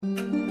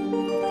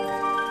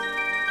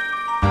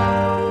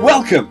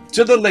Welcome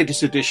to the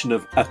latest edition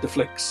of At the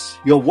Flicks,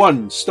 your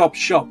one-stop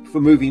shop for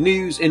movie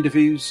news,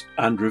 interviews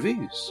and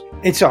reviews.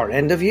 It's our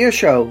end-of-year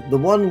show, the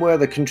one where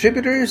the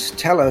contributors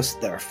tell us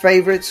their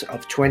favourites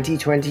of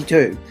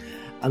 2022.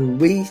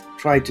 And we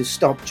try to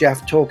stop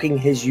Jeff talking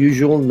his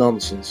usual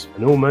nonsense.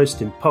 An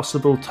almost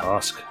impossible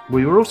task.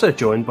 We were also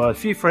joined by a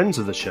few friends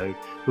of the show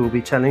who will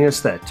be telling us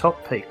their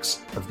top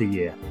picks of the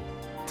year.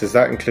 Does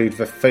that include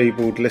the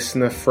fabled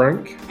listener,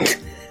 Frank?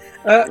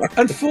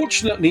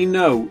 Unfortunately,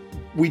 no.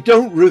 We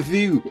don't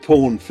review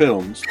porn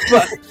films,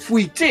 but if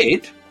we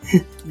did,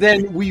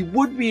 then we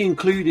would be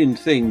including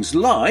things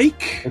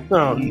like...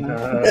 Oh,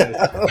 no.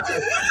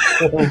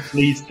 Oh,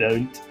 please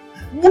don't.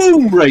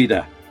 Womb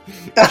Raider.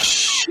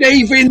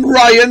 Shaving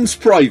Ryan's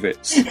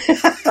Privates.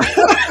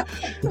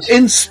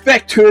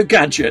 Inspector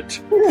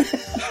Gadget.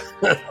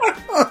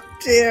 Oh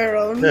dear,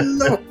 oh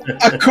no.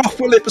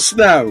 Apocalypse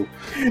Now.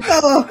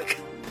 Oh.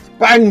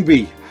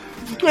 Bangby.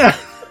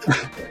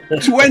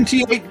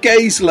 28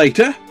 Gays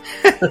Later.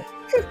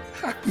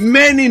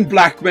 Men in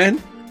Black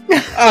Men.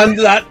 And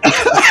that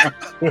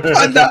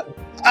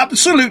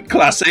absolute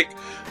classic,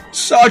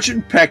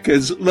 Sergeant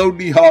Pecker's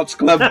Lonely Hearts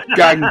Club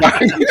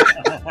Gangbang.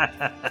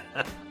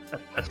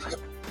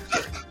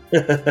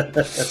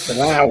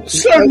 Wow.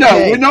 So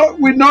okay. No,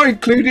 we're not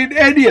including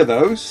any of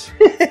those.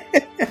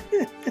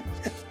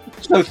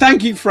 So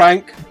thank you,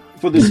 Frank,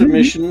 for the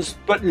submissions,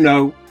 but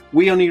no,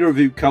 we only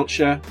review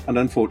culture and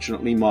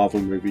unfortunately Marvel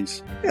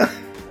movies.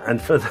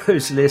 And for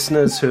those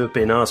listeners who have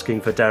been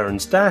asking for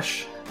Darren's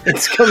Dash,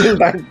 it's coming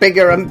back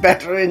bigger and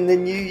better in the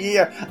new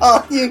year.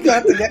 Oh, you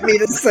got to get me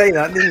to say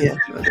that, didn't you?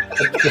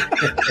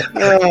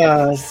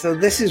 So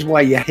this is why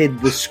you hid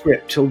the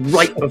script till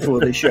right before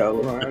the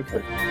show. Right,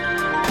 okay.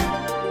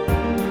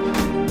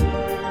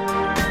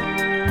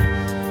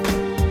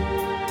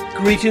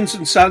 Greetings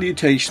and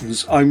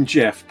salutations. I'm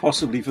Jeff,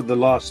 possibly for the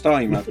last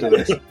time after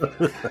this.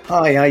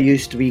 Hi, I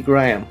used to be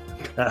Graham.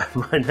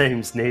 My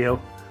name's Neil.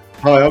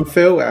 Hi, I'm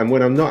Phil, and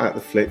when I'm not at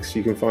the flicks,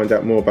 you can find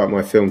out more about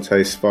my film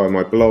tastes via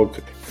my blog,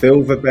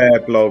 Phil the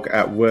Bear blog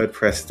at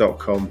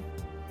wordpress.com.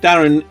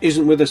 Darren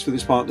isn't with us for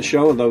this part of the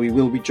show, although he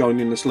will be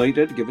joining us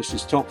later to give us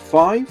his top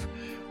 5.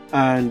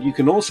 And you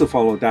can also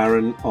follow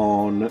Darren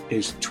on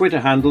his Twitter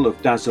handle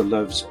of Dazzle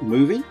Loves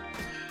Movie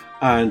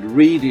and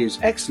read his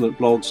excellent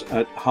blogs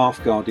at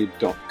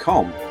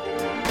halfguarded.com.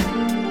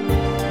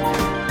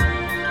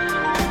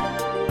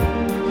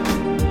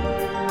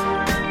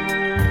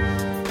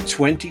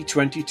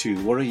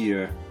 ...2022, what a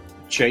year.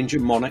 Change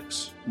of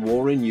monarchs,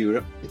 war in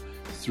Europe,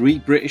 3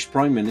 British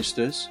Prime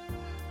Ministers,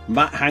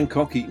 Matt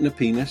Hancock eating a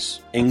penis,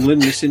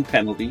 England missing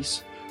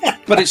penalties.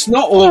 But it's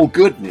not all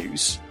good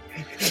news.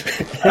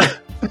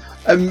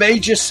 A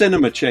major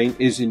cinema chain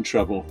is in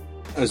trouble,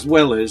 as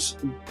well as,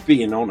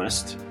 being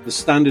honest, the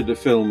standard of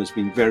film has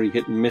been very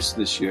hit and miss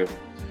this year.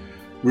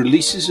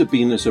 Releases have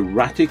been as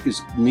erratic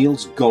as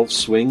Neil's golf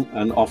swing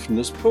and often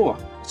as poor.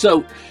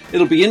 So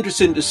it'll be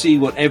interesting to see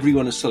what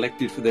everyone has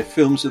selected for their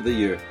films of the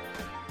year.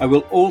 I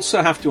will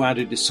also have to add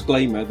a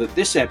disclaimer that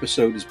this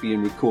episode is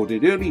being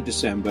recorded early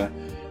December,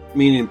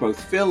 meaning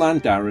both Phil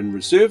and Darren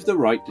reserve the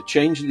right to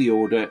change the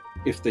order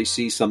if they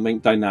see something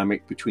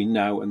dynamic between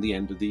now and the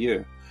end of the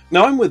year.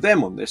 Now, I'm with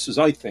them on this, as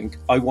I think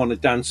I Want to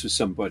Dance with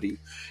Somebody.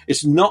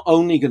 It's not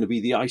only going to be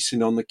the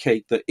icing on the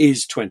cake that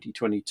is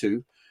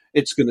 2022,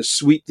 it's going to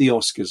sweep the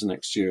Oscars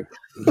next year.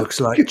 Looks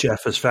like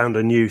Jeff has found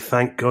a new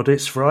Thank God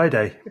It's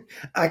Friday.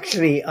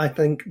 Actually, I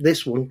think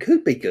this one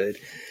could be good.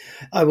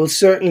 I will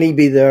certainly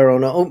be there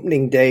on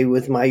opening day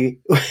with my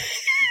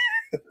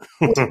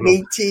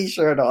me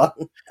t-shirt on.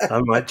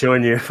 I might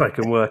join you if I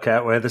can work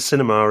out where the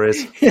cinema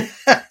is.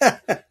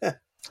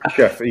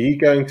 Jeff, are you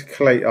going to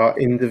collate our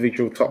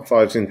individual top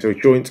 5s into a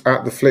joint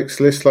At the Flicks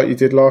list like you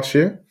did last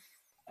year?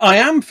 I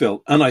am,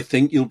 Phil, and I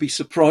think you'll be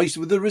surprised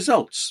with the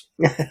results.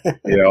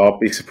 Yeah, I'll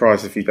be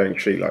surprised if you don't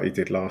cheat like you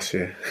did last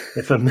year.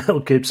 If a Mel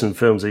Gibson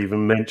film's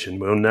even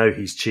mentioned, we'll know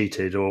he's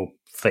cheated or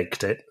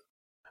faked it.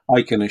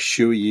 I can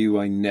assure you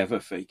I never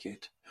fake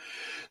it.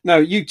 Now,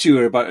 you two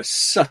are about as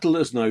subtle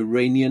as an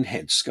Iranian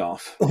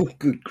headscarf. Oh,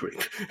 good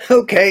grief.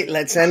 Okay,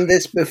 let's end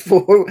this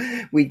before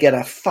we get a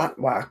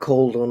fatwa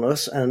called on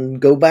us and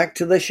go back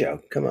to the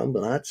show. Come on,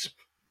 lads.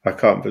 I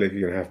can't believe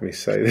you're going to have me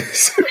say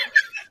this.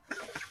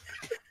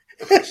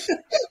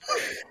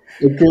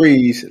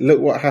 Agrees. Look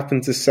what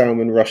happened to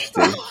Salman Rushdie.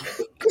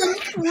 Oh, good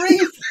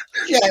grief,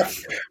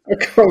 Jeff. I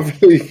can't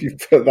believe you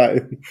put that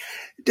in.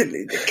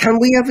 Can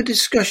we have a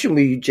discussion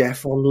with you,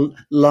 Jeff, on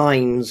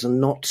lines and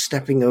not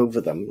stepping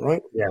over them,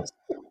 right? Yes.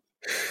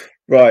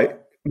 Right,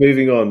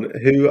 moving on.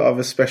 Who are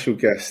the special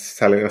guests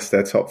telling us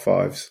their top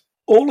 5s?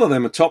 All of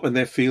them are top in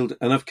their field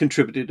and have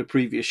contributed to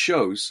previous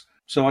shows.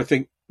 So I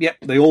think, yep,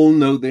 they all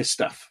know their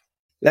stuff.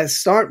 Let's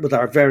start with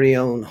our very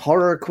own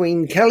horror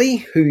queen,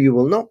 Kelly, who you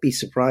will not be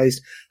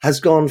surprised has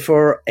gone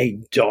for a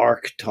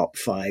dark top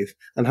 5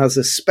 and has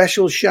a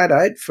special shout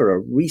out for a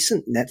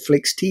recent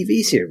Netflix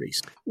TV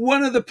series.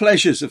 One of the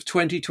pleasures of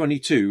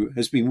 2022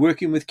 has been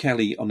working with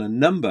Kelly on a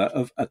number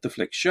of At the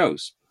Flicks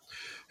shows.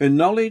 Her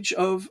knowledge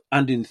of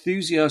and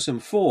enthusiasm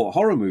for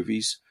horror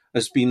movies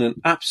has been an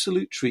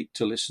absolute treat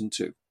to listen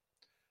to.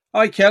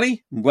 Hi,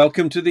 Kelly.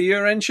 Welcome to the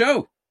year-end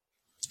show.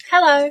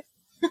 Hello.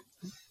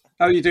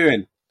 How are you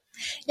doing?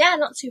 Yeah,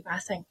 not too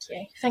bad, thank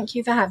you. Thank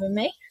you for having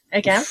me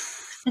again.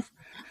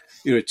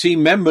 You're a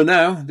team member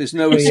now. There's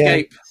no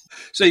escape.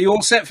 So you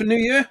all set for New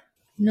Year?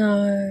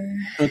 No.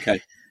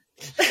 Okay.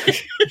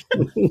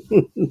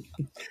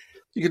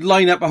 You could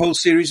line up a whole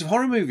series of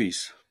horror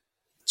movies.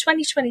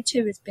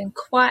 2022 has been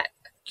quite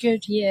a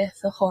good year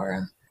for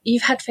horror.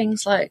 You've had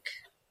things like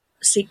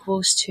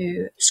sequels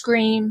to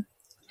Scream,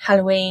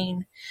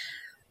 Halloween,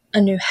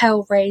 a new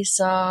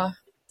Hellraiser,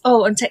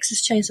 and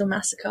Texas Chainsaw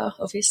Massacre,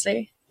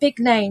 obviously. Big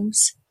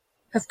names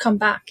have come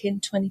back in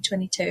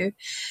 2022.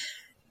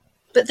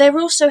 But there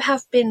also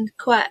have been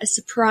quite a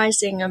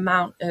surprising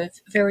amount of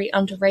very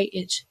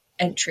underrated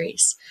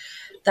entries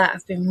that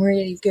have been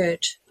really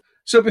good.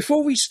 So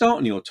before we start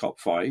on your top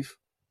 5,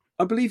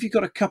 I believe you've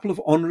got a couple of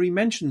honorary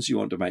mentions you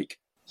want to make.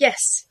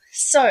 Yes.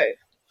 So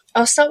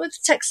I'll start with the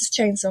Texas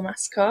Chainsaw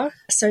Massacre.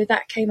 So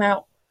that came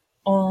out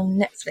on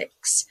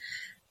Netflix.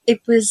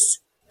 It was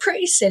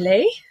pretty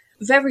silly,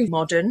 very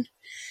modern,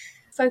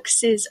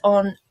 focuses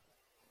on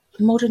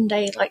modern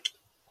day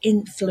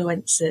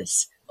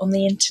influencers on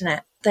the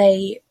internet.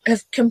 They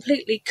have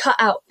completely cut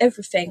out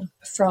everything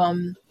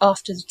from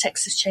after the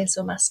Texas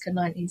Chainsaw Massacre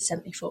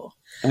 1974.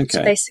 Okay.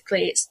 So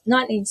basically it's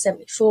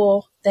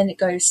 1974, then it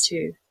goes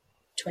to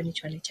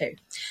 2022.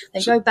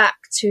 They go back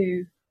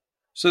to...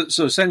 So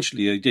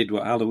essentially they did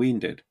what Halloween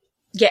did.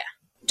 Yeah,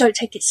 don't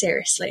take it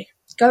seriously.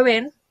 Go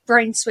in,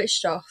 brain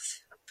switched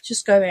off.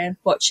 Just go in,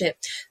 watch it.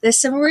 There's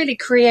some really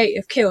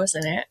creative kills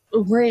in it,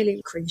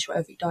 really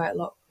cringeworthy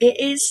dialogue. It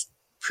is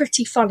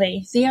pretty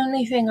funny. The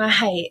only thing I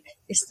hate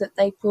is that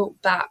they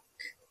brought back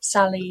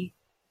Sally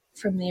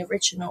from the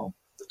original.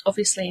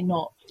 Obviously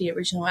not the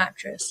original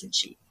actress, since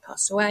she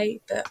passed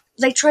away, but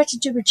they tried to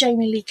do a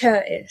Jamie Lee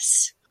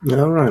Curtis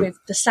with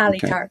the Sally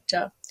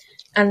character,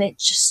 and it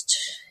just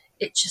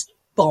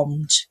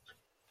bombed.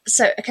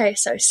 So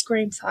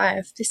Scream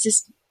 5. This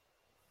is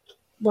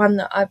one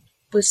that I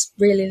was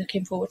really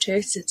looking forward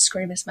to, since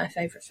Scream is my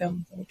favourite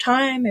film of all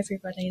time.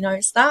 Everybody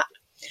knows that.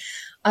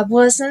 I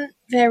wasn't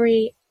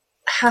very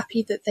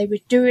happy that they were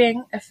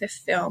doing a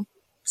 5th film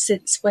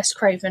since Wes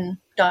Craven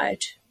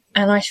died.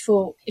 And I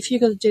thought, if you're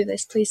going to do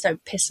this, please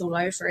don't piss all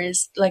over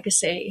his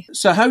legacy.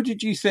 So how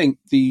did you think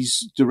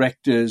these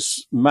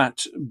directors,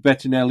 Matt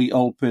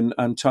Bettinelli-Olpin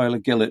and Tyler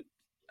Gillett,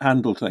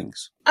 handled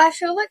things? I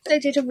feel like they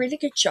did a really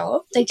good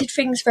job. They did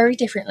things very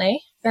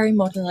differently, very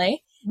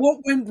modernly. What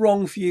went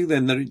wrong for you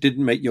then that it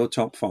didn't make your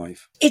top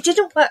 5? It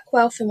didn't work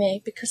well for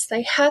me because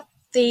they had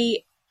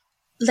the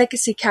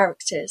legacy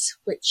characters,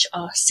 which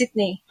are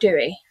Sidney,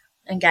 Dewey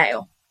and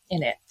Gale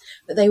in it,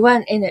 but they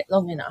weren't in it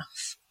long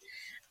enough.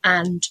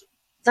 And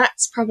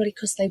that's probably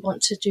because they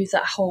want to do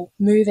that whole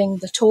moving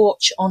the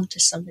torch onto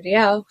somebody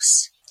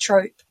else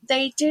trope.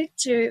 They did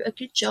do a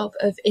good job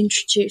of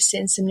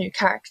introducing some new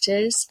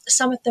characters.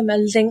 Some of them are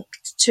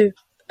linked to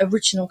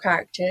original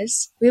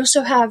characters. We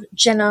also have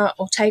Jenna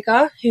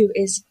Ortega, who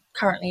is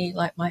currently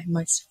my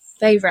most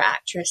favourite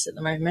actress at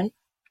the moment.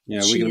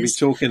 Yeah, we're going to be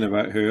talking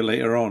about her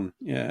later on.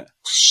 Yeah.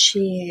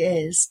 She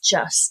is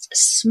just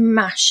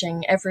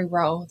smashing every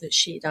role that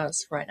she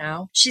does right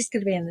now. She's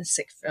going to be in the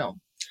 6th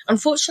film.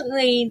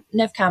 Unfortunately,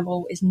 Neve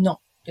Campbell is not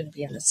going to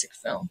be in the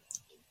 6th film,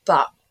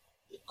 but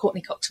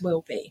Courtney Cox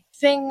will be.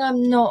 Thing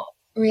I'm not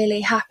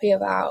really happy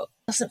about,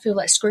 doesn't feel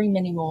like Scream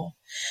anymore,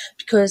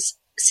 because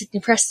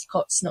Sidney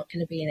Prescott's not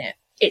going to be in it.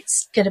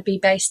 It's going to be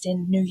based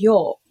in New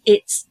York.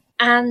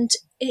 And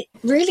it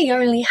really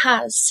only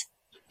has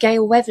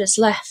Gale Weathers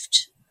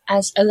left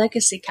as a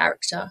legacy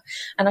character.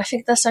 And I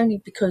think that's only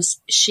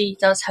because she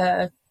does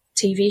her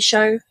TV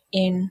show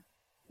in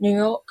New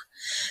York.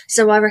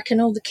 So I reckon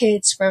all the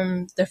kids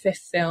from the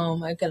 5th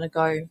film are going to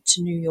go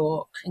to New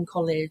York in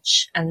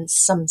college, and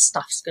some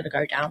stuff's going to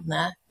go down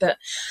there. But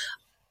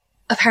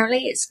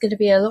apparently it's going to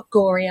be a lot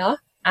gorier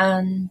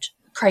and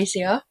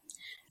crazier.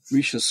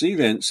 We shall see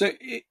then. So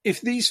if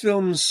these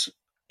films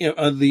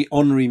are the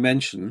honorary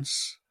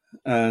mentions,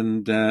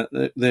 and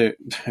they're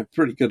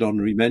pretty good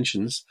honorary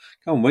mentions,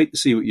 can't wait to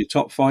see what your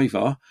top 5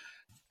 are.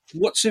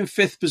 What's in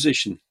 5th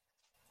position?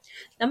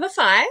 Number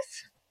 5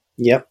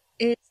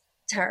 is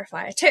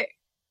Terrifier 2.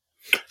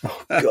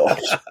 Oh, gosh.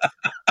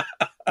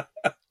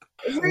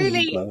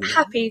 Really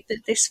happy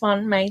that this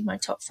one made my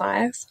top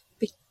 5,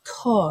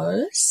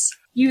 because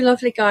you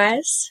lovely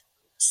guys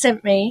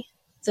sent me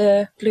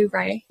the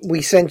Blu-ray.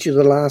 We sent you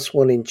the last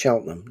one in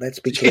Cheltenham. Let's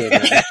be clear.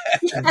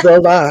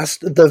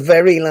 The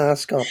very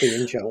last copy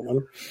in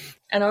Cheltenham.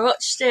 And I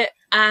watched it,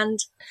 and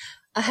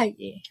I hate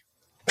you.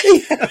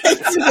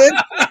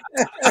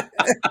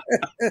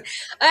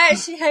 I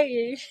actually hate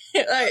you.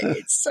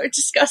 It's so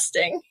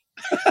disgusting.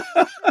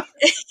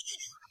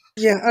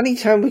 Yeah,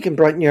 anytime we can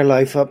brighten your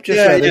life up, just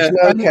let us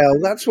know, Kel.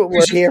 That's what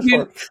we're here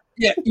for.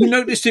 Yeah, you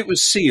noticed it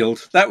was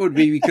sealed. That would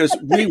be because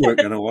we weren't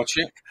going to watch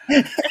it.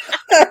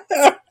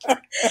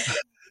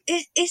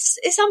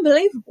 It's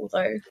unbelievable,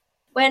 though.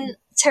 When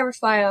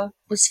Terrifier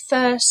was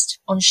first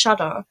on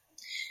Shudder,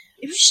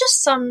 it was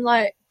just some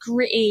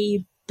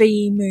gritty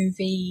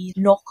B-movie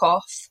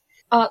knockoff.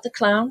 Art the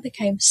Clown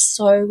became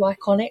so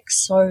iconic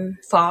so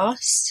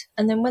fast.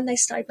 And then when they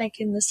started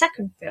making the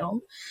second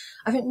film,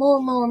 I think more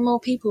and more and more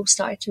people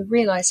started to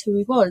realise who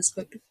he was.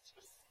 But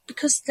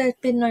because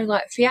there'd been no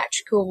like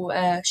theatrical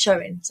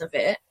showings of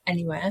it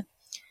anywhere,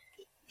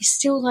 he's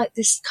still like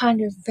this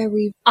kind of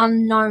very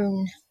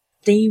unknown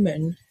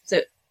demon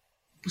that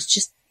was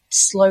just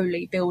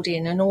slowly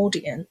building an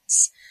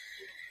audience.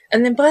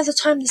 And then by the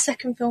time the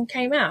second film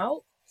came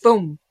out,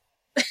 boom,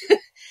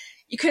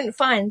 you couldn't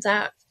find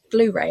that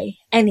Blu-ray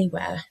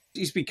anywhere.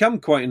 He's become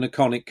quite an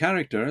iconic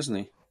character, hasn't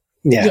he?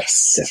 Yeah,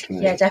 Yes,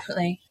 definitely. yeah,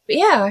 definitely. But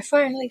yeah, I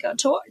finally got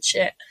to watch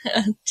it,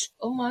 and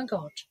oh my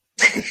god.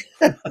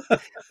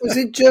 Was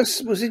it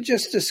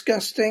just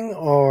disgusting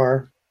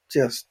or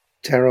just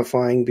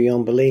terrifying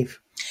beyond belief?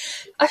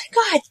 I think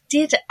I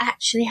did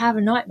actually have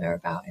a nightmare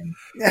about him.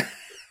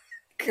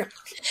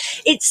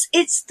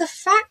 It's the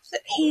fact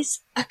that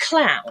he's a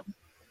clown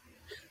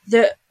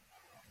that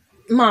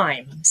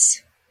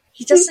mimes.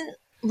 He doesn't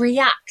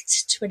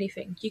react to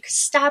anything. You can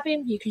stab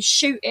him, you can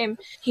shoot him,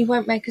 he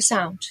won't make a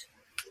sound.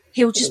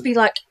 He'll just be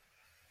like,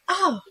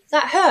 oh,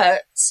 that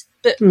hurts,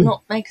 but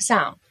not make a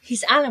sound.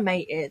 He's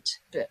animated,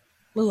 but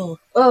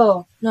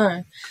oh,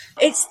 no.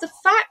 It's the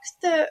fact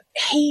that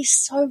he's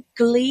so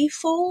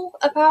gleeful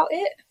about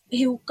it.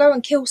 He'll go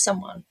and kill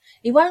someone.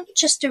 He won't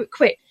just do it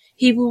quick.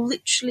 He will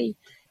literally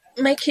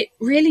make it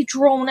really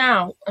drawn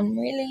out and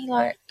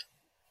really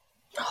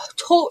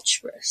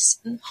torturous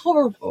and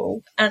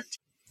horrible. And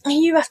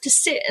you have to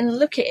sit and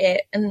look at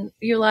it and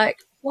you're like,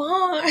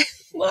 why?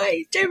 Why are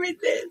you doing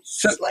this?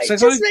 Just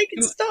make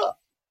it stop.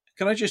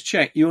 Can I just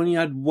check? You only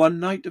had one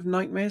night of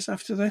nightmares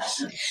after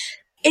this?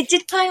 It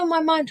did play on my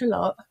mind a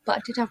lot, but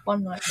I did have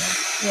one nightmare.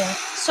 Yeah.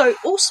 So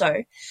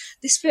also,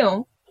 this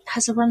film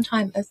has a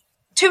runtime of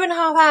 2.5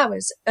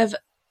 hours of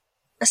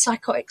a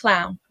psychotic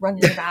clown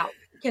running about,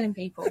 killing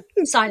people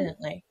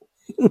silently.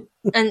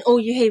 And all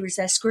you hear is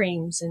their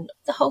screams, and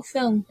the whole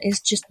film is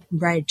just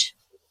red.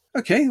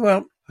 Okay,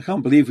 well, I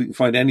can't believe we can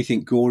find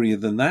anything gorier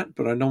than that,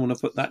 but I don't want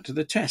to put that to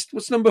the test.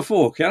 What's number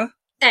 4, Kara?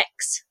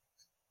 X.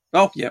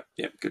 Oh, yep,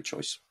 good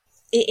choice.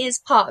 It is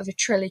part of a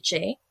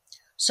trilogy.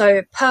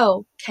 So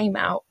Pearl came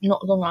out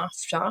not long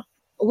after.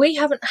 We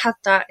haven't had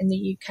that in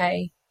the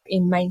UK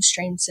in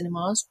mainstream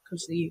cinemas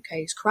because the UK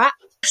is crap.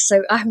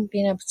 So I haven't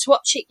been able to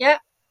watch it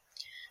yet.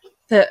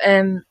 But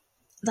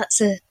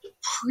that's a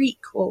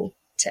prequel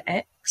to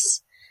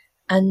X.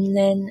 And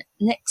then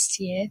next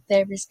year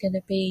there is going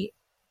to be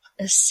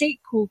a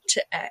sequel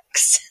to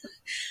X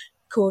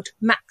called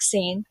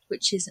Maxine,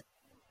 which is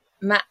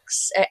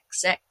Max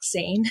XX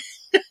Scene.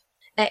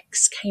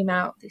 X came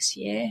out this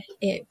year.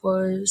 It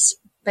was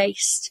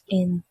based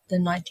in the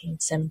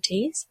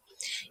 1970s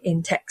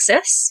in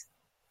Texas.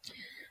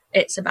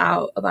 It's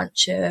about a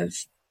bunch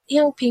of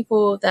young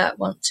people that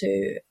want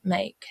to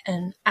make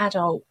an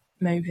adult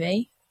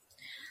movie.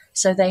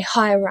 So they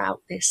hire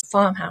out this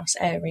farmhouse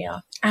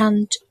area.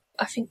 And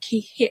I think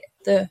he hit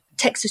the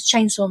Texas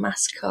Chainsaw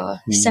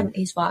Massacre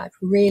 70s vibe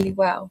really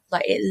well.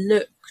 Like, it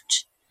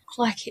looked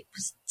like it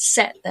was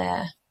set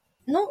there.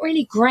 Not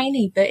really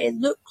grainy, but it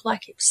looked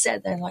like it was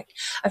set there. Like,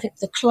 I think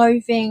the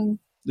clothing,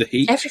 the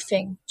heat,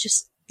 everything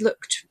just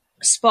looked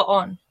spot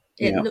on.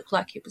 It looked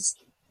like it was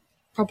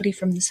probably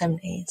from the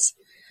 70s.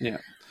 Yeah.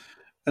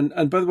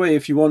 And by the way,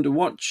 if you want to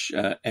watch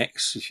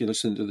X, if you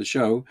listen to the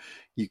show,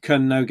 you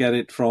can now get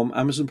it from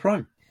Amazon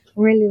Prime.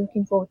 I'm really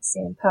looking forward to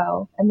seeing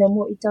Pearl and then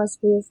what he does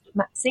with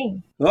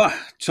Maxine.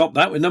 Top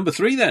that with number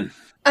 3 then.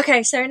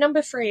 Okay, so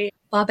number 3,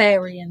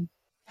 Barbarian.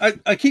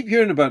 I keep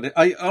hearing about it.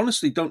 I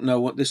honestly don't know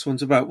what this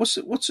one's about. What's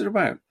it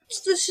about?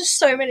 There's just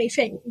so many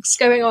things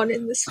going on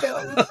in this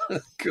film.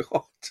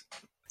 God.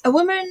 A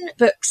woman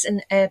books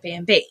an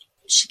Airbnb.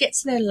 She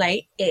gets there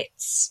late.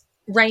 It's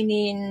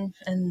raining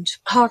and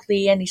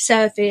hardly any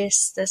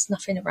service. There's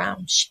nothing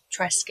around. She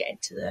tries to get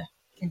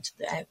into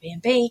the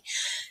Airbnb.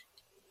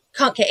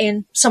 Can't get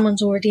in.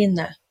 Someone's already in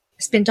there.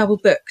 It's been double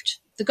booked.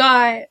 The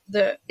guy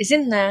that is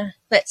in there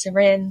lets her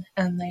in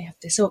and they have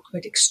this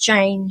awkward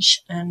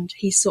exchange, and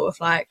he's sort of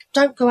like,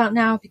 don't go out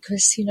now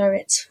because,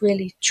 it's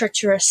really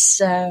treacherous.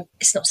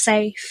 It's not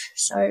safe.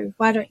 So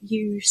why don't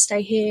you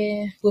stay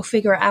here? We'll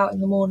figure it out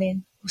in the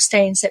morning. We'll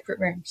stay in separate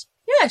rooms.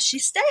 Yeah, she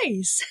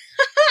stays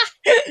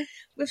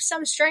with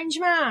some strange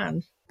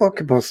man. What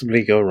could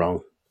possibly go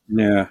wrong?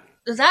 Yeah.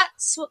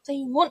 That's what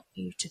they want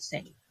you to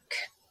think.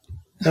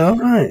 All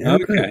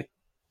right. Okay.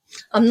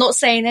 I'm not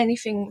saying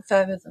anything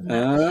further than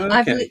that. Okay.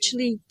 I've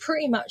literally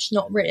pretty much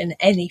not written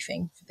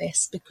anything for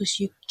this because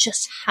you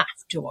just have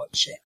to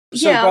watch it.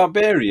 So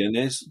Barbarian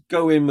is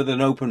go in with an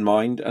open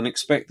mind and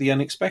expect the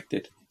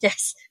unexpected.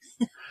 Yes.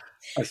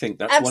 I think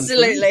that's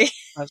absolutely.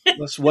 One for me.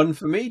 That's one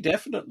for me,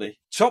 definitely.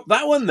 Top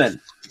that one then.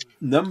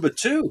 Number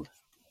 2.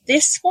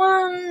 This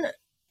one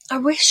I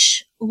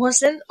wish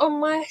wasn't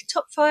on my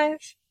top 5,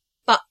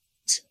 but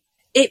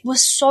it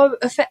was so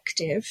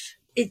effective.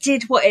 It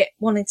did what it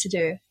wanted to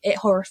do. It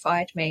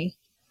horrified me.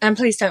 And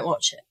please don't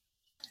watch it.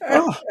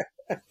 Oh.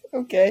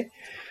 Okay.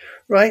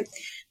 Right.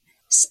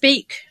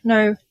 Speak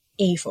No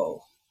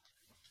Evil.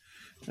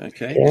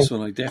 Okay, Yeah. this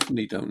one I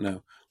definitely don't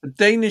know. A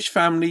Danish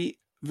family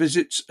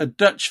visits a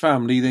Dutch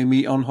family they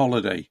meet on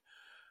holiday.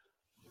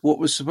 What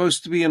was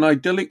supposed to be an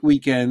idyllic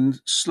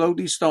weekend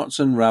slowly starts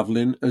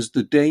unraveling as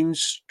the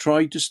Danes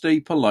try to stay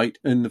polite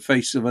in the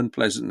face of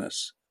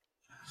unpleasantness.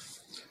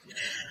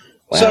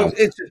 Wow. So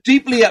it's a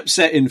deeply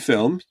upsetting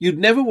film. You'd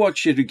never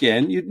watch it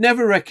again. You'd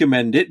never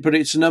recommend it, but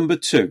it's number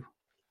 2.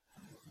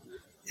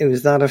 It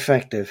was that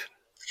effective.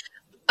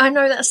 I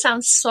know that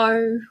sounds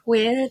so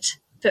weird,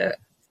 but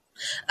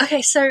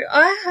okay. So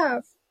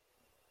I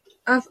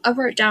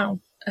wrote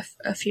down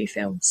a few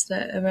films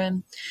that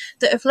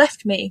have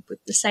left me with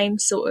the same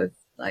sort of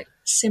like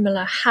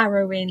similar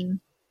harrowing,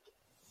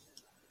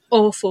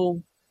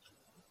 awful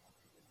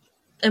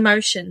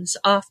emotions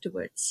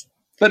afterwards.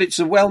 But it's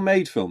a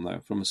well-made film, though,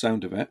 from the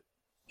sound of it.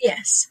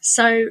 Yes.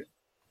 So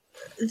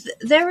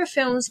there are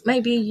films.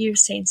 Maybe you've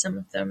seen some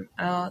of them.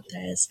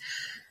 There's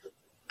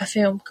a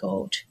film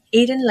called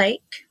Eden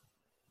Lake.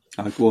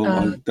 I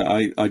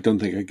don't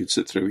think I could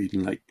sit through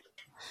Eden Lake.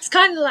 It's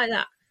kind of like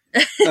that.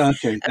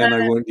 Okay, then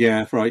I won't.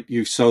 Yeah, right.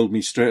 You've sold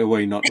me straight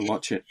away not to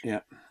watch it.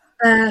 Yeah.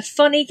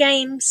 Funny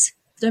Games,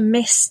 The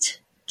Mist,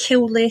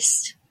 Kill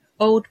List,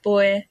 Old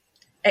Boy,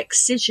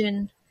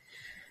 Excision.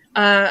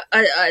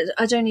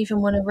 I don't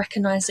even want to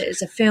recognise it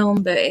as a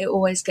film, but it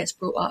always gets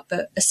brought up.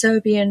 But a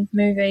Serbian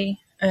movie.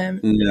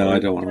 No, I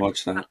don't want to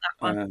watch that.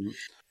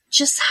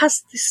 Just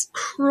has this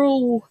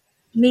cruel,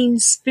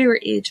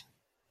 mean-spirited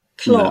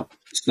plot. No,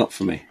 it's not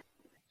for me.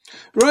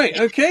 Right,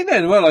 okay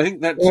then. Well, I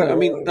think that's, I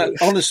mean, that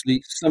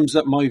honestly sums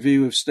up my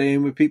view of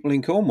staying with people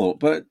in Cornwall.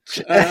 But,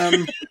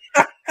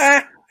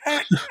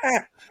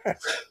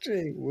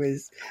 Gee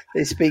whiz.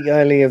 They speak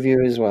highly of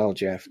you as well,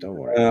 Jeff. Don't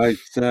worry. I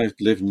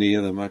live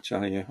near them.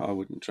 I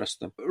wouldn't trust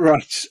them.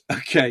 Right,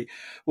 okay.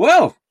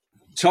 Well,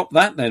 top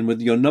that then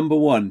with your number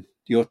 1,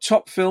 your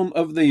top film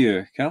of the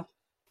year, Cal.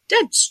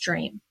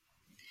 Deadstream,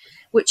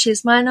 which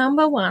is my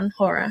number 1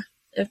 horror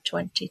of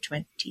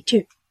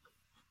 2022.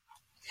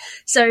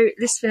 So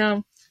this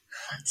film,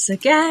 once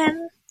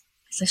again,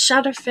 it's a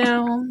shadow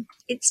film.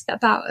 It's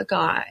about a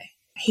guy.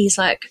 He's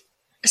like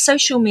a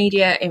social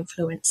media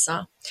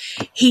influencer.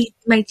 He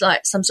made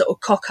like some sort of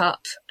cock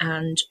up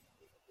and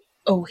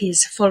all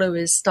his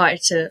followers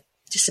started to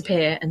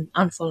disappear and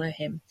unfollow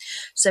him.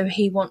 So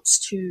he wants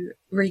to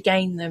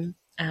regain them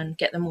and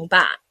get them all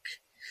back.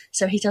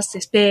 So he does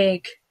this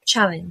big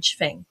challenge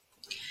thing,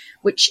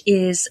 which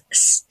is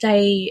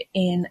stay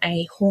in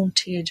a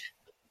haunted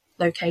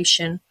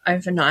location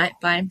overnight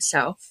by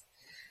himself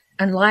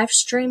and live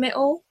stream it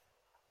all.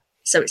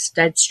 So it's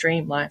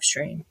Deadstream live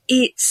stream.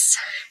 It's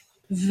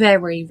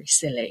very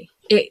silly.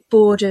 It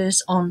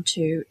borders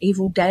onto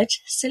Evil Dead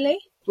silly,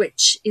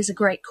 which is a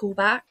great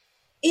callback.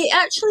 It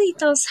actually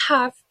does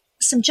have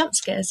some jump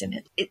scares in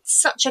it. It's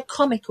such a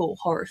comical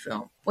horror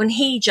film. When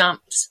he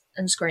jumps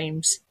and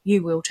screams,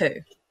 you will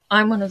too.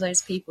 I'm one of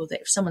those people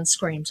that if someone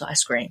screams, I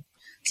scream.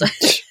 So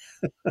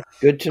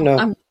Good to know.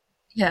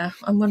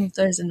 I'm one of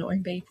those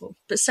annoying people.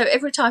 But so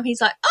every time he's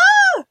like,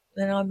 ah!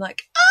 Then I'm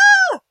like,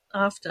 ah!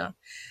 After.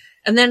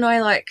 And then I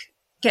like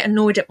get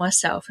annoyed at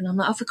myself and I'm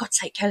like, oh, for God's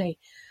sake, Kelly.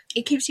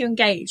 It keeps you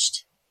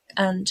engaged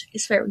and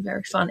it's very,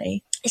 very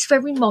funny. It's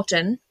very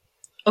modern,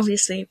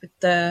 obviously, with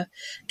the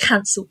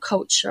cancel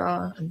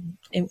culture and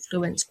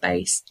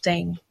influence-based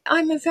thing.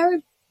 I'm a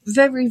very,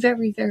 very,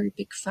 very, very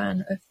big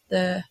fan of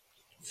the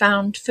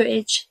found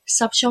footage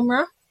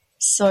subgenre.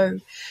 So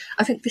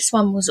I think this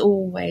one was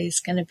always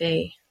going to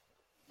be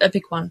a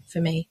big one for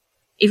me,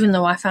 even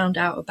though I found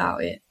out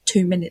about it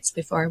 2 minutes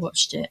before I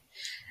watched it.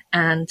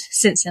 And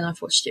since then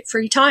I've watched it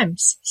 3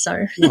 times.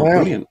 So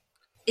Brilliant.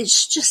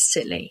 It's just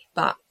silly,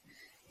 but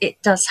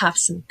it does have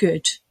some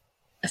good,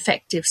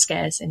 effective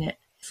scares in it.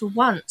 For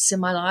once in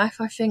my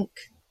life, I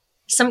think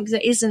something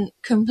that isn't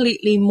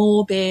completely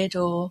morbid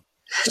or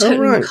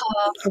totally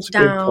carved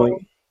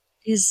down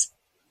is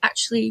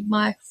actually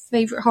my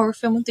favourite horror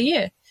film of the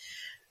year.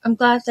 I'm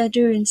glad they're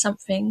doing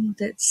something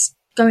that's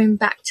going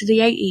back to the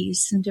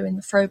 80s and doing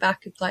the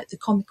throwback of like the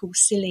comical,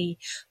 silly,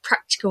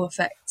 practical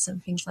effects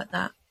and things like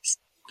that. It's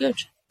good.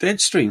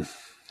 Deadstream.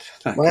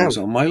 That goes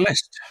on my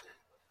list.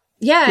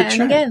 Yeah, Good and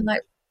shout. again,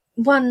 like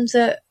one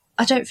that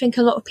I don't think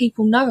a lot of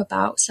people know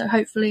about, so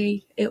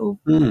hopefully it will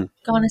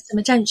garner some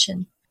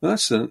attention. Well,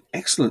 that's an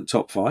excellent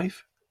top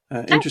 5.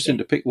 Interesting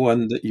to pick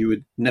one that you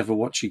would never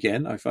watch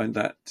again. I find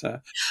that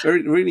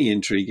really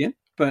intriguing,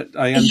 but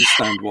I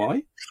understand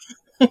why.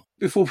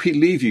 Before we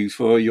leave you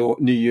for your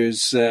New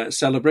Year's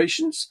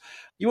celebrations,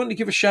 you want to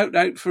give a shout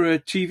out for a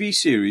TV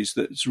series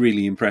that's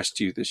really impressed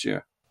you this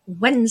year?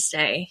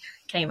 Wednesday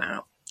came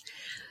out.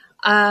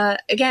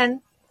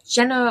 Again,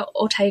 Jenna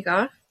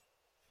Ortega,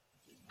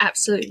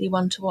 absolutely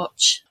one to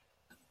watch.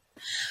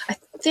 I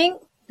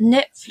think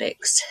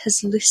Netflix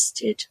has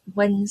listed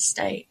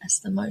Wednesday as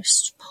the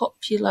most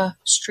popular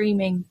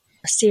streaming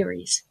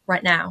series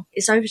right now.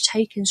 It's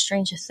overtaken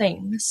Stranger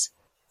Things.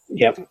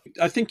 Yep.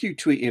 I think you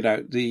tweeted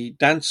out the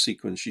dance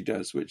sequence she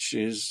does, which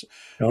is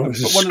Oh, it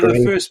was one of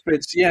the first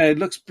bits. Yeah, it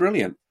looks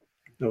brilliant.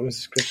 That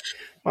was great.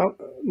 Well,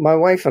 my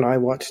wife and I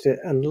watched it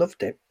and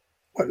loved it.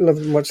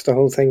 watched the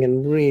whole thing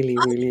and really,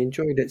 really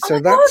enjoyed it. So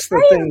my that's God,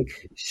 the Graham, thing.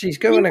 She's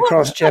going you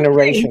across watched that too?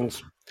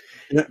 generations.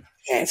 Yeah.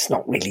 Yeah, it's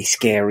not really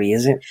scary,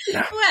 is it? No.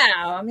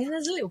 Wow, I mean,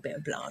 there's a little bit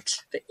of blood,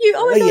 but you,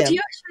 oh my Oh, God, yeah. you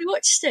actually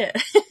watched it.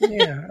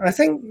 Yeah, I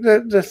think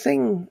the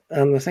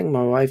thing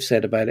my wife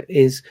said about it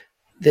is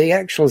the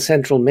actual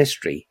central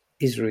mystery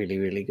is really,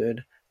 really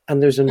good.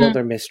 And there's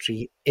another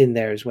mystery in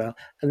there as well.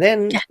 And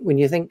then when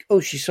you think,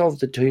 oh, she solved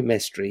the two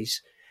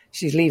mysteries,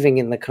 she's leaving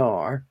in the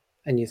car,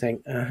 and you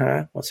think,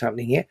 what's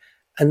happening here?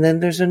 And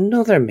then there's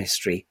another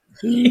mystery.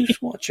 Who's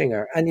watching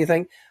her? And you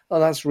think, oh,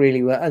 that's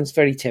really well. And it's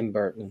very Tim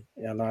Burton.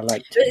 And I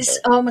like Tim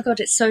Burton. Oh my God,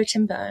 it's so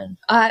Tim Burton.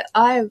 I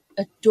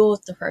adored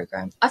the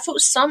program. I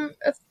thought some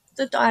of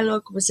the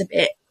dialogue was a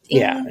bit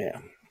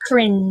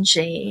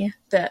cringy,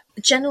 but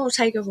the general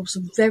takeover was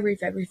very,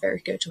 very, very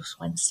good on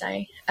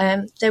Wednesday.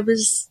 There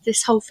was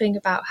this whole thing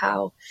about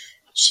how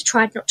she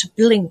tried not to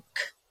blink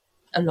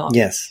a lot.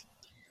 Yes.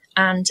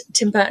 And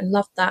Tim Burton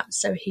loved that,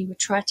 so he would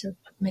try to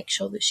make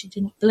sure that she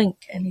didn't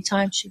blink any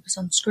time she was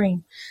on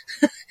screen.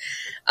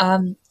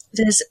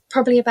 There's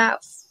probably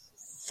about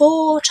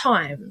 4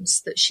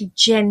 times that she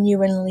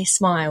genuinely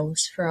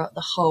smiles throughout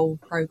the whole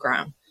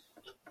program.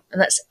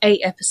 And that's 8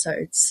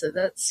 episodes, so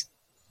that's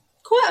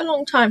quite a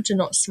long time to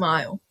not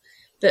smile.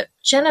 But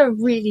Jenna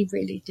really,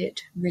 really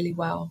did really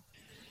well.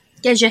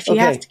 Yeah, Jeff, you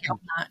have to get on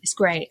that. It's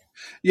great.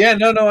 Yeah,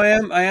 no, I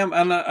am.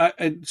 And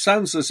it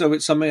sounds as though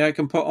it's something I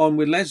can put on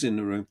with Les in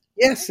the room.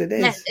 Yes, it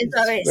is. Yeah,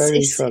 it's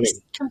very funny. It's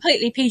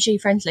completely PG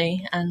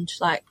friendly, and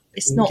like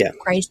it's not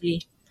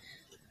crazy.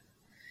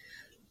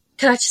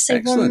 Can I just say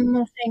one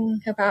more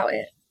thing about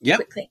it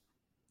quickly?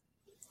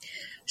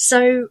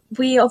 So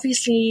we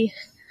obviously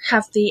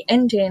have the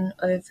ending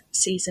of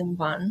season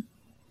 1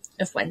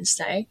 of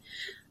Wednesday,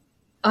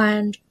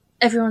 and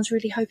everyone's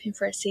really hoping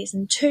for a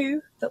season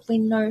 2, but we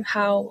know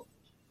how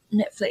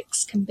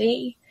Netflix can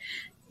be.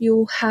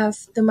 You'll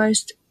have the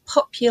most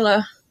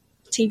popular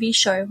TV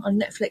show on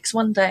Netflix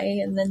one day,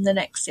 and then the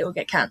next it will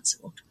get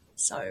cancelled.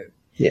 So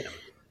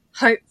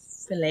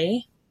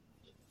hopefully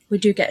we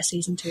do get a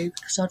season 2,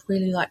 because I'd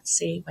really like to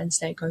see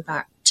Wednesday go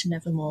back to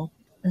Nevermore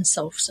and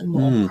solve some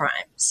more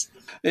crimes.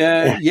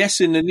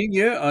 Yes, in the new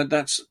year,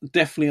 that's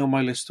definitely on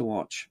my list to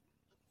watch.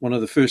 One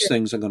of the first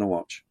things I'm going to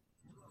watch.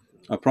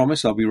 I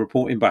promise I'll be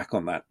reporting back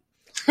on that.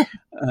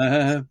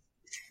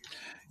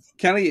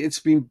 Kelly, it's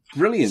been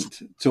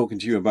brilliant talking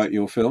to you about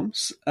your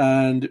films,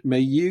 and may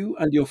you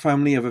and your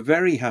family have a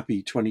very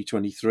happy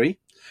 2023.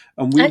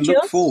 And we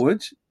look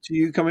forward to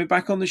you coming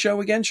back on the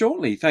show again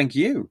shortly. Thank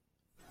you.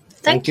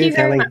 Thank you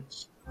very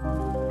much.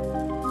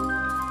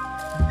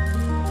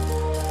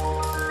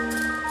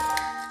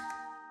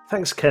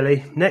 Thanks,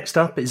 Kelly. Next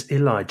up is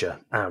Elijah,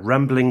 our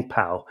rambling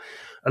pal.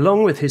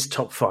 Along with his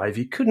top 5,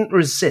 he couldn't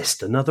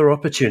resist another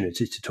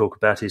opportunity to talk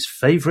about his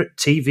favourite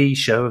TV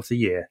show of the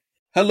year.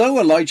 Hello,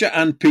 Elijah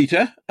and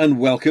Peter, and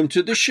welcome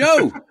to the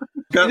show.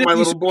 Got my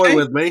little boy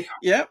with me.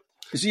 Yeah.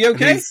 Is he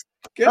okay?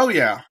 Oh,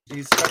 yeah.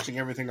 He's touching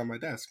everything on my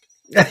desk.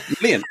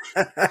 Brilliant.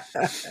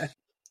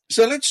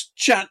 So let's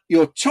chat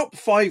your top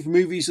 5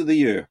 movies of the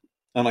year.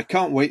 And I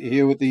can't wait to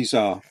hear what these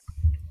are.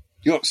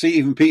 See,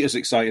 even Peter's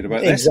excited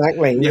about this.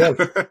 Exactly. Yeah.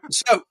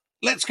 So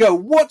let's go.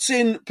 What's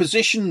in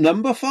position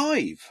number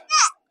 5?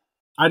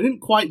 I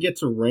didn't quite get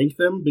to rank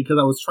them because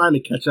I was trying to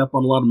catch up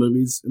on a lot of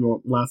movies in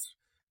the last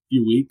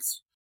few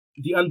weeks.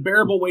 The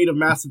Unbearable Weight of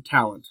Massive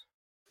Talent.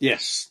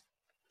 Yes.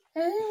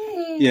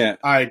 Yeah.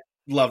 I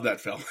love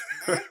that film.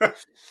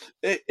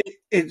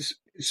 It's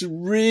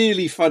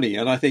really funny.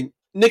 And I think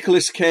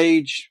Nicolas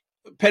Cage,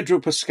 Pedro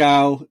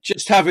Pascal,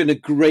 just having a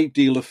great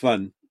deal of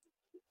fun.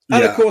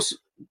 And of course,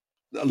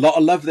 a lot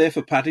of love there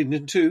for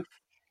Paddington 2.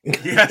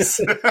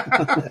 Yes.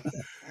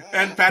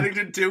 And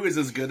Paddington 2 is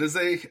as good as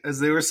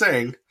they were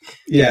saying.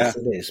 Yes,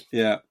 it is.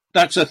 Yeah.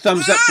 That's a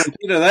thumbs up from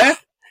Peter there.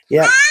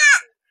 Yeah.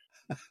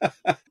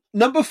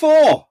 Number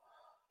 4.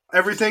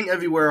 Everything,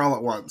 Everywhere, All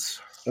at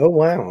Once. Oh,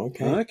 wow.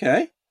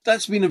 Okay.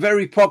 That's been a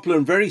very popular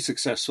and very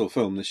successful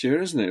film this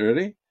year, isn't it,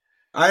 really?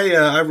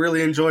 I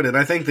really enjoyed it.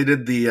 I think they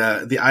did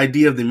the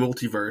idea of the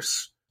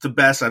multiverse the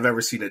best I've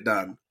ever seen it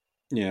done.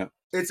 Yeah.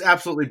 It's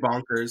absolutely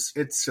bonkers.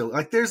 It's silly.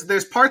 Like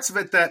there's parts of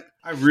it that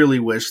I really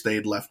wish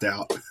they'd left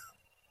out.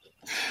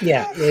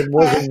 Yeah, it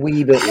was a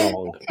wee bit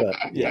long, but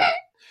yeah.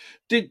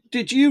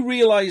 Did you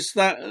realize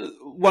that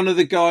one of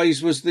the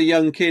guys was the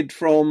young kid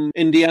from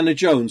Indiana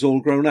Jones, all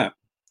grown up?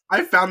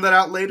 I found that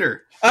out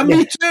later.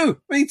 Me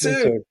too.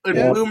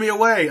 It blew me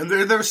away. And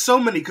there were so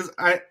many, because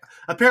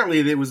apparently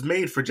it was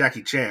made for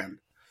Jackie Chan,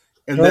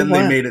 and then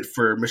they made it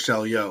for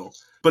Michelle Yeoh.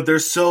 But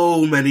there's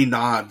so many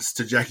nods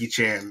to Jackie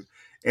Chan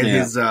and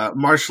his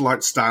martial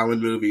arts style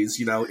in movies.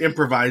 You know,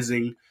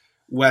 improvising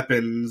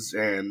weapons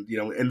and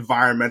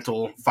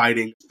environmental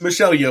fighting.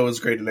 Michelle Yeoh is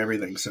great in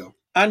everything. So.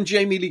 And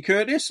Jamie Lee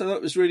Curtis, so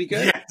that was really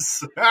good.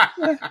 Yes.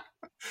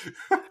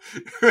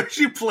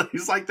 She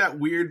plays like that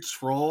weird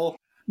troll.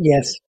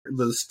 Yes.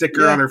 The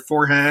sticker on her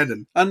forehead.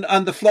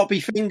 And the floppy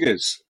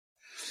fingers.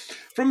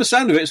 From the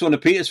sound of it, it's one of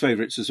Peter's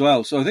favourites as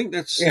well. So I think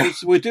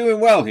we're doing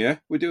well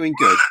here. We're doing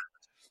good.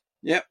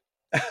 Yep.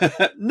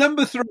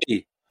 Number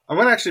 3. I'm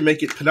going to actually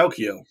make it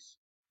Pinocchio.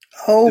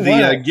 Oh,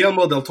 the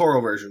Guillermo del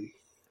Toro version.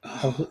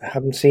 I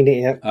haven't seen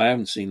it yet. I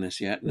haven't seen this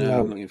yet.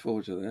 No, I'm looking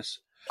forward to this.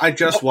 I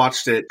just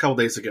watched it a couple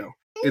days ago.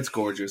 It's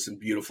gorgeous and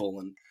beautiful,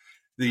 and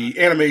the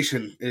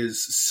animation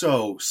is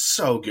so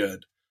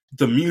good.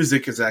 The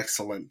music is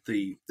excellent.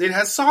 It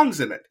has songs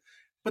in it,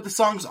 but the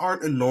songs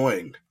aren't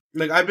annoying.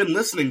 Like, I've been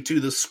listening to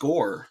the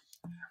score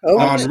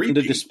on repeat.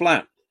 The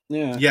Desplat.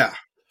 Yeah. Yeah.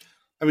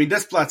 I mean,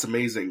 Desplat's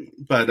amazing,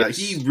 but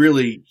he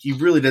really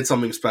did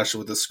something special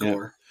with the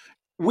score.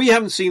 Yeah. We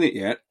haven't seen it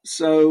yet,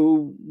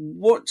 so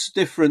what's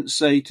different,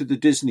 say, to the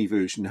Disney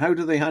version? How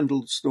do they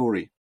handle the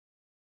story?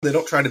 They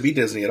don't try to be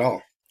Disney at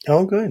all.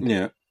 Oh, good.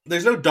 Yeah.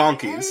 There's no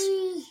donkeys.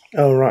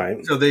 Oh,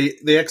 right. So they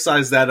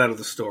excise that out of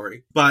the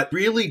story, but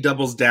really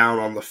doubles down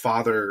on the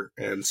father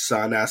and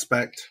son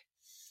aspect.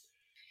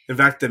 In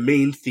fact, the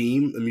main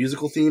theme, the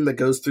musical theme that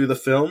goes through the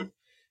film,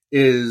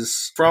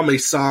 is from a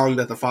song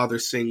that the father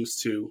sings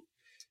to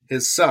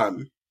his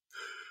son.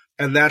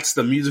 And that's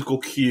the musical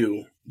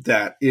cue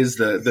that is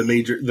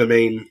the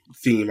main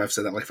theme. I've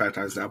said that like 5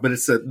 times now, but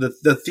it's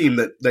the theme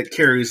that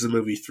carries the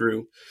movie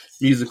through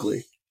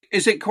musically.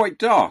 Is it quite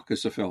dark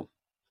as a film?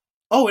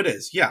 Oh, it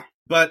is, yeah.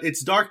 But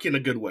it's dark in a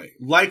good way,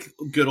 like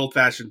good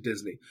old-fashioned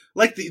Disney.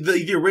 Like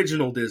the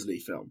original Disney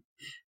film.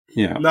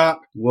 Yeah. Not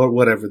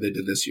whatever they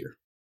did this year.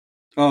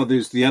 Oh,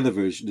 there's the other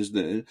version, isn't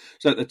it? Is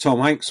that the Tom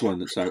Hanks one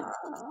that's out?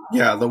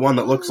 Yeah, the one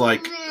that looks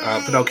like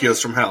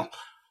Pinocchio's from Hell.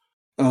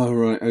 Oh,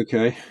 right,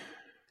 okay.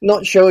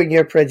 Not showing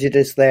your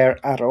prejudice there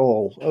at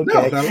all.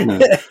 Okay. No.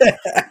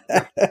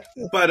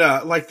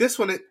 But like this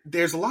one,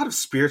 there's a lot of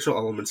spiritual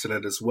elements in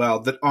it as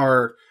well that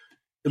are,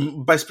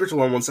 by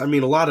spiritual elements, I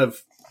mean a lot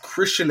of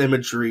Christian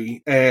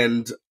imagery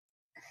and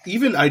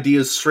even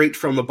ideas straight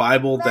from the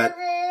Bible that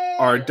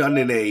are done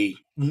in a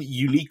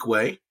unique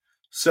way.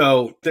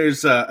 So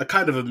there's a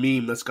kind of a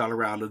meme that's gone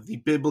around of the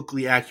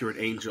biblically accurate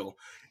angel.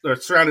 They're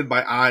surrounded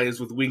by eyes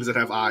with wings that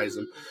have eyes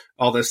and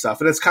all this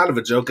stuff. And it's kind of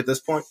a joke at this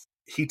point.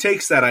 He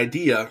takes that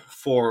idea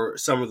for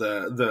some of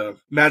the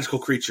magical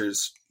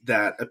creatures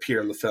that appear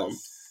in the film.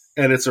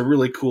 And it's a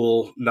really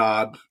cool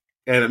nod.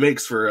 And it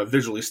makes for a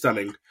visually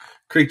stunning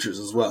creatures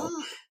as well.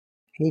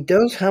 He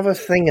does have a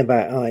thing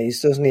about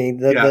eyes, doesn't he?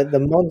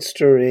 The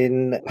monster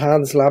in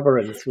Pan's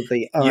Labyrinth with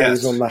the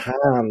eyes on the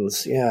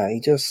hands. Yeah, he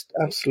just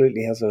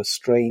absolutely has a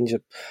strange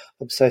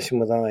obsession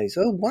with eyes.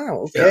 Oh,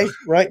 wow. Okay. Yeah.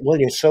 Right. Well,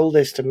 you sold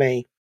this to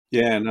me.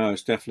 Yeah, no,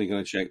 it's definitely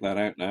going to check that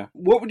out now.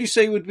 What would you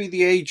say would be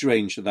the age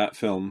range of that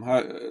film?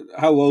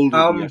 How old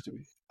would you have to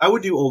be? I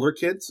would do older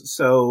kids,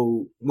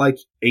 so like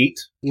 8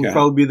 would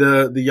probably be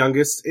the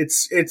youngest.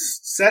 It's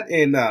set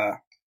in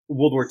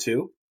World War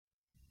II.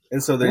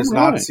 And so there's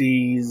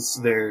Nazis,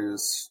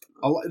 there's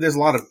a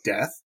lot of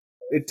death.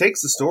 It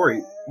takes the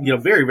story,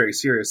 very, very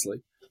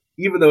seriously,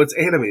 even though it's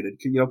animated,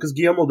 because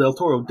Guillermo del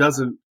Toro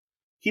doesn't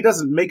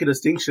make a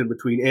distinction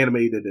between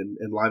animated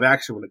and live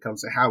action when it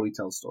comes to how he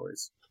tells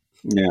stories.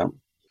 Yeah.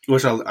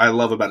 Which I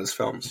love about his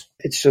films.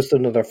 It's just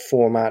another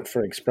format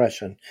for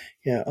expression.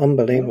 Yeah,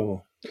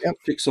 unbelievable. Yep.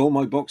 Ticks all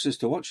my boxes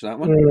to watch that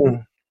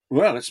one.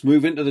 Well, let's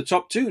move into the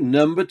top 2.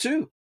 Number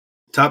 2.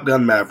 Top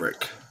Gun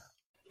Maverick.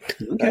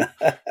 Okay.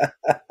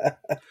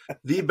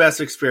 The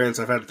best experience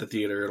I've had at the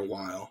theater in a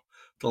while.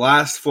 The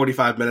last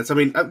 45 minutes. I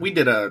mean, we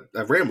did a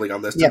rambling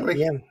on this, didn't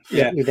we?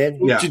 Yeah, we did.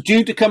 Yeah.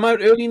 Due to come out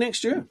early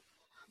next year.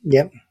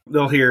 Yep.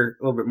 They'll hear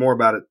a little bit more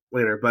about it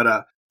later,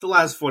 but the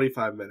last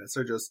 45 minutes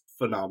are just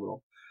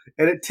phenomenal.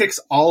 And it ticks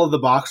all of the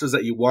boxes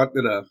that you want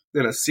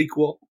in a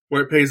sequel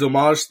where it pays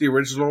homage to the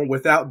original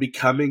without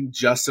becoming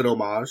just an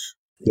homage.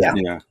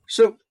 Yeah.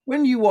 So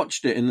when you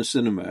watched it in the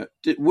cinema,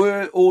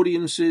 were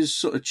audiences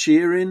sort of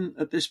cheering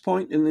at this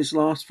point in this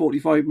last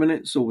 45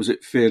 minutes, or was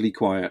it fairly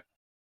quiet?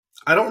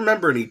 I don't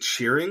remember any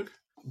cheering,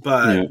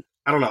 but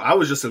I don't know. I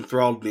was just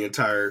enthralled in the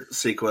entire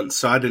sequence,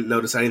 so I didn't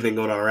notice anything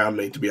going on around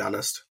me, to be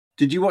honest.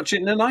 Did you watch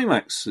it in an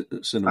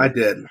IMAX cinema? I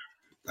did.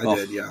 I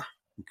did, yeah.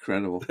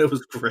 Incredible. It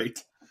was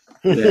great.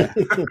 Yeah.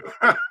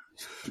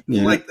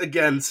 Like,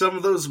 again, some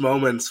of those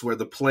moments where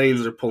the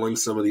planes are pulling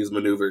some of these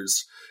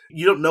maneuvers,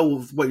 you don't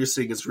know if what you're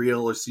seeing is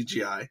real or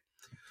CGI.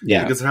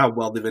 Yeah. Because of how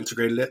well they've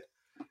integrated it.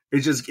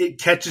 It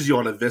catches you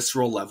on a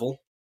visceral level.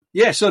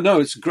 Yeah, so no,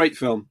 it's a great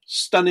film.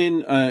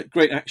 Stunning,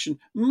 great action.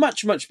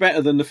 Much, much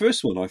better than the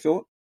first one, I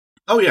thought.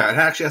 Oh, yeah, it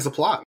actually has a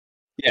plot.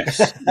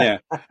 Yes, yeah.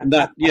 And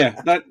that's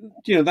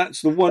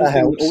the one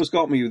thing that always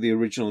got me with the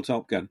original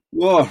Top Gun.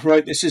 Whoa,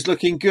 right, this is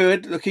looking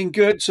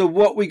good. So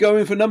what we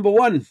going for number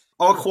 1?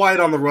 All Quiet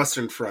on the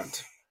Western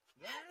Front.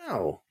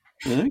 Wow.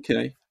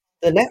 Okay.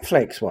 The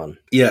Netflix one.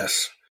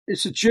 Yes.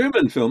 It's a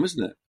German film,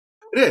 isn't it?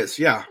 It is,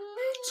 yeah.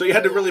 So you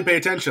had to really pay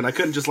attention. I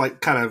couldn't just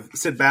kind of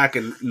sit back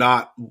and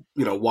not,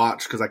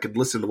 watch because I could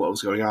listen to what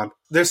was going on.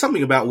 There's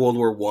something about World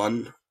War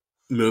I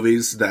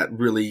movies that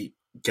really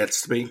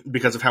gets to me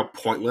because of how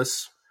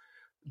pointless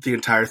the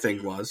entire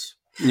thing was.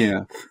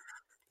 Yeah.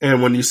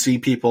 And when you see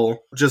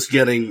people just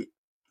getting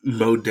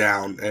mowed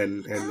down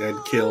and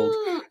killed,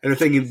 and you're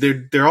thinking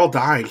they're all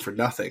dying for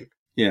nothing.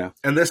 Yeah.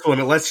 And this one,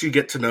 it lets you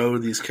get to know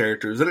these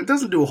characters, and it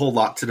doesn't do a whole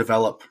lot to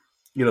develop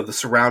the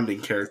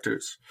surrounding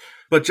characters,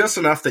 but just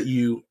enough that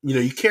you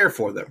care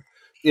for them.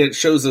 It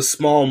shows the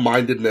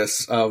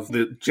small-mindedness of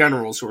the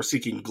generals who are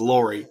seeking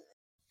glory.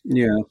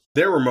 Yeah.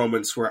 There were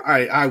moments where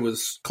I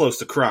was close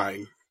to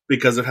crying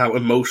because of how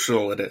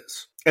emotional it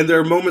is. And there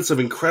are moments of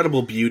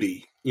incredible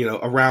beauty,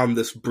 around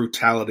this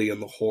brutality and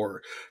the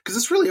horror. Because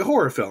it's really a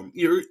horror film.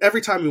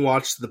 Every time you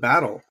watch the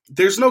battle,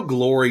 there's no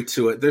glory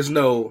to it. There's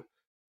no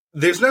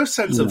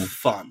sense of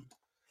fun.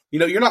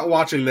 You're not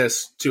watching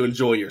this to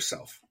enjoy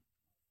yourself.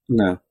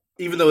 No.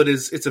 Even though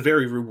it's a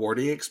very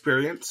rewarding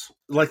experience.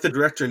 Like the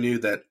director knew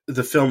that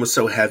the film was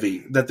so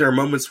heavy that there are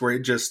moments where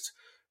it just,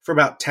 for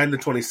about 10 to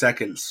 20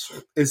 seconds,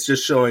 it's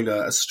just showing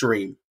a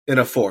stream in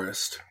a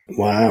forest.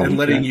 Wow. And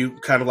letting you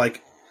kind of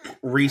like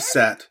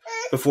reset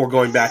before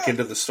going back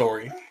into the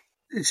story.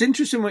 It's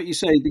interesting what you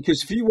say,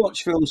 because if you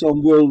watch films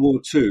on World War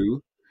II,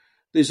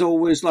 there's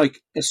always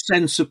like a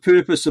sense of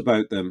purpose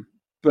about them.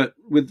 But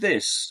with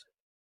this,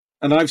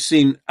 and I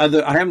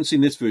haven't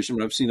seen this version,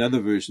 but I've seen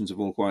other versions of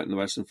All Quiet on the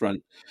Western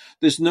Front,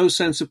 there's no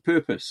sense of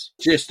purpose,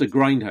 just a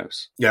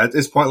grindhouse. Yeah,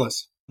 it's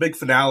pointless. Big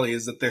finale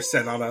is that they're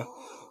set on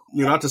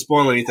not to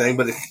spoil anything,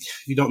 but if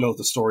you don't know what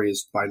the story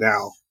is by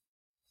now.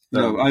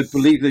 No, I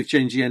believe they've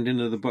changed the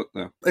ending of the book,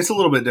 though. It's a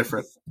little bit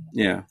different.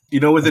 Yeah.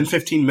 Within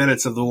 15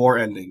 minutes of the war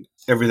ending,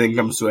 everything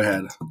comes to a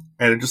head.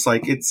 And it's just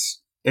like,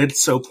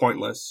 it's so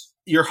pointless.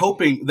 You're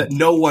hoping that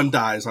no one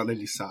dies on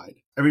any side.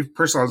 Every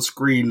person on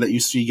screen that you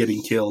see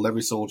getting killed,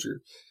 every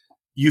soldier,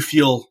 you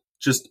feel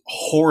just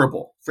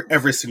horrible for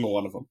every single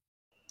one of them.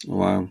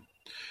 Wow.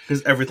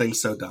 Because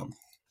everything's so dumb.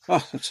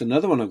 Oh, that's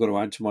another one I've got to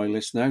add to my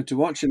list now to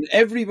watch. And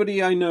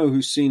everybody I know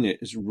who's seen it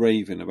is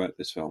raving about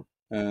this film.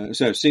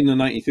 So I've seen the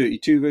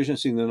 1932 version, I've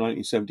seen the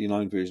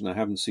 1979 version. I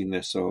haven't seen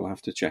this, so I'll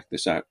have to check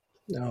this out.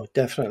 Oh,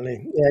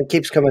 definitely. Yeah, it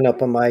keeps coming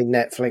up on my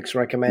Netflix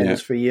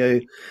recommends for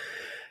you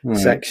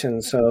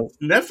section. So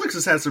Netflix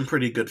has had some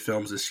pretty good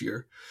films this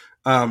year.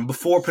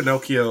 Before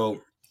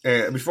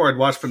I'd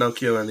watched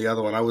Pinocchio and the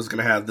other one, I was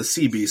going to have The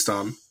Sea Beast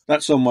on.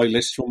 That's on my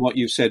list from what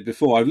you've said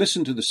before. I've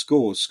listened to the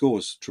scores.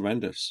 Scores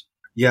tremendous.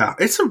 Yeah,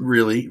 it's a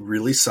really,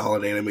 really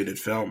solid animated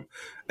film.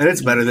 And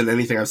it's better than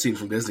anything I've seen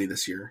from Disney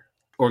this year.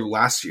 Or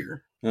last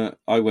year.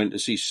 I went to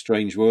see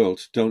Strange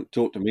World. Don't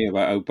talk to me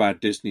about how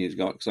bad Disney has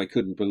got, because I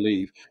couldn't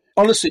believe.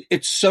 Honestly,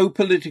 it's so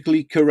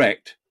politically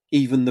correct,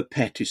 even the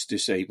pet is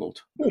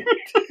disabled. Oh,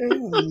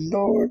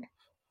 Lord.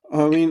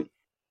 I mean,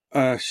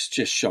 it's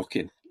just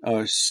shocking. I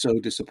was so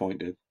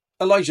disappointed.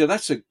 Elijah,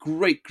 that's a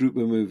great group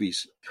of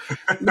movies.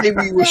 May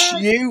we wish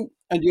you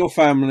and your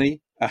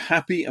family a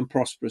happy and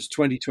prosperous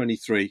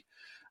 2023,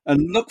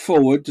 and look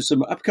forward to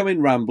some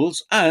upcoming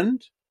rambles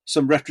and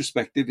some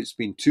retrospective. It's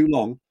been too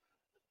long.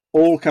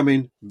 All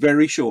coming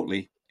very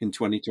shortly in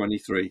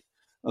 2023.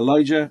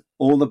 Elijah,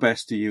 all the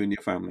best to you and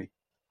your family.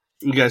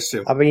 You guys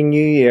too. Happy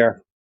New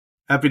Year.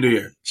 Happy New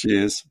Year.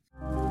 Cheers.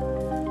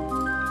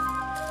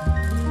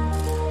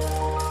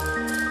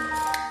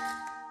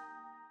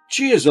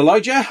 Cheers,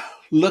 Elijah.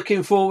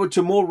 Looking forward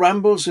to more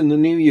rambles in the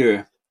new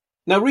year.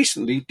 Now,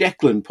 recently,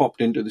 Declan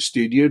popped into the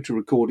studio to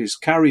record his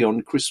Carry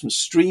On Christmas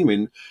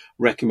streaming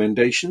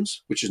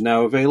recommendations, which is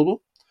now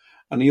available.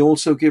 And he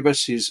also gave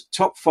us his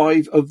top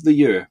 5 of the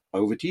year.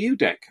 Over to you,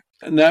 Dec.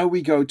 And now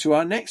we go to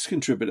our next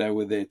contributor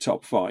with their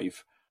top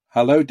 5.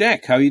 Hello,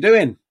 Dec. How are you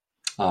doing?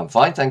 I'm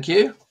fine, thank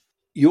you.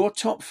 Your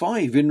top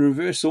 5 in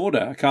reverse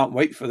order. I can't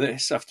wait for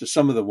this after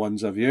some of the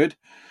ones I've heard.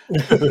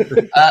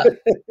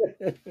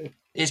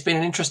 It's been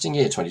an interesting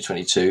year,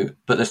 2022.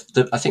 But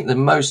I think the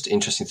most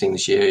interesting thing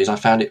this year is I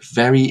found it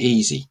very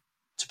easy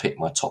to pick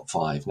my top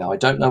 5. Now, I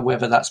don't know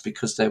whether that's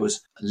because there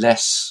was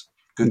less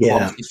good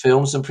quality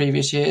films than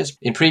previous years.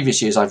 In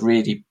previous years, I've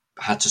really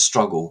had to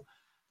struggle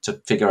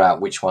to figure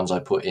out which ones I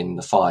put in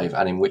the 5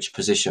 and in which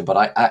position. But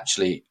I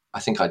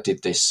think I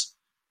did this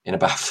in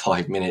about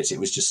 5 minutes. It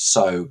was just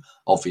so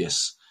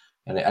obvious.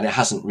 And it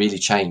hasn't really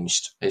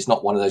changed. It's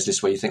not one of those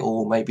lists where you think,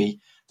 oh, maybe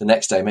the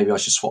next day, maybe I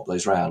should swap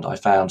those round. I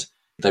found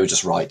they were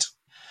just right.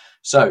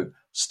 So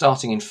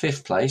starting in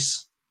 5th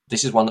place,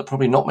 this is one that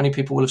probably not many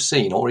people will have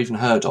seen or even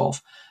heard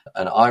of,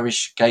 an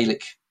Irish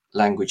Gaelic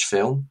language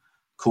film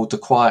called The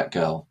Quiet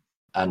Girl,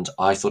 and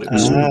I thought it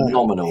was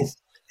phenomenal.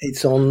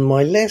 It's on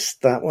my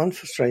list, that one,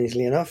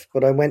 strangely enough,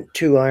 but I went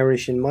too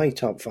Irish in my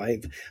top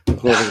 5,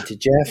 according to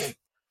Jeff.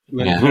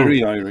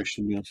 Very Irish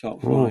in your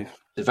top 5.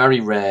 A very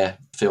rare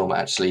film,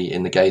 actually,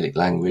 in the Gaelic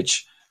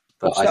language.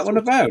 But What's that one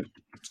about?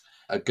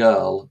 A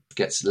girl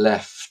gets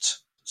left,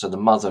 so the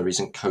mother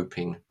isn't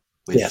coping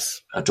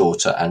with her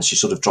daughter, and she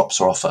sort of drops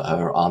her off at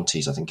her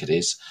auntie's, I think it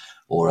is,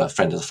 or a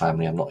friend of the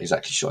family. I'm not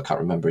exactly sure. I can't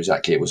remember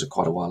exactly. It was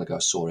quite a while ago I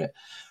saw it.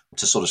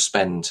 To sort of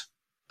spend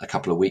a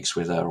couple of weeks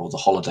with her or the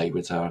holiday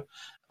with her.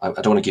 I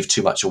don't want to give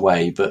too much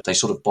away, but they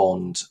sort of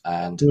bond,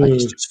 and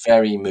it's just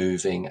very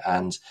moving.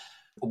 And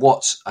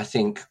what I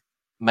think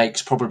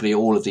makes probably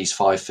all of these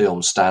 5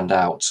 films stand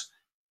out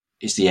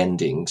is the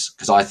endings,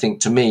 because I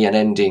think, to me, an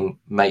ending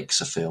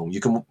makes a film. You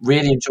can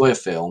really enjoy a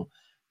film,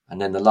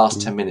 and then the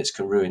last 10 minutes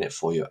can ruin it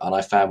for you. And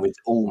I found with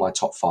all my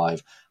top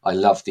 5, I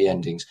love the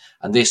endings.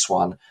 And this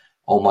one,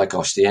 oh my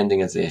gosh, the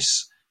ending of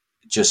this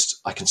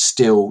I can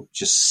still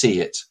just see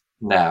it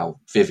now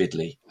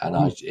vividly.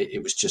 And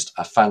it was just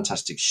a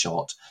fantastic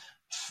shot,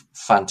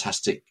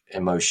 fantastic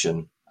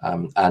emotion,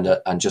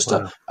 and just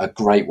a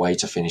great way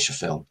to finish a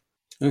film.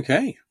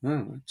 Okay,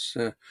 well, it's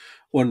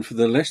one for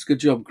the list. Good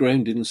job,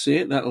 Graham didn't see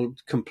it. That'll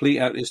complete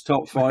out his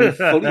top 5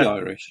 fully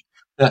Irish.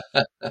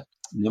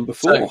 Number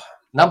 4. So,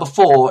 number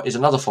 4 is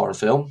another foreign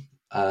film.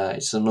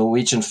 It's a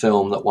Norwegian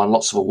film that won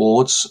lots of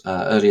awards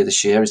earlier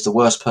this year. It's The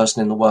Worst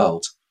Person in the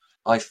World.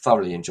 I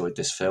thoroughly enjoyed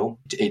this film.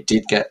 It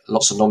did get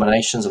lots of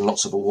nominations and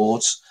lots of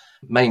awards.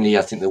 Mainly,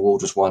 I think the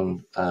award was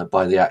won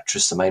by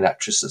the main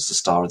actress that's the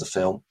star of the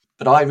film.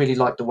 But I really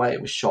liked the way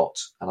it was shot,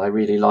 and I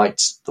really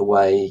liked the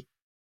way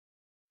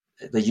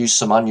they used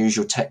some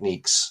unusual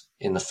techniques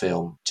in the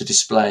film to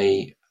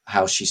display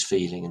how she's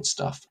feeling and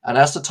stuff. And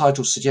as the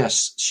title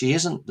suggests, she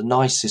isn't the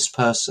nicest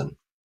person.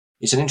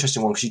 It's an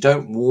interesting one because you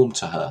don't warm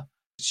to her.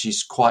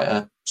 She's quite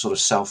a sort of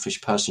selfish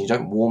person. You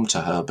don't warm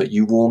to her, but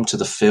you warm to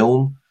the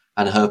film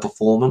and her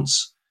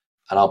performance.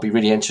 And I'll be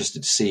really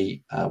interested to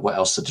see what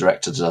else the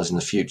director does in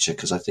the future,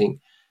 because I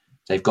think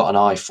they've got an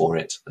eye for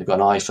it. They've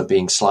got an eye for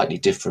being slightly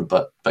different,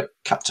 but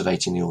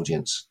captivating the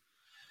audience.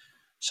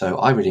 So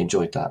I really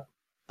enjoyed that.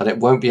 But it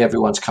won't be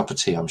everyone's cup of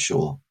tea, I'm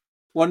sure.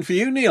 One for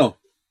you, Neil.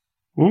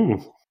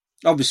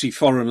 Obviously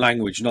foreign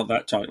language, not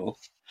that title.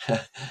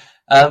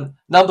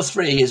 Number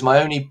 3 is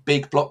my only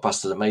big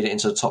blockbuster that made it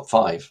into the top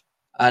 5.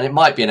 And it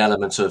might be an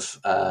element of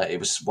it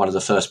was one of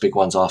the first big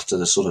ones after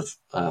the sort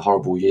of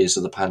horrible years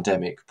of the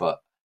pandemic. But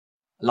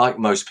like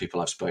most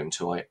people I've spoken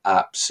to, I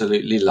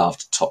absolutely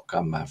loved Top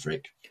Gun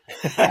Maverick.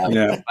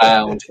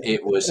 Found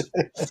it was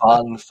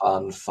fun.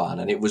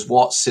 And it was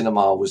what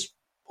cinema was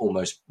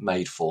almost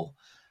made for.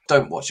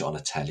 Don't watch it on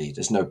a telly.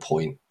 There's no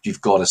point. You've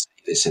got to see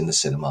this in the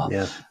cinema.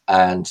 Yeah.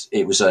 And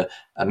it was a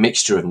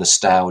mixture of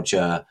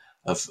nostalgia,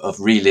 of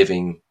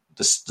reliving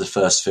the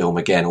first film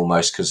again,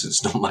 almost, because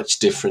there's not much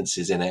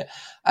differences in it.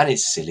 And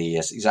it's silly,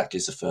 yes, exactly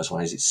as the first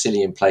one is. It's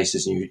silly in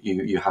places, and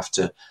you have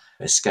to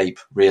escape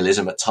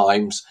realism at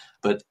times.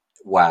 But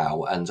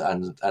wow. And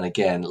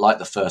again, like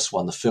the first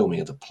one, the filming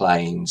of the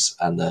planes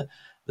and the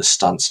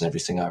stunts and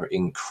everything are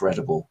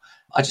incredible.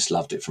 I just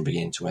loved it from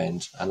beginning to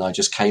end. And I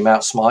just came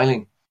out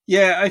smiling.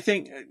 Yeah, I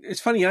think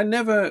it's funny. I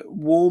never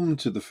warmed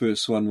to the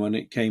first one when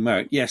it came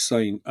out. Yes,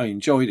 I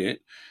enjoyed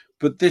it,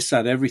 but this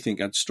had everything.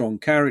 It had strong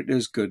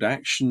characters, good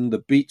action, the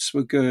beats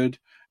were good.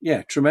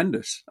 Yeah,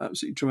 tremendous,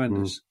 absolutely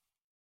tremendous.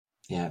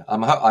 Yeah,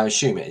 I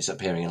assume it is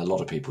appearing in a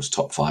lot of people's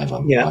top 5.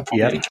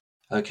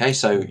 Okay,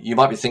 so you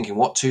might be thinking,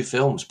 what 2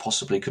 films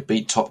possibly could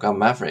beat Top Gun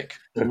Maverick?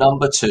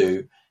 Number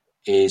 2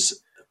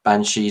 is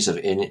Banshees of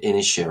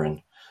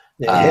Inisherin.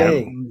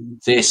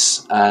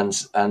 This and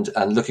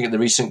looking at the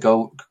recent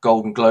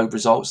Golden Globe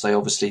results, they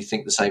obviously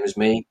think the same as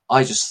me.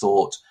 I just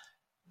thought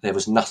there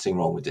was nothing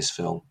wrong with this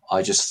film.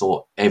 I just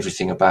thought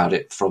everything about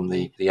it, from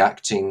the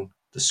acting,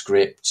 the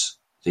script,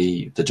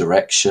 the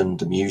direction,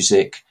 the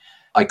music,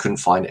 I couldn't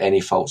find any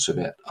faults with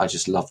it. I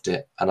just loved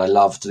it. And I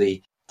loved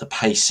the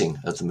pacing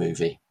of the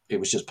movie. It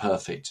was just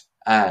perfect.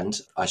 And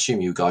I assume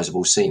you guys have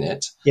all seen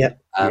it. Yeah.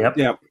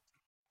 Yep.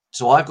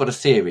 So I've got a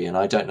theory, and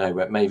I don't know,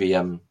 but maybe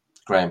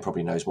Graham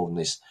probably knows more than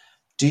this.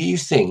 Do you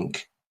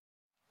think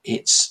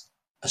it's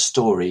a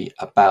story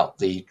about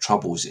the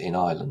Troubles in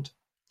Ireland?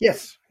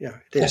 Yes. Yeah.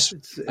 It is.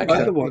 Yes.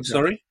 Okay. The what?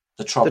 Sorry.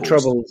 The Troubles. The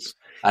Troubles.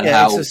 And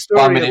how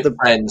 1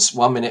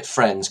 minute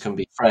friends can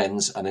be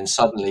friends, and then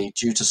suddenly,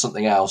 due to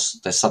something else,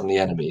 they're suddenly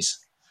enemies.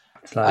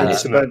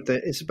 It's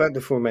about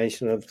the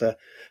formation of the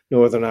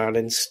Northern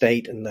Ireland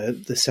state and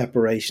the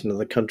separation of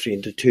the country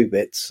into 2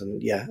 bits, and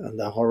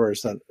the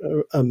horrors that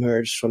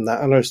emerged from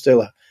that and are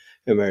still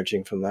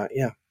emerging from that.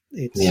 Yeah,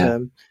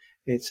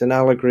 it's an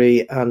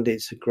allegory, and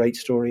it's a great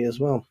story as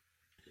well.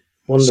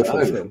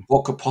 Wonderful film.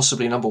 What could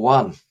possibly number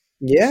 1?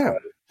 Yeah.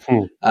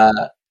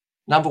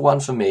 Number 1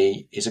 for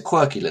me is a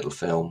quirky little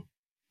film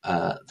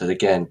that,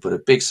 again, put a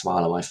big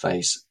smile on my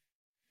face.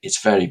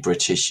 It's very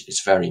British.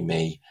 It's very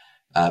me.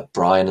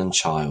 Brian and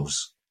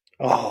Charles.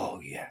 Oh,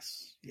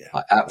 yes. Yeah.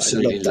 I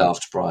absolutely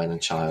loved Brian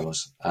and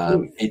Charles.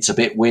 It's a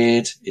bit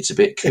weird. It's a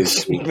bit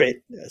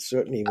kooky. It's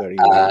certainly very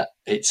weird.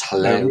 It's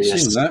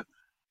hilarious.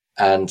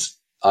 And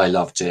I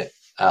loved it.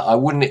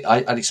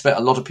 I'd expect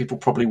a lot of people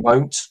probably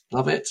won't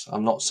love it.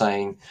 I'm not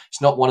saying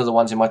it's not one of the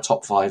ones in my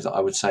top 5 that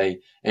I would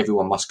say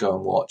everyone must go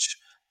and watch.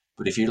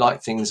 But if you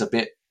like things a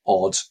bit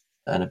odd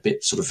and a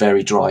bit sort of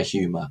very dry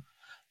humour,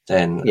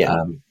 then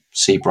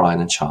see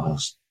Brian and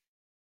Charles.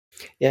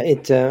 Yeah,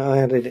 I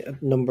had it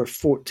at number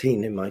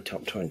 14 in my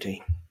top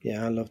 20.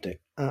 Yeah, I loved it.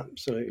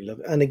 Absolutely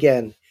loved it. And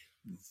again,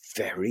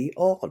 very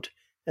odd.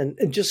 And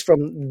just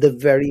from the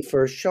very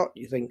first shot,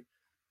 you think,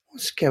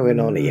 what's going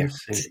on here?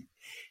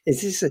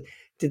 Is this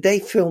did they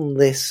film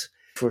this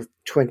for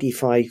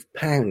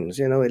 £25?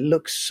 You know, it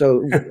looks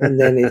so, and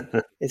then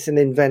it's an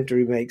inventor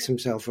who makes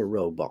himself a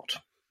robot.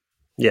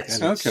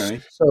 Yes.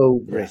 Okay. So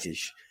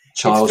British.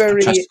 Charles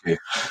Petrescu.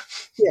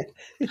 Yeah.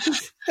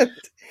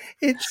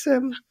 It's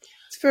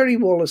very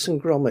Wallace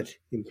and Gromit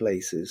in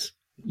places.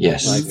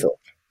 Yes. I thought.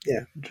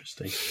 Yeah.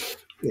 Interesting.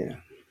 Yeah.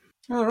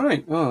 All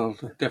right. Well,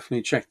 I'll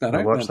definitely check that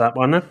out. Watch that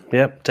one then.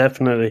 Yep,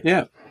 definitely.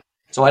 Yeah.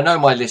 So I know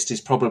my list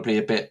is probably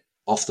a bit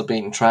off the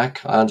beaten track.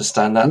 I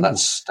understand that.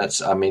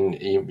 That's. I mean,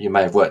 you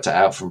may have worked it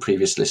out from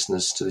previous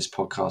listeners to this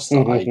podcast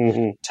that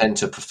I tend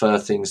to prefer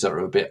things that are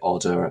a bit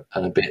odder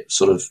and a bit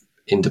sort of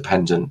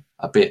independent,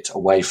 a bit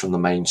away from the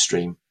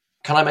mainstream.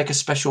 Can I make a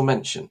special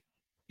mention?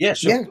 Yes.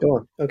 Sure. Yeah, go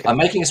on. Okay. I'm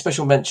making a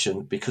special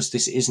mention because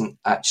this isn't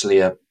actually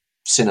a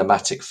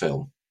cinematic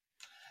film,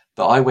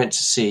 but I went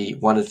to see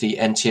one of the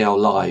NTL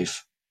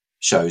Live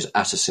shows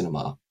at a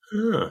cinema.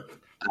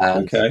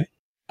 And Okay.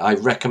 I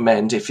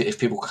recommend, if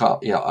people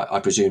can't, I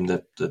presume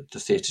that the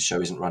theatre show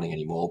isn't running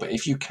anymore, but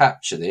if you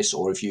capture this,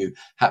 or if you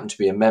happen to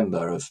be a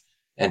member of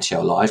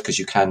NTL Live, because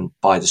you can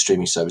buy the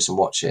streaming service and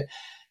watch it,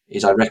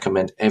 is I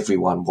recommend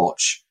everyone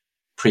watch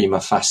Prima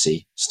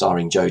Facie,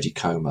 starring Jodie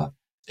Comer.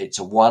 It's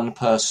a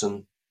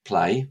one-person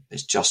play.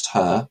 It's just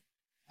her,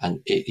 and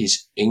it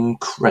is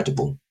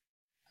incredible.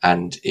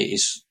 And it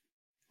is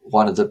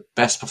one of the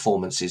best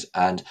performances.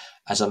 And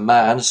as a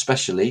man,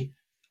 especially,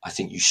 I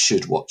think you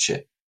should watch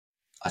it.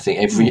 I think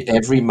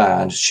every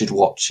man should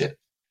watch it.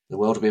 The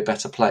world will be a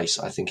better place,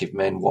 I think, if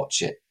men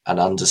watch it and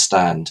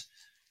understand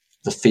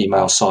the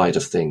female side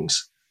of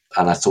things.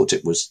 And I thought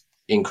it was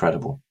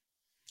incredible.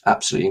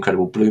 Absolutely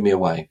incredible. Blew me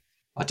away.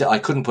 I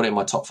couldn't put it in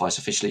my top 5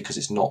 officially because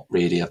it's not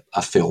really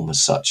a film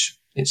as such.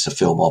 It's a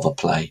film of a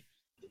play.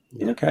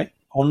 Okay.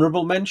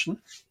 Honourable mention.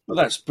 Well,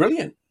 that's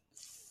brilliant.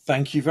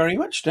 Thank you very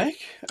much, Dick.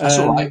 That's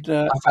all right.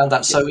 I found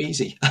that so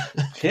easy.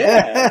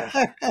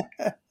 Yeah.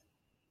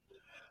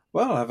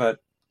 Well, have a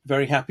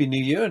very happy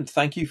New Year, and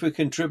thank you for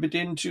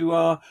contributing to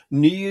our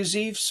New Year's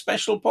Eve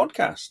special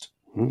podcast.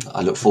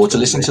 I look forward to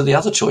listening to the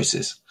other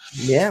choices.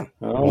 Yeah.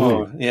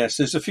 Oh, yes,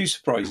 there's a few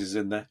surprises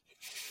in there.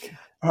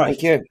 All right.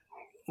 Thank you.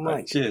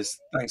 Right. Cheers.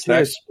 Thanks,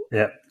 Cheers. Dave.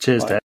 Yeah.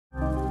 Cheers, Bye. Dave.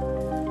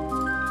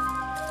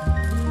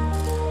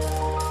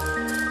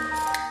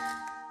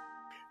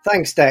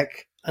 Thanks,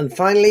 Dick. And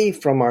finally,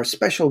 from our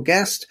special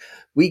guest,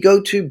 we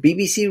go to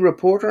BBC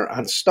reporter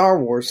and Star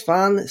Wars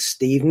fan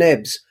Steve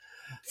Nibbs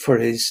for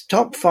his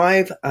top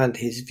 5 and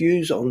his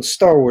views on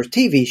Star Wars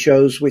TV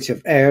shows which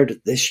have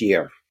aired this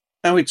year.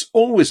 Now, it's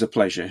always a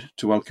pleasure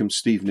to welcome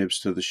Steve Nibbs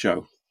to the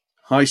show.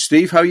 Hi,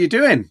 Steve. How are you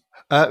doing?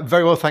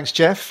 Very well, thanks,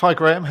 Jeff. Hi,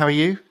 Graham. How are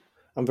you?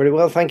 I'm very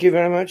well, thank you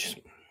very much.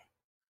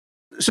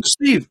 So,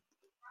 Steve,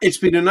 it's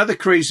been another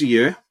crazy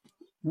year.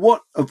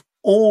 What of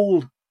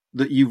all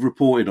that you've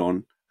reported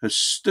on has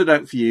stood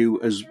out for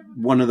you as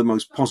one of the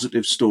most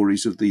positive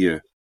stories of the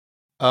year?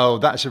 Oh,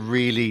 that's a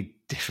really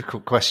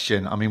difficult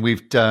question. I mean,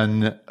 we've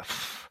done,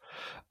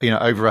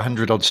 over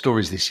 100 odd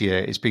stories this year.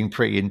 It's been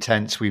pretty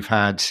intense. We've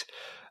had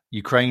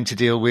Ukraine to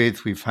deal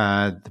with. We've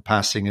had the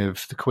passing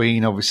of the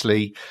Queen,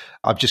 obviously.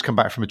 I've just come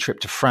back from a trip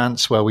to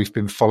France where we've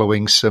been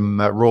following some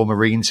Royal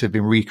Marines who've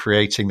been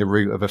recreating the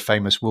route of a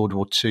famous World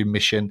War II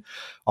mission,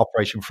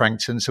 Operation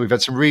Frankton. So we've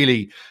had some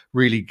really,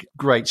 really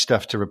great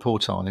stuff to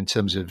report on in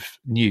terms of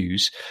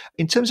news.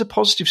 In terms of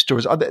positive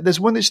stories, there's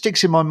one that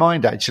sticks in my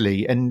mind,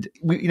 actually. And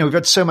we've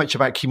had so much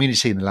about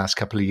community in the last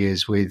couple of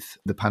years with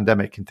the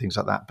pandemic and things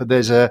like that. But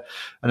there's an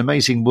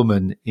amazing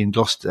woman in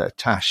Gloucester,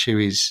 Tash,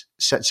 who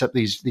sets up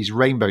these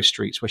rainbow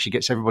streets where she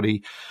gets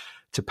everybody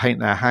to paint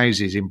their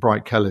houses in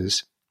bright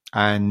colours.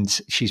 And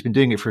she's been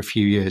doing it for a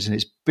few years, and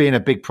it's been a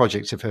big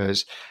project of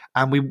hers.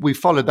 And we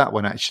followed that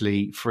one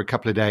actually for a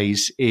couple of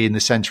days in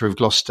the centre of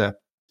Gloucester.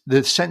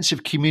 The sense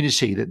of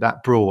community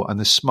that brought and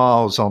the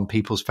smiles on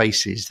people's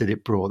faces that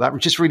it brought, that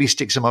just really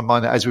sticks in my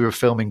mind, that as we were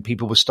filming,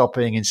 people were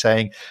stopping and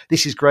saying,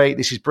 this is great,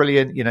 this is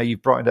brilliant,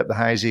 you've brightened up the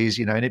houses,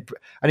 and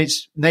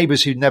it's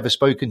neighbours who'd never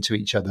spoken to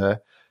each other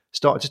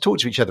started to talk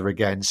to each other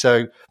again.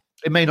 So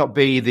it may not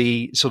be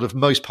the sort of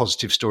most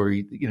positive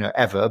story,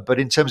 ever,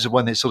 but in terms of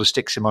one that sort of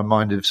sticks in my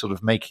mind of sort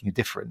of making a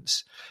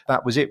difference,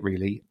 that was it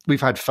really.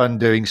 We've had fun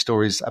doing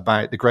stories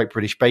about the Great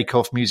British Bake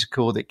Off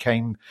musical that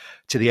came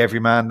to the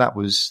Everyman. That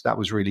was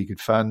really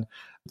good fun.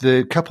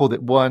 The couple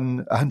that won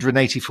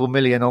 184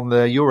 million on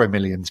the Euro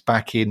Millions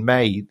back in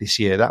May this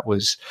year, that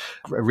was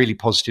a really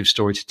positive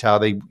story to tell.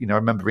 They, I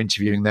remember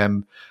interviewing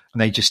them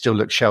and they just still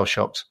look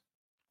shell-shocked.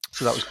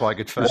 So that was quite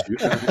good fun.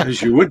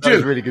 As you would do.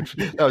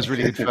 That was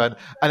really good fun.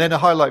 And then a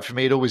highlight for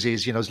me, it always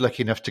is, I was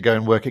lucky enough to go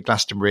and work at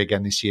Glastonbury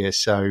again this year.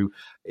 So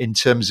in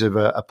terms of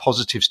a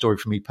positive story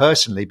for me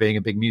personally, being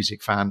a big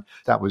music fan,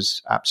 that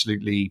was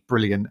absolutely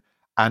brilliant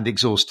and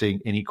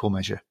exhausting in equal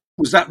measure.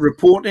 Was that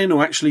reporting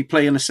or actually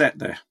playing a set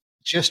there?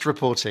 Just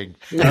reporting.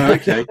 Oh,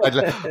 okay.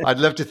 I'd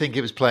love to think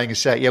it was playing a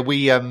set. Yeah,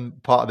 we,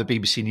 part of the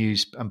BBC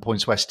News and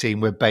Points West team,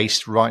 we're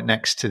based right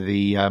next to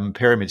the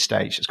Pyramid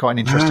Stage. It's quite an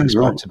interesting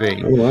spot to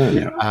be. Oh, wow.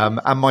 Yeah.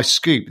 And my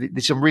scoop,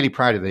 I'm really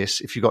proud of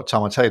this. If you've got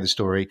time, I'll tell you the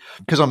story.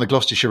 Because I'm the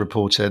Gloucestershire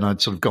reporter and I'd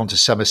sort of gone to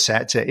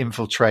Somerset to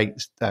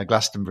infiltrate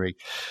Glastonbury.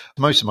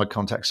 Most of my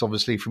contacts,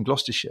 obviously, from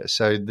Gloucestershire.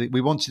 So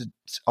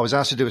I was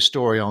asked to do a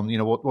story on,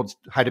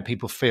 how do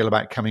people feel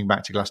about coming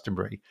back to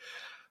Glastonbury?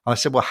 And I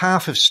said, well,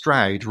 half of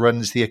Stroud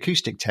runs the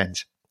acoustic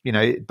tent.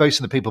 most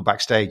of the people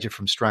backstage are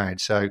from Stroud.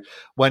 So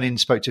went in,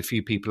 spoke to a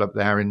few people up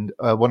there, and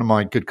one of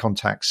my good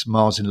contacts,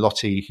 Mars and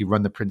Lottie, who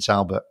run the Prince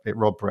Albert at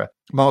Rodborough,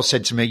 Mars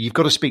said to me, "You've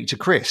got to speak to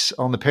Chris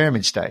on the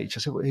Pyramid stage." I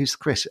said, "Well, who's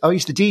Chris?" "Oh,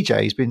 he's the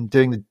DJ. He's been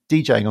doing the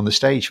DJing on the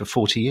stage for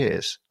 40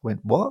 years. I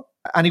went, "What?"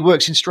 "And he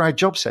works in Stroud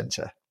Job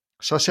Centre."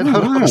 So I said,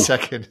 "Hold on a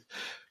second.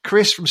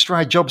 Chris from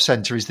Stroud Job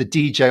Centre is the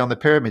DJ on the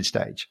Pyramid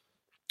stage."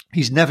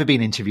 He's never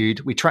been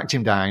interviewed. We tracked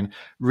him down.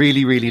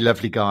 Really, really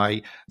lovely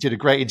guy. Did a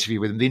great interview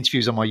with him. The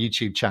interview's on my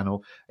YouTube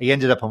channel. He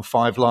ended up on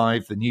 5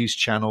 Live, the news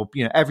channel.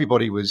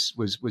 Everybody was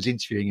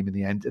interviewing him in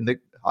the end. And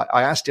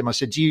I asked him, I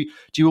said, do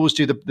you always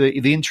do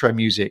the intro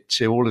music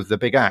to all of the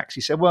big acts?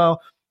 He said,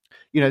 "Well,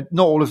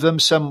 not all of them.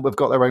 Some have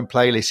got their own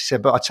playlist." He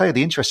said, "But I'll tell you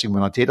the interesting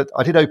one I did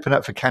open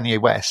up for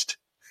Kanye West."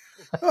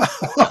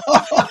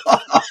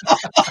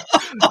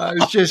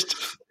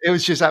 It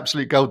was just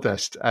absolute gold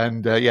dust.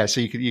 And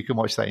so you can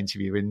watch that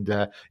interview.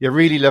 And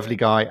really lovely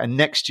guy. And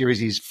next year is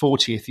his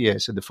 40th year.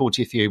 So the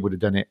 40th year would have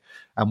done it.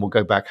 And we'll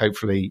go back,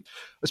 hopefully.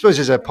 I suppose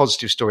as a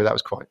positive story,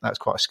 that's quite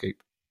a scoop.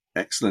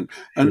 Excellent.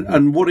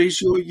 And what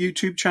is your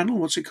YouTube channel?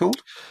 What's it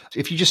called?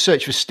 If you just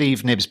search for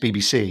Steve Nibbs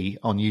BBC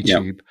on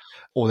YouTube,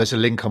 or there's a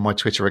link on my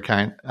Twitter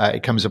account,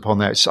 it comes up on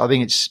there. I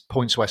think it's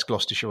Points West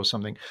Gloucestershire or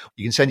something.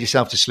 You can send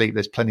yourself to sleep.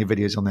 There's plenty of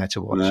videos on there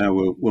to watch.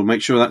 We'll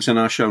make sure that's in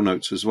our show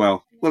notes as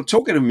well. Well,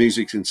 talking of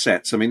music and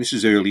sets, I mean, this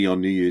is early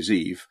on New Year's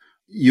Eve.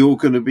 You're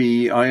going to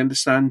be, I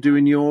understand,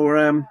 doing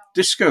your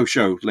disco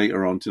show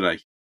later on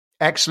today.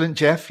 Excellent,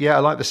 Jeff. Yeah, I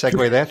like the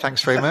segue there.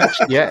 Thanks very much.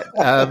 Yeah,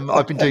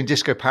 I've been doing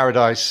Disco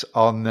Paradise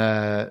on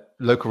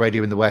local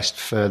radio in the West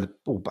for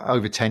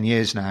over 10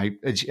 years now.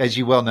 As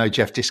you well know,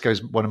 Jeff, disco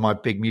is one of my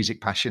big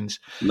music passions.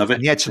 Love it.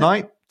 And yeah,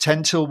 tonight,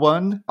 10 till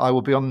 1, I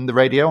will be on the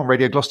radio, on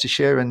Radio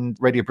Gloucestershire and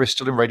Radio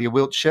Bristol and Radio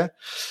Wiltshire,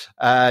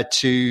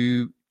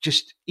 to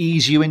just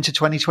ease you into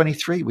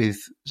 2023 with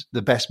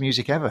the best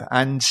music ever.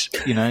 And,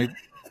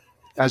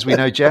 as we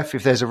know, Jeff,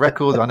 if there's a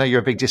record, I know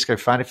you're a big disco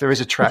fan, if there is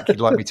a track you'd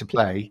like me to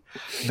play,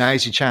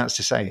 now's your chance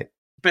to say it.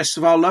 Best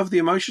of Our Love, The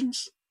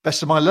Emotions?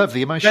 Best of My Love,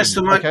 The Emotions.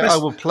 I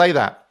will play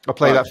that. I'll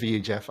play that for you,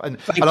 Jeff. And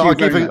I'll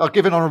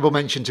give an honourable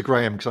mention to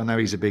Graham, because I know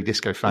he's a big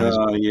disco fan as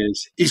well. He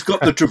is. He's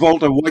got the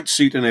Travolta white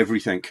suit and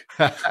everything.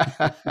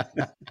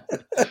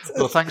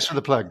 Well, thanks for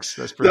the plugs.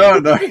 That's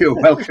brilliant. No, you're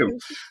welcome.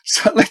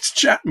 So let's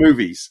chat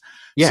movies.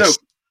 Yes.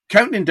 So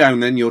counting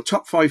down then your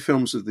top 5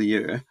 films of the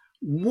year,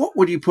 what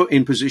would you put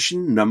in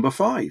position number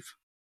 5?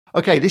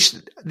 Okay,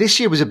 this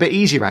year was a bit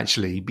easier,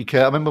 actually,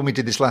 because I remember when we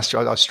did this last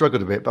year, I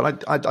struggled a bit,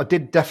 but I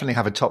did definitely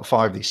have a top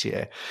 5 this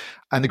year.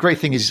 And the great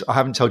thing is I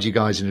haven't told you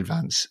guys in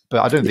advance,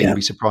 but I don't think you'll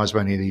be surprised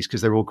by any of these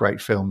because they're all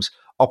great films.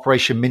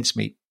 Operation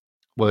Mincemeat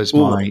was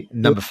my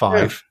number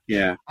 5.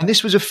 Yeah. And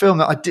this was a film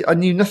that I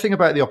knew nothing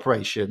about the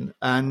operation,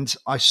 and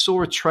I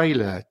saw a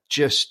trailer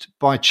just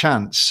by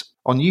chance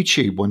on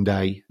YouTube one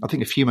day, I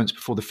think a few months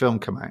before the film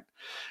came out.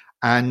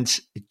 And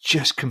it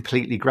just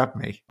completely grabbed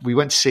me. We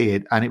went to see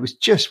it, and it was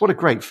just, what a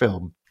great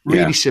film.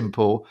 Really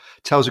simple,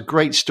 tells a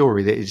great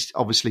story that is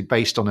obviously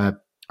based on a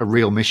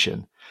real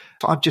mission.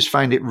 I've just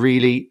found it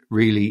really,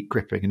 really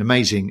gripping, an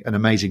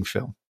amazing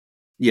film.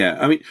 Yeah,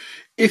 I mean,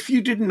 if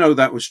you didn't know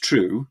that was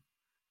true,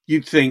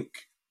 you'd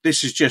think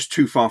this is just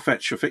too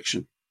far-fetched for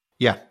fiction.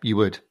 Yeah, you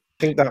would.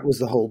 I think that was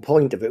the whole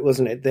point of it,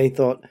 wasn't it? They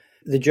thought,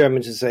 the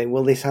Germans were saying,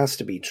 well, this has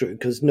to be true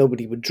because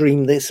nobody would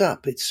dream this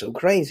up. It's so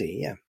crazy,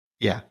 yeah.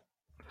 Yeah.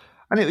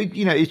 And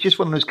it's just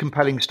one of those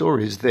compelling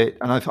stories that,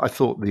 and I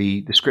thought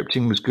the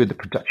scripting was good, the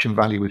production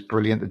value was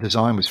brilliant, the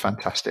design was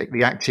fantastic,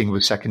 the acting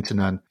was second to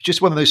none.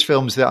 Just one of those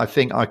films that I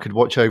think I could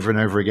watch over and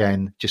over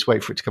again, just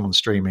wait for it to come on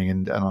streaming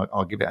and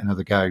I'll give it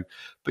another go.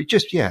 But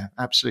just,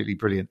 absolutely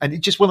brilliant. And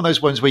it's just one of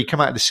those ones where you come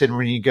out of the cinema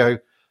and you go,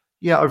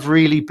 yeah, I've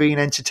really been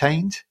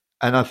entertained.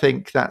 And I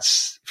think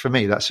for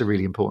me, that's a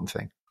really important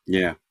thing.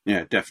 Yeah,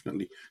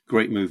 definitely.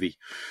 Great movie.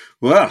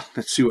 Well,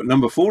 let's see what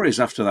number 4 is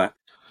after that.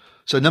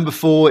 So number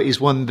 4 is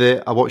one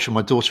that I watched with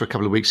my daughter a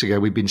couple of weeks ago.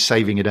 We've been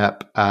saving it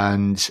up,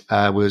 and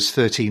was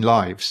 13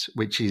 Lives,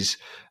 which is,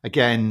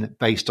 again,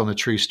 based on a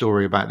true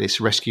story about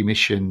this rescue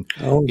mission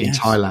in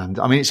Thailand.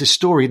 I mean, it's a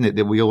story, isn't it,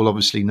 that we all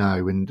obviously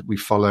know, and we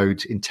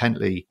followed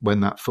intently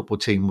when that football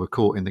team were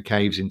caught in the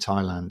caves in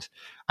Thailand.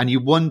 And you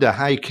wonder,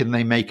 how can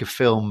they make a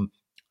film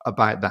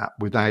about that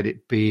without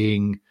it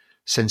being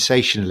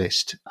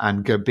sensationalist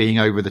and being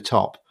over the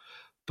top?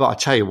 But I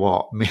tell you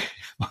what,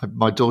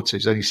 my daughter,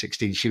 who's only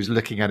 16, she was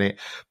looking at it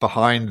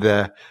behind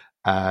the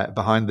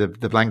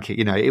blanket.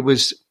 It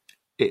was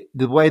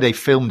the way they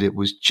filmed it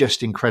was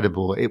just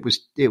incredible. It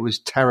was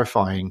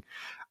terrifying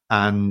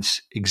and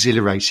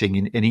exhilarating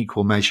in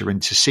equal measure.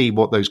 And to see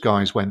what those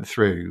guys went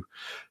through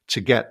to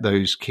get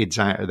those kids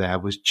out of there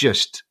was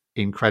just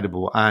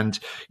incredible. And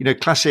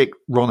classic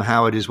Ron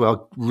Howard as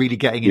well, really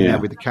getting in there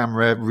with the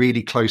camera,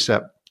 really close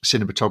up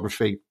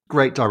cinematography,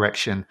 great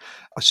direction.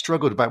 I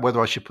struggled about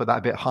whether I should put that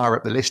a bit higher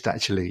up the list,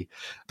 actually.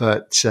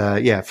 But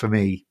for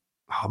me,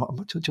 do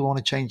I want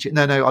to change it?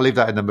 No, I'll leave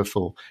that at number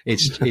 4. It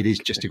is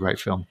just a great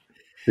film.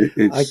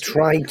 I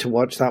tried to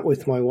watch that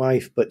with my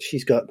wife, but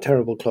she's got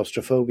terrible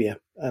claustrophobia.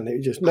 And it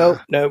was just, no,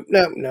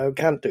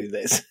 can't do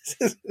this.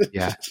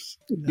 Yeah.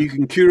 You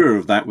can cure her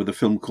of that with a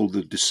film called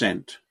The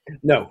Descent.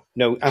 No,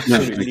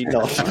 absolutely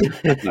not.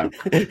 No.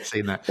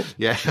 Seen that.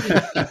 Yeah.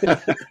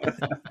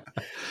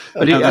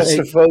 But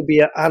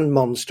claustrophobia and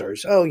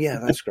monsters. Oh, yeah,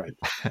 that's great.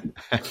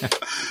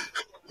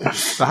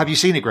 But have you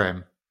seen it,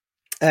 Graham?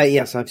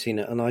 Yes, I've seen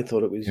it, and I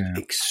thought it was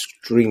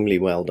extremely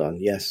well done.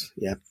 Yes,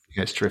 yeah.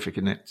 Yeah, it's terrific,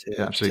 isn't it?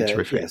 Absolutely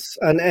terrific. Yes,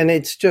 and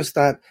it's just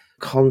that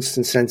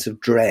constant sense of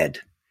dread.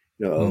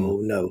 Oh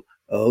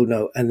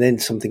no, and then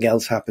something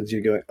else happens.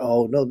 You're going,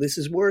 oh no, this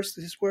is worse.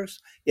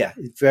 Yeah,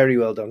 it's very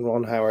well done,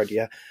 Ron Howard.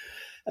 Yeah,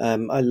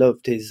 I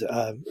loved his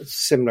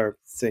similar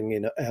thing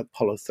in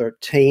Apollo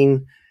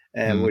 13,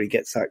 where he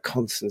gets that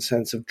constant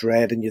sense of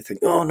dread, and you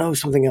think, oh no,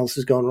 something else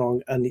has gone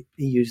wrong, and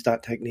he used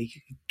that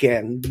technique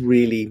again,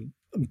 really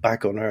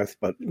back on Earth,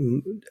 but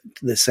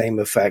the same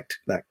effect,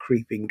 that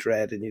creeping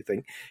dread, and you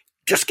think,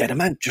 just get him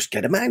out.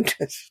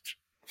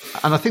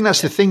 And I think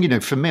that's the thing,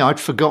 for me, I'd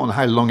forgotten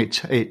how long it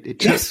took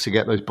to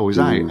get those boys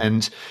out.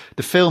 And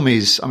the film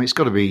is, it's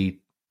got to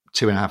be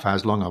 2.5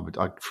 hours long,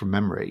 from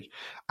memory.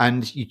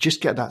 And you just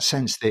get that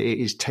sense that it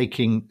is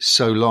taking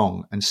so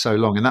long. And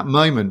that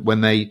moment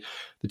when the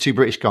two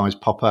British guys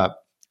pop up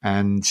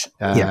and,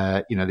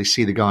 they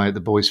see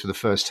the boys for the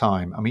first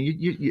time. I mean,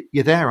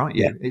 you're there, aren't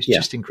you? It's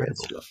just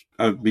incredible.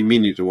 I've been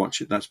meaning to watch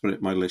it. That's put it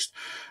on my list.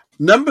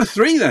 Number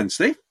 3 then,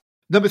 Steve.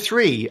 Number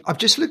 3, I've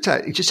just looked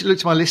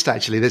at my list,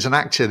 actually. There's an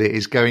actor that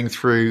is going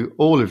through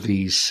all of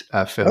these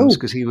films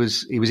because he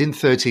was in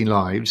 13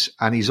 Lives,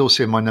 and he's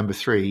also in my number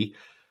 3,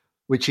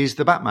 which is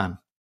The Batman.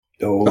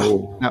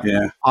 Oh, now,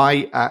 yeah.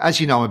 As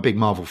you know, I'm a big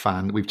Marvel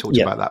fan. We've talked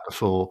about that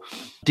before.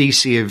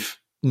 DC have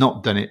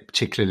not done it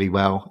particularly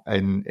well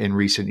in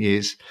recent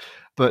years,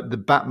 but the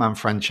Batman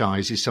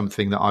franchise is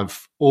something that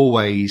I've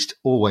always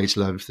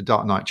loved. The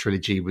Dark Knight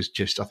trilogy was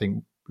just, I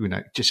think,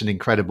 just an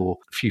incredible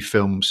few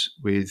films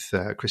with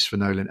Christopher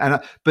Nolan.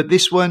 But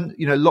this one,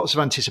 lots of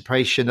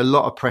anticipation, a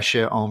lot of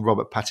pressure on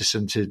Robert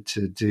Pattinson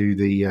to do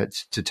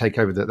to take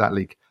over that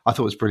league. I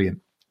thought it was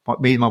brilliant.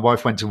 Me and my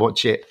wife went to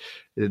watch it,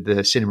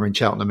 the cinema in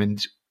Cheltenham,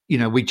 and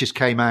we just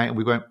came out and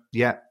we went,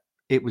 yeah,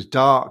 it was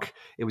dark.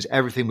 It was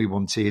everything we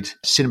wanted.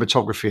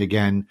 Cinematography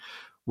again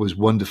was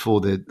wonderful.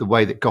 The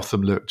way that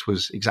Gotham looked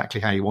was exactly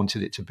how you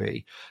wanted it to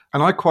be.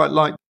 And I quite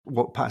liked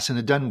what Pattinson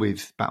had done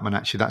with Batman,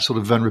 actually, that sort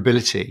of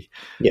vulnerability,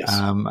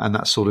 and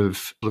that sort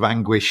of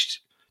anguished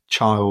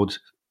child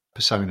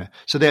persona.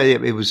 So there,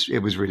 it was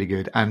really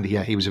good. And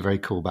yeah, he was a very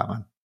cool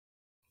Batman.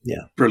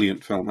 Yeah.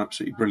 Brilliant film,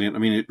 absolutely brilliant. I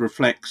mean, it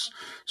reflects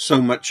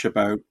so much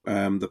about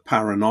the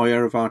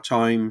paranoia of our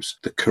times,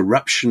 the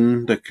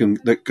corruption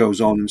that goes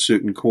on in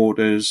certain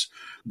quarters,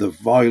 the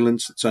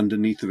violence that's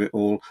underneath of it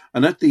all.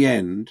 And at the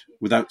end,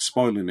 without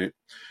spoiling it,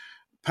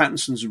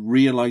 Pattinson's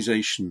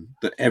realization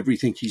that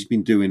everything he's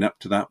been doing up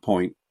to that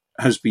point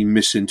has been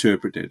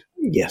misinterpreted.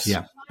 Yes.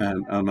 Yeah.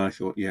 And I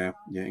thought, yeah,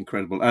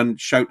 incredible. And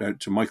shout out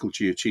to Michael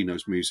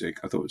Giacchino's music.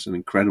 I thought it was an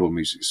incredible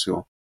music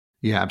score.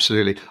 Yeah,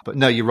 absolutely. But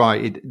no, you're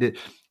right.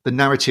 The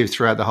narrative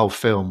throughout the whole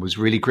film was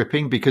really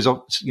gripping because,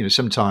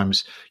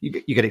 sometimes you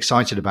get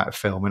excited about a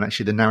film and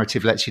actually the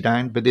narrative lets you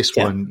down. But this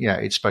one,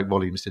 it spoke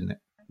volumes, didn't it?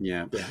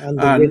 Yeah. And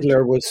the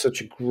Riddler was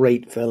such a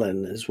great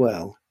villain as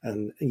well.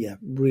 And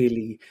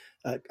really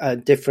a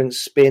different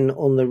spin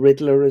on the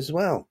Riddler as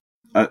well.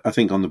 I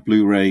think on the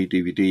Blu-ray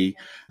DVD,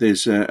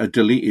 there's a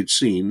deleted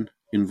scene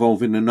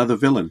involving another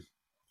villain.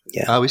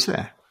 Yeah. Oh, is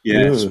there?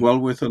 Yeah, it's well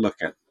worth a look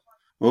at.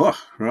 Oh,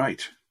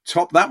 right.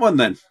 Top that one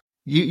then.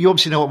 You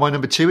obviously know what my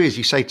number 2 is.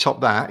 You say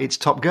top that, it's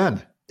Top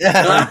Gun.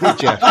 Very good,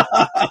 Jeff.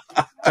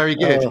 Very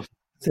good. Oh,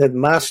 the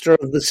master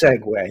of the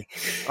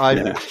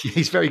segue.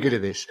 He's very good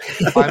at this.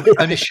 I'm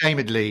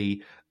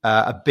unashamedly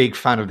a big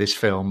fan of this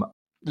film.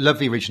 Love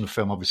the original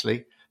film,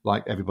 obviously,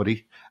 like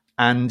everybody.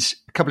 And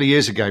a couple of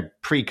years ago,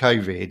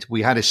 pre-COVID,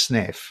 we had a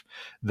sniff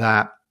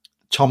that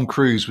Tom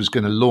Cruise was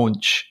going to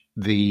launch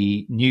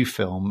the new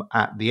film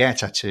at the Air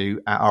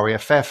Tattoo at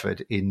RAF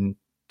Fairford in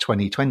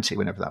 2020,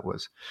 whenever that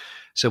was.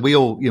 So we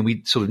all,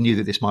 we sort of knew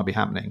that this might be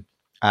happening.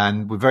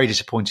 And we're very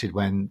disappointed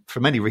for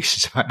many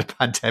reasons about the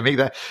pandemic.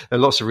 There are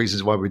lots of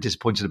reasons why we're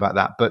disappointed about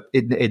that, but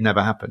it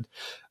never happened.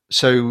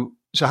 So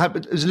I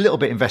was a little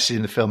bit invested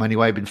in the film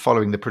anyway. I've been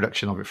following the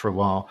production of it for a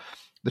while.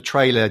 The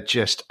trailer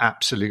just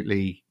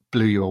absolutely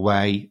blew you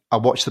away. I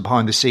watched the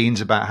behind the scenes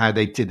about how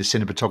they did the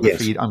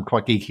cinematography. Yes. I'm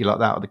quite geeky like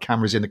that. Or the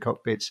cameras in the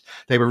cockpits.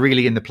 They were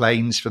really in the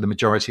planes for the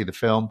majority of the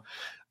film.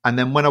 And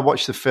then when I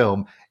watched the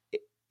film,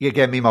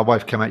 again, me and my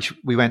wife came out,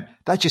 we went,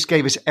 that just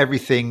gave us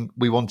everything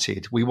we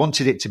wanted. We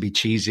wanted it to be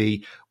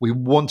cheesy. We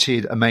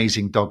wanted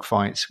amazing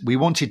dogfights. We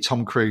wanted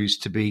Tom Cruise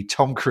to be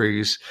Tom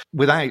Cruise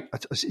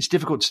it's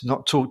difficult to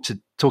not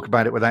talk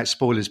about it without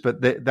spoilers,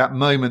 but that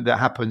moment that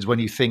happens when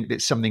you think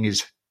that something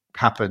is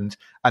happened,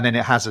 and then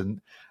it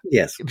hasn't.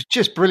 Yes. It was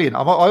just brilliant. I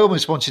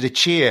almost wanted to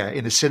cheer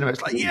in the cinema.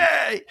 It's like,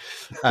 yay!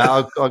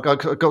 I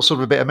got sort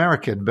of a bit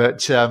American,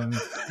 but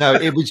no,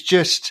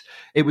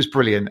 it was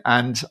brilliant.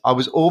 And I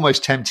was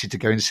almost tempted to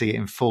go and see it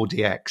in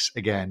 4DX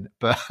again,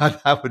 but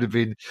that would have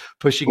been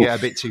pushing it a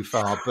bit too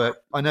far.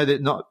 But I know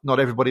that not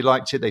everybody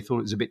liked it. They thought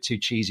it was a bit too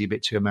cheesy, a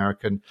bit too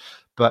American.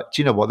 But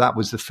do you know what? That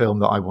was the film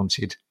that I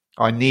wanted.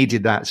 I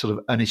needed that sort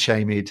of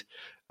unashamed,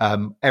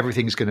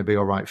 everything's going to be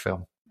all right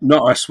film.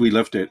 Not us, we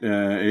loved it.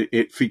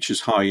 It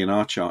features high in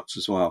our charts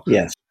as well.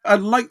 Yes. I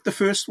liked the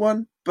first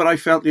one, but I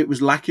felt it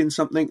was lacking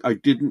something. I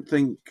didn't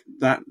think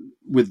that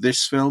with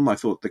this film. I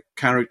thought the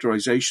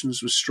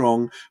characterizations were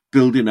strong,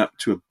 building up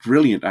to a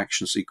brilliant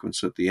action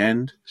sequence at the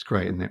end. It's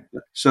great, isn't it?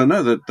 So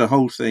no, the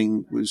whole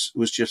thing was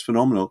just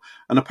phenomenal.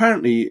 And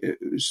apparently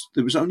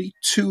there was only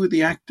 2 of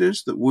the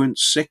actors that weren't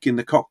sick in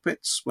the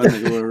cockpits when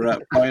they were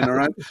flying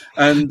around.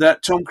 And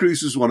Tom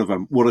Cruise was one of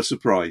them. What a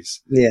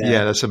surprise.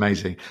 Yeah, that's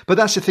amazing. But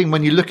that's the thing,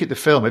 when you look at the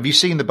film, have you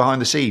seen the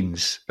behind the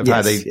scenes of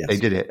how they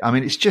did it? I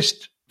mean, it's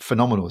just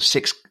phenomenal.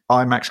 6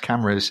 IMAX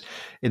cameras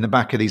in the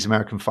back of these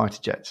American fighter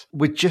jets.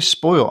 We're just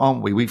spoiled,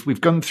 aren't we? We've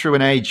gone through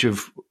an age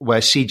of where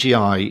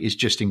CGI is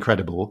just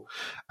incredible,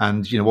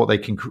 and you know what they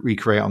can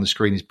recreate on the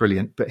screen is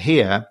brilliant. But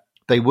here,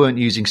 they weren't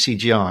using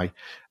CGI;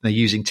 they're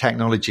using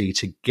technology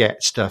to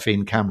get stuff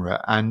in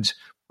camera. And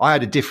I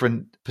had a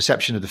different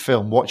perception of the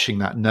film watching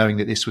that, knowing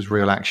that this was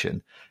real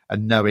action,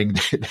 and knowing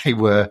that they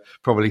were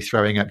probably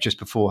throwing up just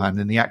beforehand,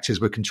 and the actors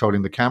were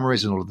controlling the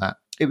cameras and all of that.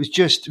 It was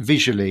just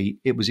visually,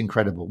 it was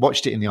incredible.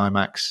 Watched it in the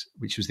IMAX,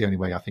 which was the only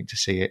way I think to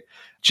see it.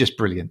 Just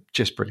brilliant,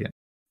 just brilliant.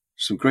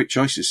 Some great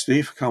choices,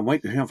 Steve. Can't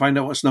wait to find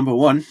out what's number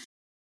 1.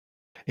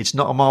 It's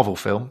not a Marvel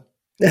film.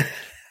 Wow.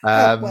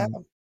 A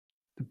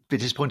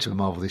bit disappointed with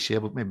Marvel this year,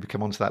 but maybe we'll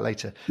come on to that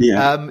later.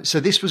 Yeah. So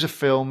this was a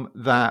film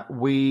that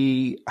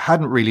we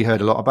hadn't really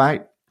heard a lot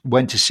about.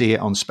 Went to see it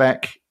on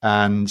spec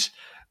and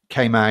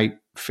came out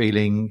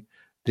feeling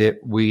that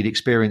we'd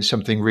experienced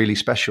something really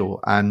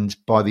special. And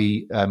by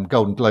the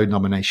Golden Globe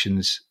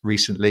nominations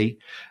recently,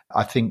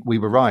 I think we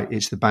were right.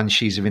 It's the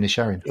Banshees of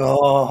Inisherin.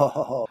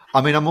 Oh.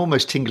 I mean, I'm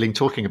almost tingling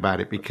talking about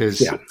it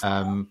because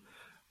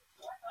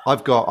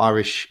I've got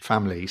Irish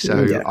family,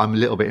 so I'm a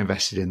little bit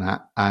invested in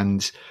that.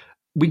 And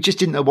we just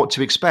didn't know what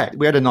to expect.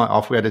 We had a night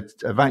off. We had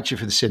a voucher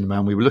for the cinema,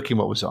 and we were looking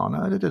what was on.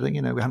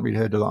 You know, we hadn't really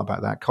heard a lot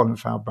about that. Colin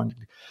Farrell,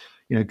 Brandon,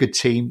 you know, good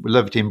team. We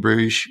loved In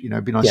Bruges. You know,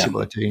 it'd be nice to see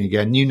what they're doing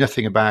again. Knew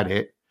nothing about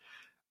it.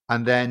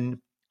 And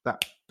then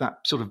that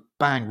sort of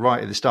bang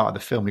right at the start of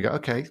the film, you go,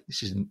 okay,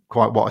 this isn't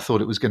quite what I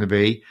thought it was going to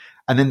be.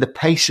 And then the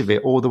pace of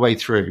it all the way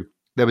through,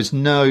 there was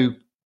no,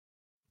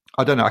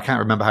 I don't know, I can't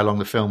remember how long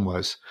the film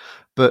was,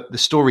 but the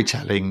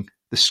storytelling,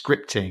 the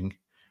scripting,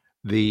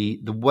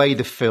 the way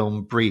the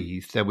film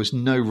breathed, there was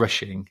no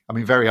rushing. I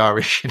mean, very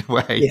Irish in a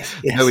way. Yes.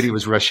 Nobody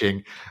was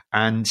rushing.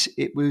 And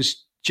it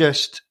was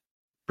just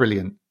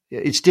brilliant.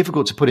 It's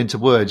difficult to put into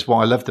words what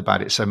I loved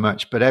about it so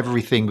much, but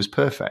everything was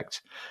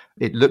perfect.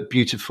 It looked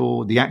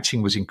beautiful. The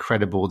acting was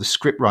incredible. The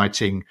script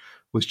writing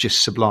was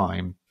just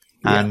sublime.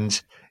 Yeah.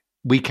 And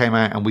we came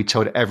out and we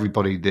told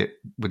everybody that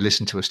would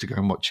listen to us to go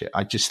and watch it.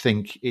 I just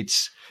think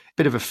it's a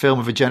bit of a film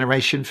of a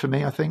generation for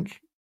me, I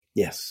think.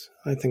 Yes,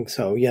 I think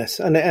so. Yes.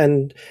 And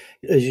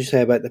as you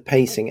say about the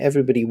pacing,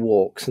 everybody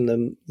walks, and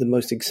the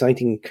most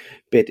exciting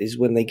bit is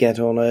when they get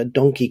on a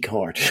donkey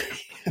cart.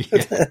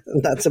 Yeah.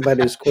 That's about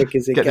as quick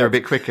as it gets. Get there a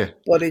bit quicker.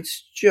 But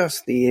it's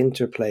just the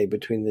interplay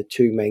between the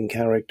 2 main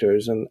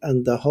characters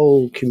and the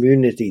whole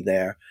community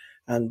there,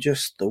 and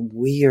just the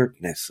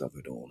weirdness of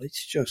it all.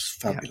 It's just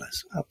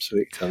fabulous. Yeah.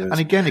 Absolutely fabulous. And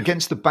again,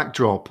 against the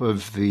backdrop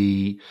of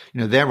the, you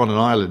know, they're on an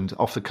island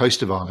off the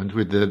coast of Ireland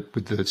with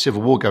the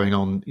Civil War going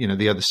on, you know,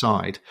 the other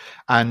side,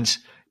 and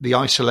the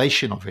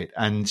isolation of it,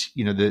 and,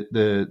 you know,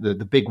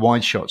 the big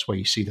wide shots where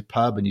you see the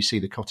pub and you see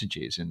the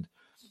cottages. And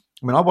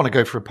I mean, I want to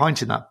go for a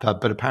pint in that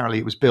pub, but apparently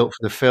it was built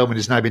for the film and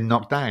has now been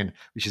knocked down,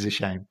 which is a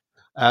shame.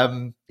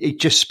 It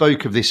just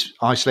spoke of this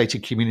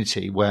isolated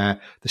community where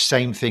the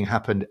same thing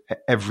happened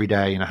every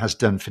day, and it has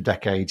done for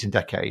decades and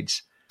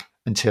decades,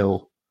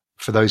 until,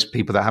 for those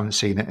people that haven't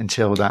seen it,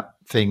 until that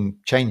thing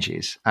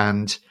changes.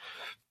 And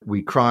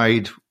we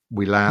cried,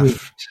 we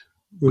laughed,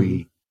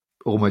 we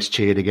almost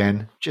cheered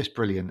again. Just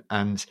brilliant.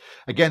 And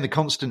again, the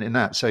constant in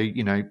that. So,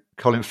 you know,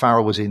 Colin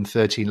Farrell was in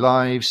 13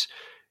 Lives.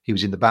 He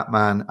was in The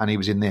Batman, and he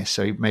was in this.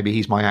 So maybe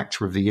he's my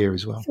actor of the year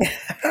as well.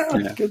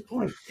 Good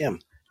point. Yeah.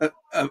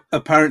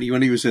 Apparently,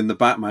 when he was in The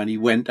Batman, he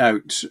went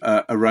out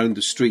around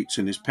the streets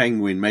in his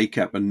penguin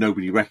makeup, and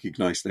nobody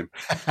recognised him.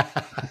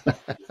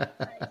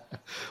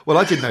 Well,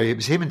 I didn't know it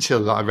was him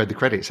until I read the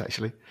credits,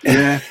 actually.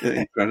 Yeah,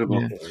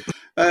 incredible.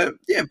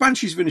 Yeah.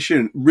 Banshees of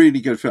Inisherin,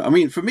 really good film. I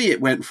mean, for me, it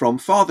went from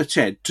Father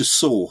Ted to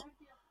Saw.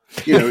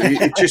 You know,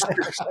 it just...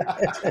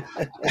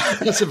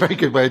 That's a very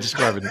good way of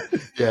describing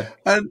it. Yeah.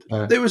 And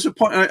there was a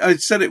point, I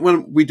said it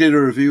when we did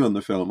a review on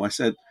the film, I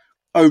said,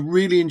 I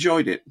really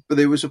enjoyed it, but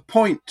there was a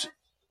point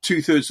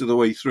 2/3 of the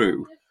way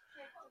through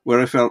where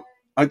I felt,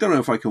 I don't know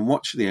if I can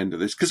watch the end of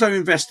this, because I've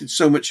invested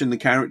so much in the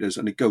characters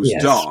and it goes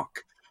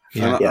dark.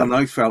 And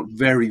I felt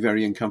very,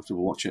 very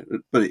uncomfortable watching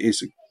it. But it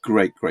is a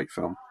great, great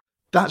film.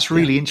 That's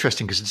really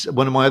interesting because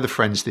one of my other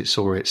friends that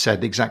saw it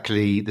said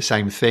exactly the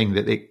same thing,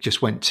 that it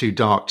just went too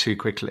dark too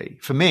quickly.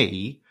 For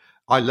me,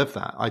 I love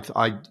that.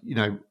 I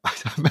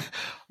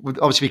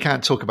obviously we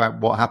can't talk about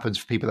what happens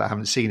for people that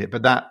haven't seen it,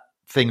 but that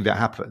thing that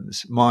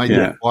happens,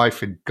 my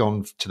wife had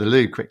gone to the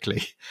loo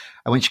quickly,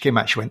 and when she came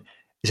back, she went,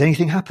 "Has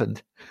anything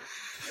happened?"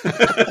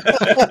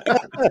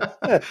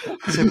 I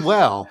said,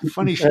 "Well,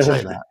 funny you should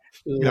say that."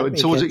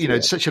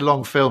 It's such a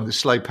long film, the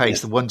slow pace.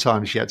 The one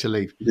time she had to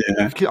leave.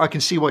 Yeah, I can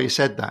see why you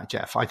said that,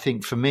 Jeff. I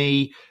think for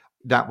me,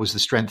 that was the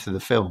strength of the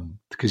film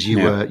because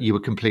you were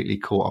completely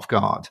caught off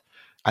guard,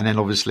 and then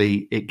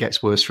obviously it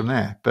gets worse from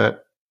there.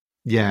 But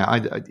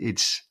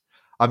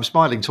I'm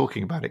smiling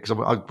talking about it because I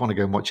want to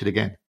go and watch it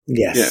again.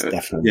 Yes,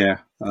 definitely. Yeah,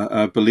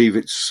 I believe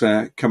it's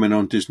coming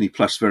on Disney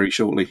Plus very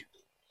shortly.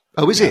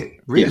 Oh, is it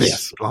really?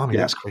 Yes. Blimey,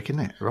 that's quick,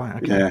 isn't it? Right.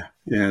 Okay.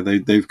 Yeah.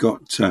 They've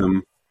got.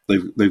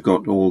 They've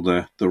got all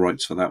the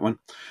rights for that one.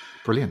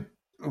 Brilliant.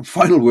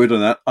 Final word on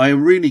that. I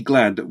am really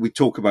glad that we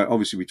talk about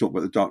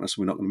the darkness.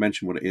 We're not going to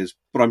mention what it is,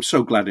 but I'm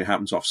so glad it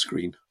happens off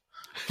screen.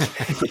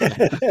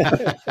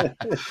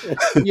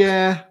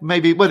 Yeah,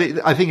 maybe. Well,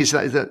 I think it's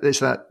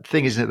that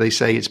thing, isn't it? They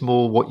say it's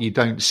more what you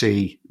don't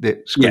see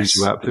that screws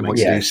you up than what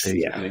you do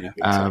see. Yeah,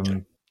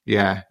 exactly.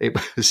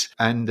 It was.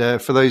 And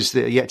for those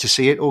that are yet to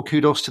see it, all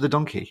kudos to the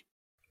donkey.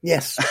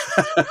 Yes.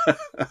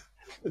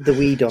 The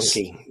wee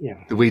donkey,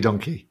 The wee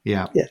donkey,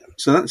 yeah.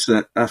 So that's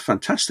a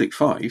fantastic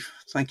 5.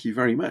 Thank you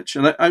very much.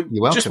 And I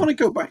just want to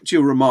go back to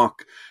your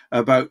remark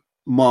about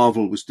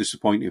Marvel was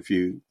disappointing for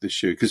you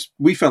this year, because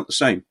we felt the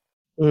same.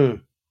 A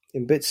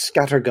bit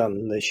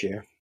scattergun this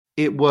year.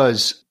 It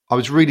was. I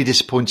was really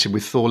disappointed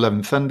with Thor: Love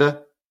and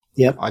Thunder.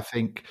 Yep. I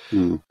think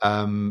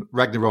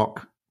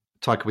Ragnarok,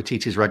 Taika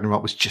Waititi's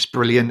Ragnarok was just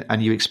brilliant,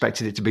 and you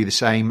expected it to be the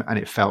same, and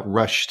it felt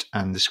rushed,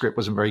 and the script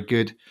wasn't very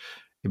good,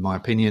 in my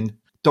opinion.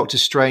 Doctor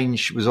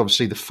Strange was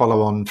obviously the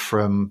follow-on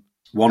from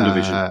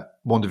WandaVision.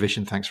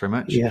 WandaVision, thanks very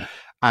much. Yeah.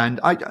 And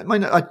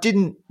I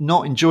didn't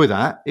not enjoy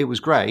that. It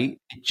was great.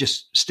 It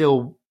just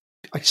still,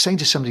 I was saying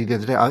to somebody the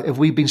other day, have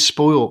we been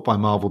spoiled by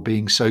Marvel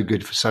being so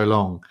good for so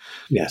long?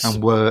 Yes.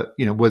 And were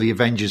the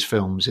Avengers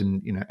films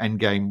and,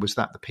 Endgame, was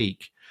that the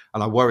peak?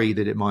 And I worry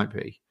that it might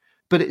be.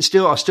 But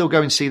I'll still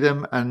go and see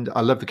them, and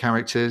I love the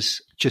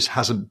characters. Just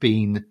hasn't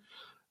been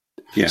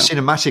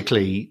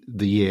cinematically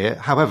the year.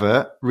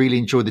 However, really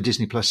enjoyed the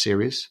Disney Plus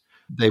series.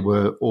 They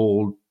were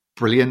all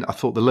brilliant. I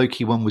thought the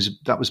Loki one was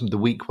the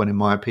weak one in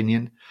my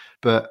opinion,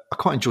 but I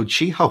quite enjoyed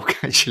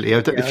She-Hulk actually.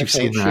 I don't know if you've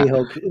seen that.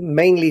 She-Hulk,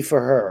 mainly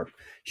for her.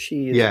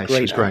 She is a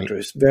great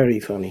actress. Very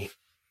funny.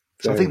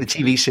 So I think the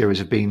TV series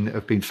have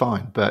been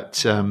fine, but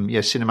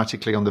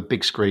cinematically on the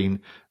big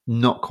screen,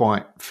 not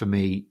quite for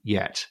me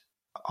yet.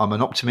 I'm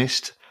an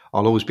optimist.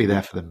 I'll always be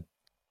there for them.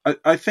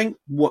 I think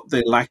what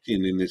they're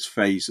lacking in this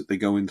phase that they're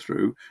going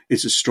through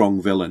is a strong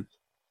villain.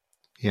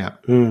 Yeah.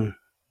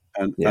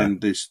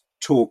 And this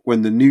talk,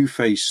 when the new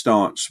phase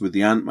starts with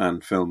the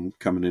Ant-Man film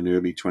coming in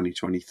early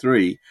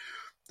 2023,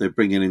 they're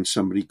bringing in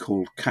somebody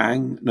called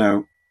Kang.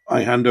 Now,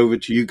 I hand over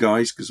to you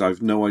guys because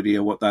I've no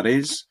idea what that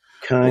is.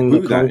 Kang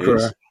the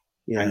Conqueror.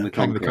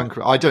 Kang the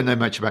Conqueror. I don't know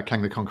much about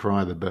Kang the Conqueror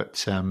either,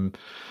 but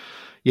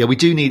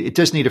it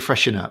does need a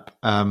freshen up.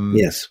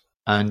 Yes.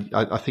 And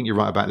I think you're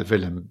right about the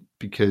villain,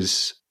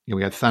 because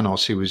we had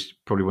Thanos, who was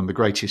probably one of the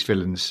greatest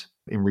villains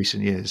in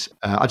recent years.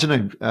 I don't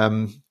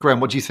know,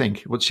 Graham, what do you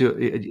think? Do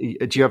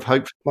you have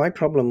hope? My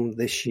problem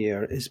this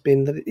year has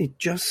been that it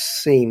just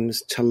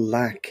seems to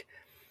lack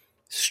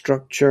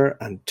structure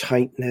and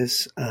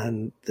tightness,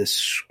 and the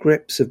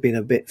scripts have been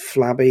a bit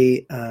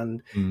flabby,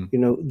 and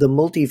the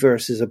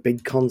multiverse is a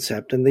big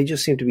concept, and they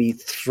just seem to be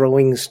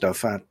throwing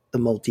stuff at the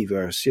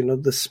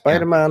multiverse. The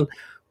Spider-Man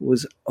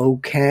was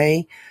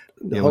okay.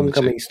 The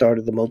Homecoming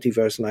started the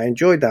multiverse, and I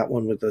enjoyed that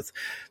one with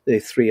the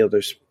 3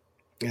 other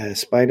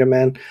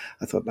Spider-Men.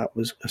 I thought that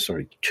was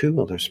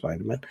 2 other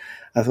Spider-Men.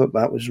 I thought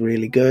that was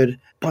really good,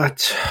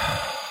 but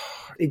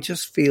it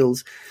just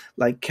feels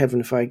like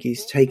Kevin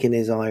Feige's taken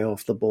his eye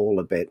off the ball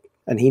a bit,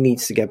 and he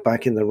needs to get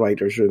back in the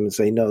writer's room and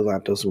say, no,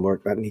 that doesn't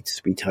work. That needs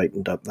to be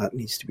tightened up. That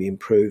needs to be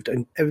improved.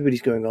 And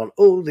everybody's going on,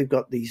 they've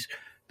got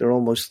they're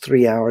almost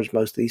 3 hours,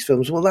 most of these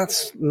films. Well,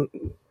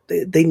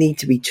 they need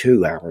to be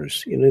 2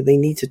 hours. They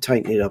need to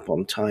tighten it up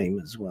on time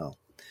as well,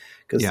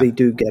 because they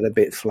do get a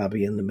bit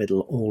flabby in the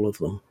middle, all of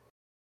them.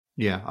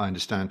 Yeah, I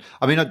understand.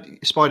 I mean,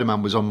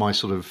 Spider-Man was on my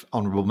sort of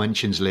honourable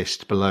mentions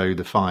list below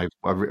the 5.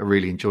 I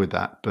really enjoyed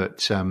that.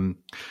 But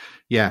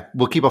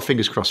we'll keep our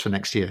fingers crossed for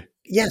next year.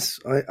 Yes,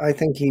 I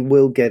think he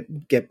will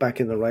get back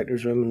in the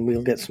writer's room, and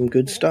we'll get some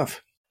good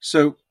stuff.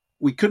 So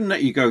we couldn't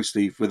let you go,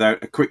 Steve,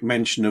 without a quick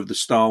mention of the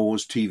Star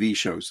Wars TV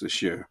shows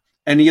this year.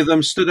 Any of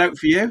them stood out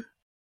for you?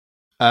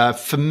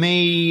 For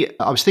me,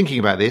 I was thinking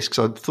about this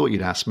because I thought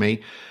you'd ask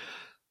me.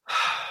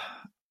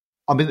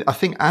 I mean, I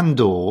think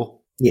Andor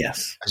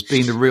has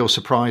been a real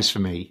surprise for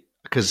me,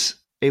 because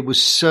it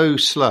was so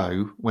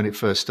slow when it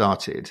first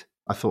started.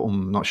 I thought,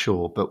 I'm not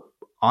sure, but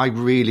I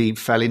really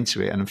fell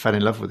into it and fell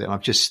in love with it. And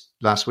I've just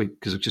last week,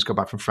 because I've just got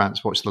back from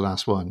France, watched the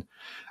last one,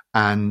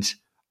 And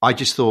I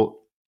just thought,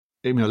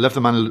 I love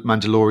the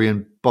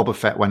Mandalorian. Boba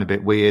Fett went a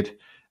bit weird,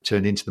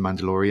 turned into the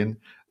Mandalorian.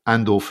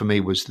 Andor for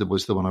me was the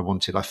one I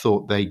wanted. I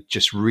thought they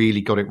just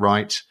really got it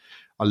right.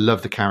 I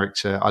love the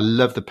character. I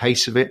love the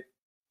pace of it.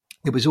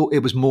 It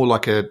was more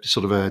like a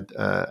sort of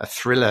a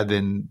thriller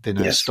than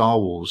a Star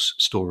Wars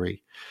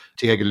story.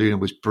 Diego Luna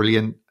was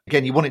brilliant.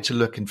 Again, you want it to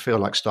look and feel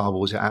like Star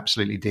Wars. It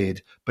absolutely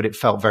did, but it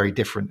felt very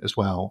different as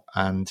well.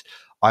 And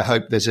I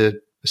hope there's a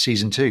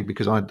season 2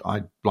 because I'd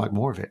like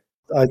more of it.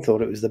 I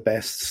thought it was the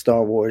best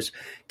Star Wars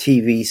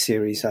TV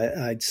series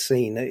I'd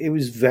seen. It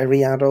was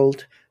very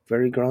adult,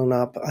 very grown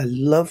up. I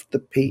loved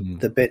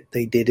the bit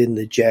they did in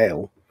the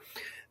jail,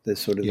 the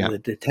sort of the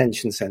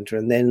detention center,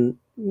 and then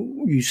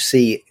you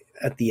see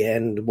at the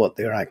end what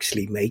they're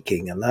actually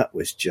making, and that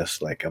was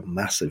just like a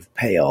massive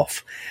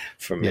payoff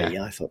for me.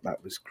 I thought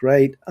that was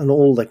great, and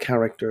all the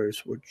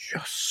characters were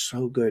just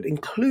so good,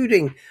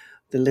 including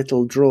the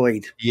little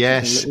droid.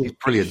 Yes, he's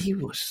brilliant. He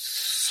was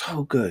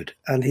so good,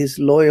 and his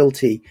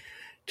loyalty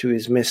to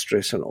his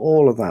mistress and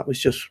all of that was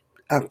just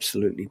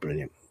absolutely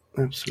brilliant.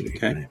 Absolutely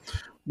brilliant.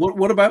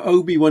 What about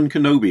Obi-Wan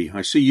Kenobi?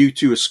 I see you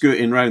two are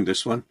skirting around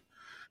this one.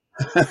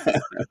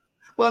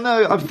 Well,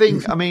 no,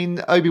 I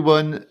mean,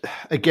 Obi-Wan,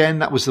 again,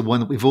 that was the one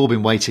that we've all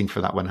been waiting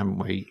for, that one, haven't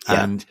we?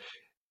 Yeah. And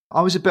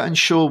I was a bit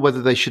unsure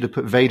whether they should have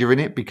put Vader in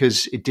it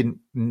because it didn't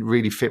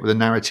really fit with the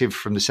narrative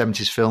from the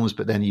 70s films,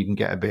 but then you can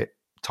get a bit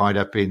tied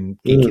up in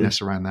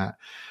geekiness around that.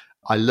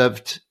 I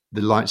loved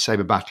the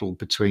lightsaber battle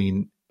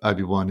between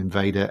Obi-Wan and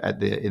Vader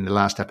in the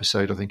last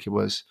episode, I think it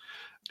was.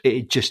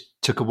 It just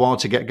took a while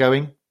to get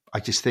going. I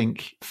just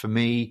think for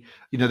me,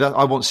 that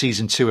I want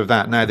season 2 of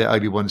that now that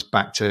Obi-Wan's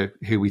back to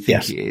who we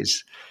think he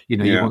is. You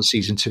want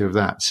season 2 of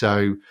that.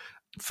 So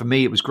for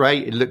me, it was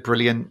great. It looked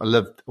brilliant. I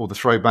loved all the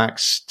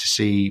throwbacks to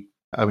see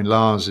Owen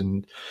Lars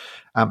and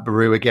Aunt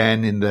Beru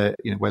again in the,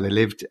 where they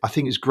lived. I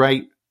think it's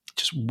great. It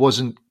just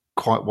wasn't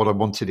quite what I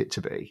wanted it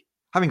to be.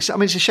 It's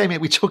a shame that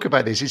we talk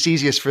about this. It's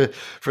easiest for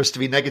us to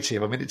be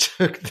negative. I mean, it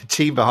took the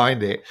team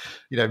behind it,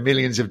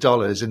 millions of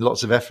dollars and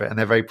lots of effort, and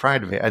they're very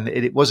proud of it. And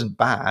it wasn't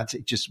bad.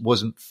 It just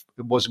wasn't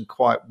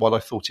quite what I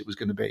thought it was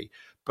going to be.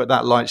 But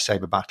that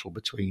lightsaber battle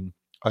between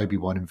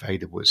Obi-Wan and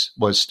Vader was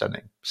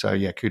stunning. So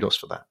yeah, kudos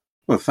for that.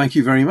 Well, thank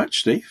you very much,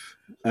 Steve.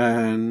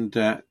 And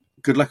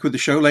good luck with the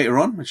show later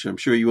on, which I'm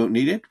sure you won't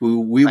need it.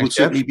 We will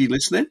certainly be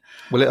listening.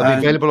 Well, it'll be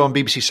available on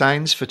BBC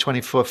Sounds for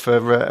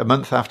a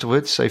month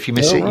afterwards. So if you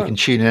miss it, you can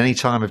tune in any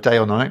time of day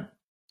or night.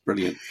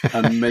 Brilliant.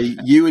 And may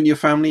you and your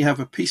family have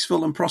a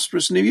peaceful and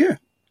prosperous New Year.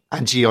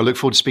 And to you, I look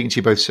forward to speaking to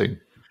you both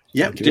soon.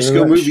 Yep,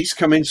 Disco Movies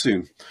coming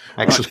soon.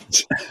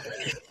 Excellent.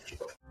 Right.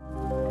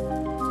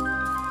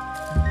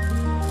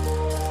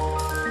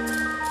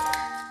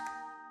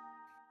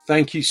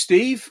 Thank you,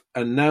 Steve.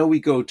 And now we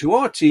go to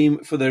our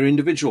team for their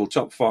individual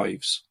top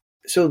 5s.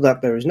 So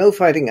that there is no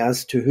fighting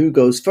as to who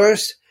goes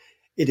first,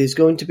 it is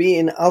going to be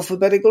in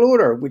alphabetical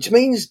order, which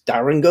means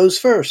Darren goes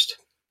first.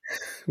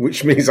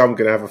 Which means I'm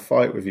going to have a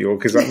fight with you,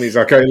 because that means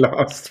I go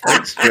last.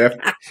 Thanks, Jeff.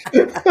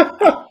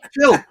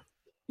 Phil,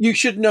 you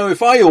should know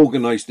if I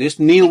organised this,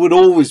 Neil would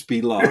always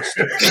be last.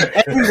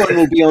 Everyone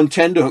will be on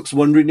tenterhooks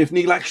wondering if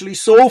Neil actually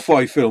saw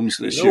 5 films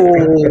this year.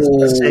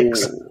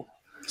 Oh.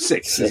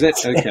 6, is it?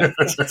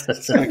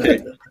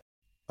 Okay.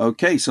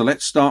 Okay, so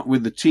let's start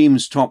with the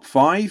team's top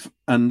 5,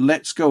 and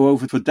let's go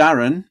over for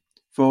Darren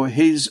for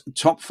his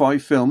top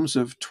 5 films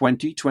of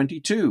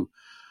 2022.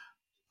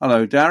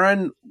 Hello,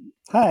 Darren.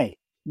 Hi.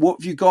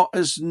 What have you got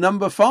as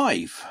number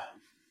 5?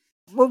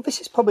 Well,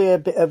 this is probably a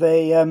bit of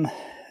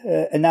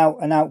an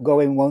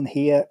outgoing one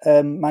here.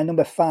 My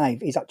number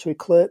 5 is actually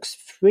Clerks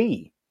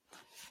 3,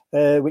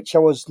 which I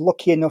was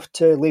lucky enough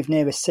to live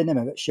near a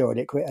cinema that showed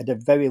it. It had a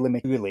very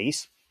limited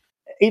release.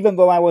 Even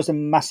though I was a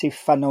massive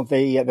fan of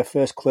the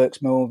first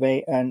Clerks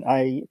movie, and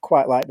I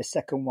quite liked the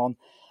second one,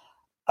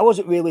 I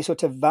wasn't really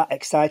sort of that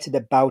excited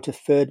about a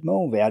third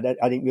movie. I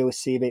didn't really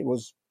see if it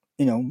was,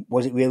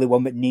 was it really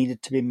one that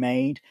needed to be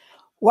made?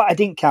 What I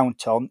didn't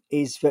count on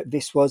is that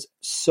this was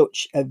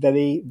such a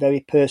very, very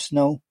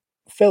personal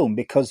film,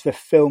 because the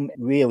film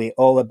really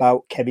all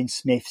about Kevin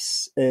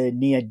Smith's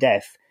near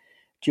death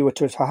due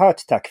to a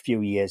heart attack a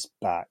few years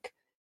back.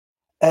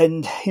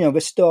 And,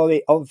 the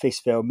story of this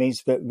film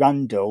is that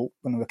Randall,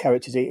 one of the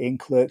characters in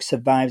Clerks,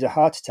 survives a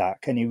heart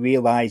attack, and he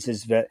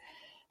realises that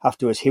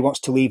afterwards he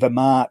wants to leave a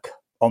mark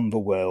on the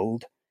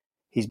world.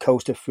 He's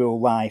coasted through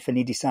life, and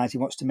he decides he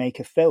wants to make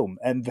a film.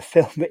 And the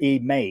film that he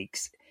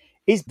makes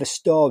is the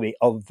story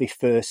of the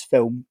first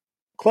film,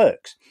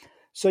 Clerks.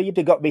 So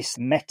you've got this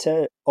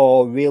meta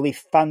or really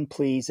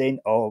fan-pleasing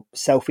or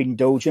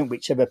self-indulgent,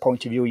 whichever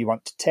point of view you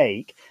want to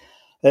take,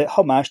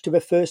 homage to the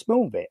first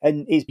movie.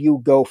 And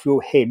you go through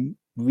him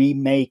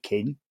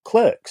remaking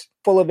Clerks,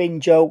 full of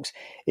in-jokes.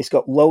 It's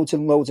got loads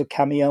and loads of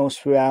cameos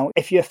throughout.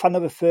 If you're a fan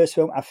of the first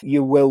film,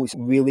 you will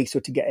really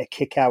sort of get a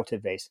kick out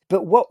of this.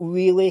 But what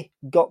really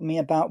got me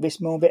about this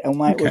movie, and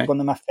why it was one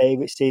of my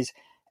favourites, is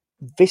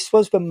this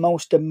was the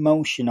most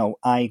emotional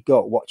I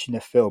got watching the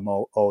film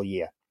all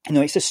year.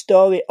 it's a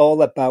story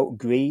all about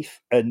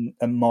grief and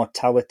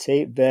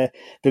mortality. There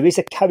is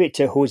a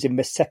character who's in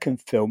the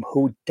second film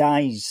who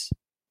dies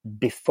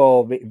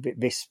before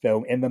this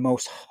film in the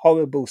most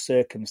horrible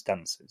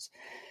circumstances.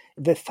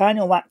 The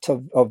final act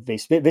of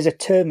this, there's a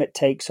term that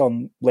takes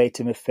on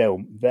later in the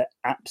film that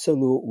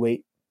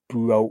absolutely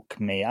broke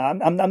me. I'm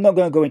not going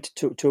to go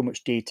into too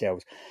much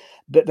details,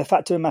 but the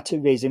fact of the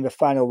matter is, in the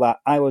final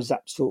act, I was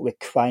absolutely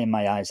crying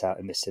my eyes out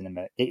in the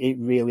cinema. It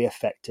really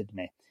affected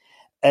me.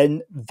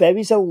 And there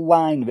is a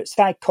line that's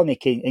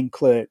iconic in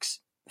Clerks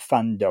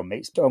fandom.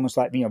 It's almost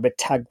like, the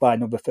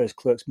tagline of the first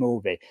Clerks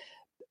movie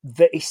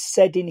that is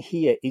said in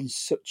here in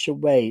such a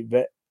way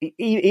that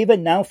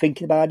even now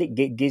thinking about it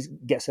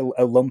gets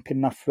a lump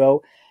in my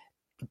throat.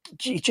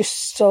 It's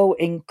just so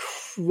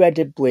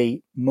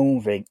incredibly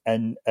moving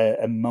and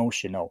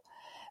emotional.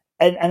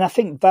 And I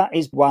think that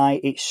is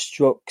why it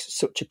struck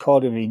such a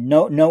chord with me.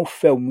 No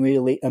film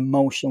really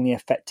emotionally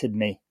affected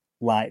me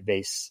like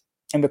this.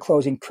 In the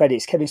closing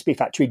credits, Kevin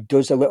Smith actually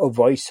does a little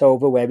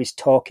voiceover where he's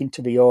talking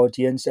to the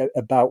audience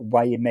about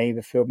why he made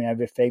the film and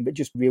everything, but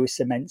just really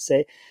cements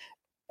it.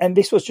 And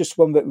this was just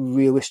one that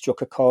really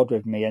struck a chord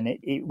with me, and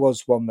it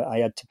was one that I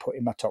had to put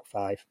in my top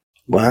 5.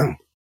 Wow.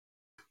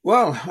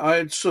 Well, I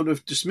had sort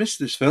of dismissed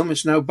this film.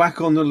 It's now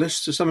back on the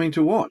list as something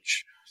to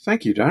watch.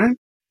 Thank you, Darren.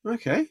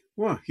 Okay,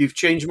 well, you've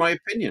changed my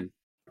opinion.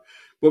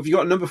 What have you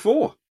got at number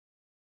 4?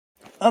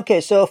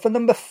 Okay, so for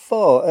number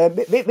 4,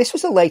 this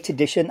was a late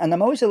edition, and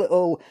I'm always a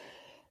little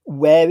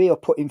wary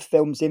of putting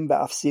films in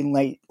that I've seen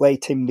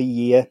late in the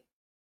year.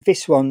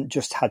 This one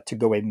just had to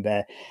go in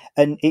there,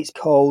 and it's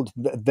called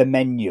The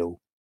Menu.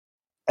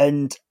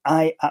 And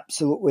I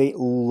absolutely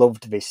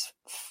loved this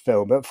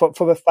film. But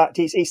for the fact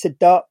it's a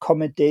dark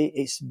comedy,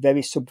 it's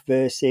very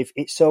subversive.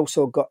 It's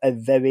also got a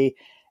very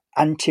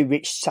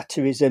anti-rich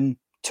satirism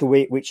to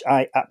it, which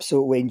I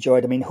absolutely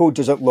enjoyed. I mean, who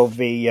doesn't love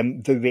the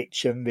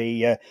rich and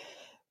the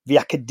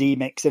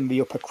academics and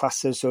the upper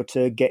classes sort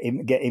of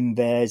getting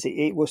theirs?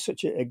 It was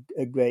such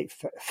a great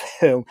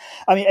film.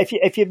 I mean,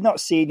 if you've not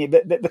seen it,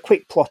 but the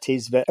quick plot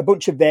is that a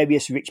bunch of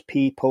various rich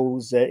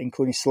peoples,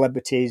 including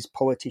celebrities,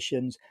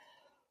 politicians,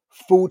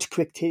 food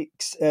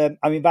critics,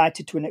 are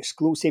invited to an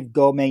exclusive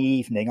gourmet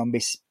evening on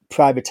this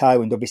private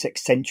island of this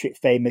eccentric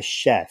famous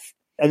chef.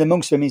 And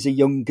amongst them is a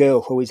young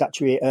girl who is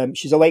actually,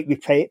 she's a late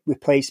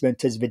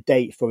replacement as the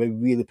date for a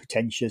really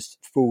pretentious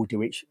foodie,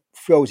 which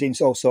throws in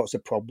all sorts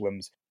of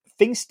problems.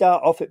 Things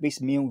start off at this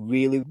meal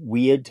really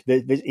weird.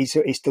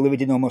 It's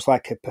delivered in almost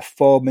like a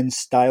performance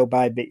style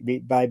by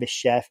the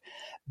chef,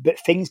 but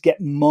things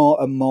get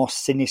more and more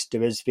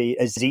sinister as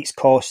each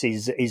course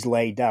is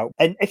laid out.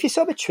 And if you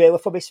saw the trailer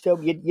for this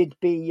film, you'd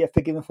be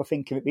forgiven for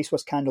thinking that this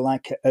was kind of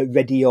like a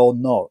Ready or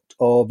Not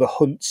or The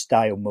Hunt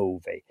style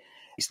movie.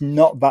 It's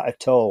not that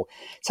at all.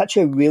 It's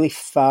actually a really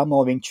far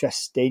more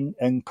interesting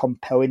and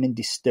compelling and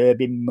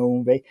disturbing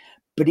movie.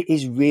 But it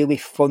is really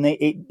funny.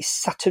 It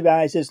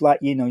satirises, like,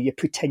 your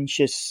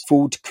pretentious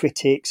food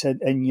critics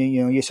and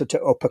your sort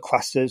of upper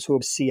classes who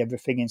see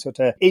everything in sort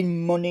of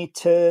in money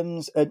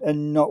terms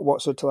and not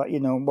what sort of like,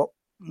 what,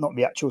 not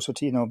the actual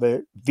sort of,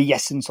 the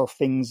essence of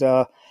things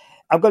are.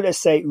 I've got to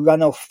say,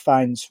 Ranulph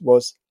Fiennes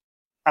was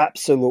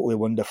absolutely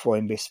wonderful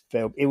in this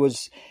film. It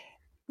was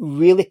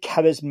really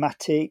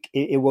charismatic.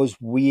 It was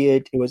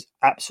weird. It was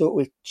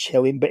absolutely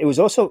chilling, but it was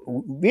also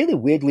really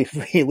weirdly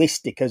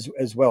realistic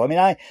as well. I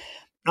mean,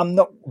 I'm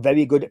not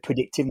very good at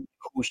predicting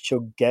who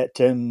should get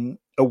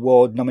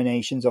award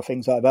nominations or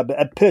things like that.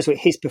 But personally,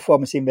 his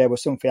performance in there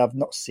was something I've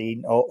not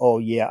seen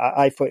all year.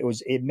 I thought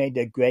it made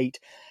a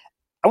great,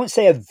 I wouldn't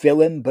say a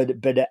villain, but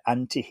an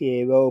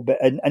anti-hero.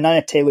 And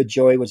Anna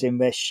Taylor-Joy was in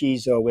there.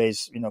 She's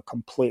always,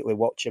 completely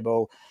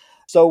watchable.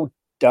 So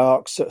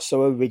dark,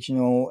 so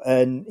original,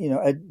 and,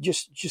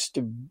 just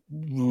a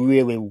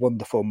really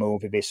wonderful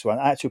movie, this one.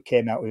 I actually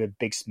came out with a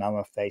big smile on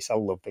my face. I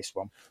love this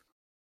one.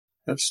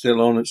 That's still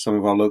on at some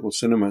of our local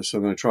cinemas, so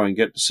I'm going to try and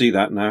get to see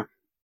that now.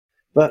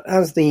 But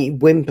as the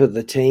wimp of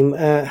the team,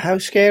 how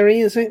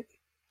scary is it?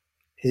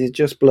 Is it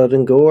just blood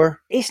and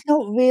gore? It's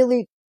not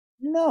really,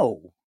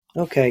 no.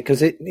 Okay,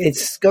 because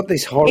it's got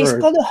this horror. It's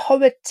got a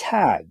horror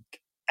tag,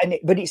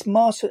 but it's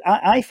more.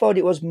 I thought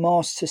it was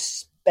more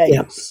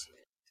suspense,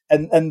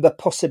 and the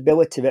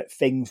possibility that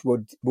things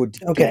would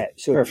get.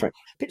 So perfect.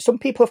 Some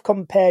people have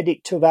compared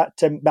it to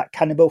that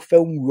cannibal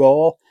film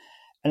Raw.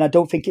 And I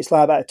don't think it's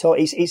like that at all.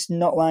 It's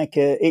not like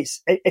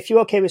if you're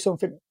okay with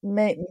something,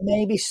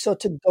 maybe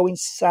sort of going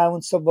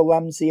Silence of the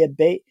Lambs a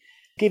bit.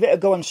 Give it a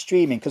go on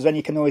streaming, because then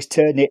you can always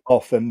turn it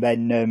off, and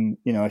then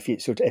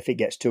if it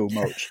gets too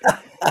much.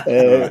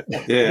 Right.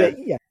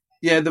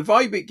 Yeah. The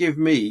vibe it gave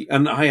me,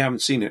 and I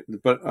haven't seen it,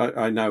 but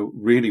I now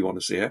really want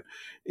to see it,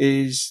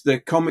 is the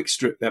comic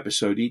strip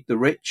episode Eat the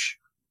Rich.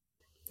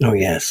 Oh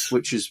yes,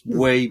 which is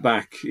way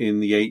back in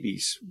the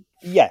 80s.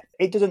 Yeah,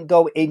 it doesn't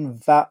go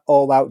in that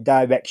all-out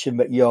direction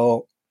that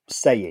you're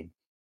saying.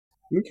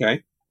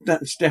 Okay,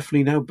 that's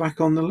definitely now back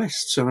on the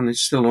list. So, and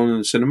it's still on in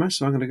the cinema,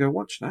 so I'm going to go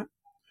watch that.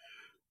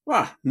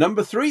 Well,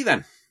 number 3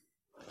 then.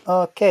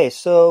 Okay,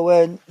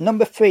 so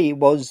number 3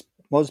 was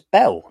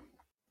Belle.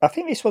 I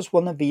think this was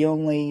one of the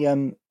only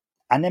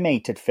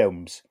animated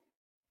films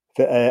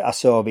that I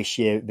saw this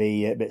year at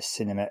the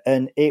cinema,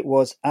 and it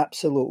was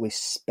absolutely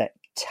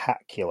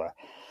spectacular.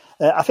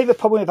 I think the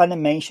problem with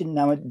animation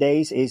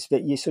nowadays is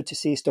that you sort of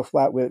see stuff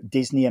like what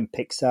Disney and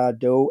Pixar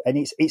do, and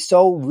it's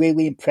all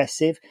really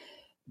impressive,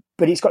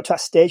 but it's got to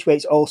that stage where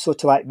it's all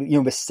sort of like,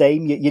 the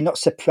same. You're not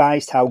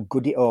surprised how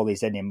good it all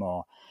is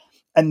anymore.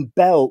 And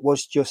Belle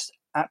was just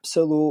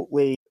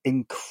absolutely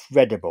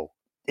incredible.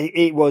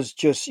 It was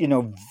just,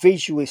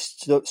 visually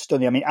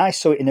stunning. I mean, I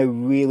saw it in a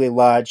really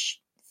large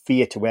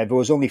theatre where there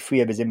was only 3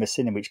 of us in the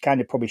cinema, which kind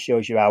of probably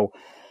shows you how,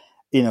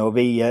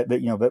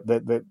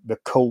 the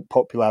cult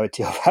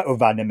popularity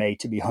of anime,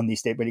 to be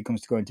honest, when it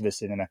comes to going to the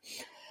cinema.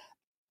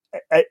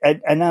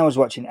 And I was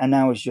watching, and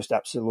I was just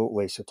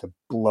absolutely sort of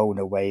blown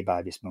away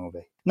by this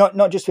movie.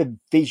 Not just the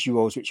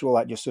visuals, which were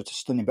like just sort of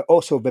stunning, but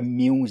also the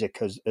music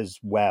as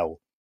well.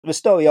 The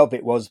story of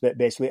it was that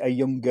basically a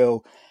young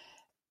girl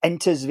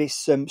enters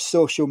this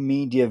social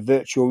media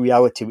virtual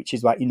reality, which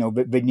is like,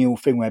 the new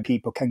thing where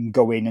people can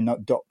go in and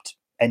adopt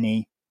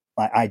any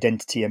like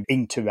identity and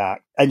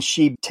interact. And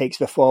she takes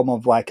the form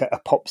of like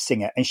a pop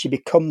singer, and she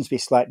becomes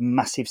this like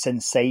massive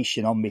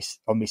sensation on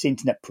this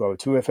internet program.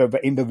 To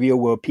in the real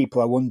world,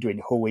 people are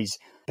wondering who is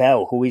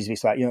Belle, who is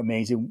this like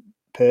amazing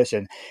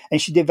person.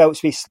 And she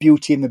develops this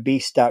Beauty and the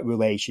Beast type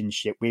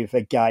relationship with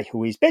a guy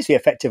who is basically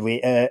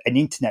effectively an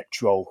internet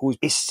troll who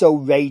is so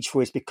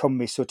rageful, he's become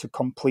this sort of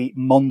complete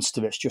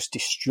monster that's just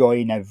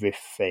destroying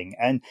everything.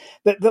 And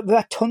there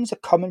are tons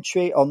of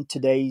commentary on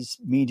today's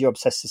media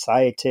obsessed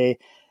society,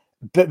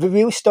 but the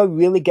real story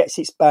really gets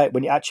its bite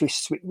when it actually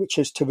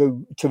switches to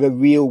the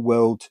real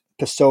world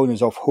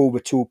personas of who the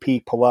 2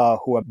 people are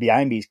who are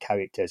behind these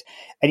characters,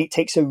 and it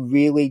takes a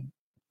really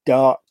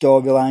dark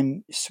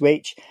storyline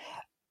switch.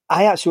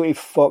 I absolutely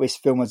thought this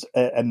film was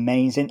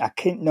amazing. I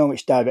couldn't know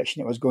which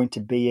direction it was going to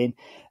be in.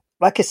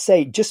 Like I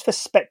say, just the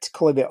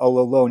spectacle of it all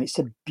alone, it's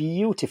a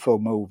beautiful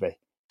movie.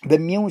 The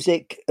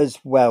music as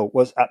well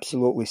was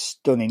absolutely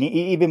stunning.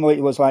 Even though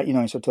it was like,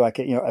 sort of like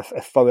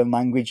a foreign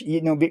language,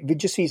 we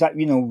just these like,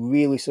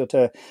 really sort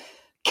of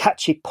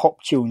catchy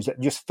pop tunes that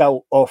just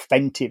felt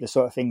authentic, the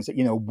sort of things that,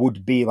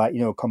 would be like,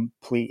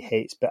 complete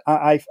hits. But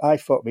I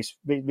thought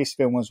this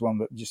film was one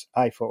that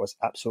I thought was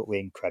absolutely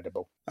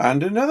incredible.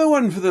 And another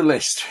one for the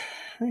list.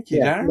 Thank you,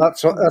 Darren.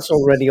 That's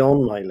already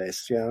on my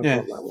list. Yeah, I've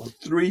got that one.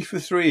 3 for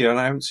 3, and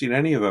I haven't seen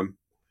any of them.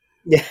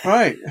 Yeah.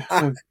 Right.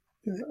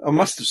 I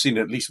must have seen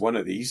at least one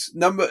of these.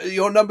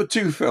 Your number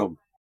 2 film.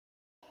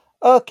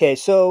 Okay,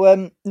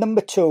 so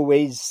number 2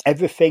 is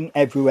Everything,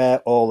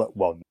 Everywhere, All at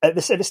Once. At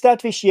the start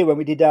of this year, when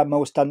we did our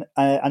most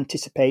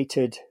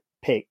anticipated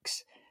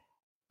picks,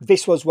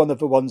 this was one of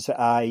the ones that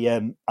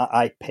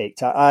I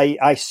picked.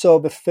 I saw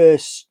the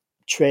first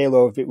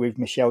trailer of it with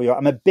Michelle Yeoh.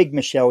 I'm a big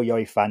Michelle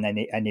Yeoh fan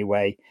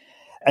anyway.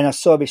 And I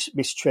saw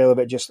this trailer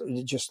that just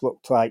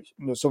looked like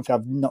something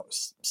I've not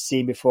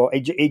seen before.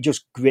 It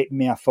just gripped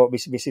me. I thought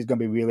this is going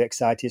to be really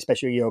exciting,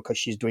 especially because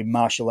she's doing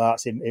martial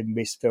arts in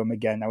this film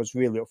again. I was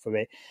really up for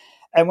it.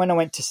 And when I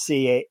went to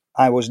see it,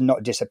 I was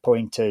not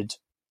disappointed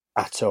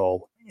at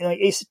all.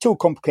 It's too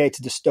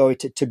complicated a story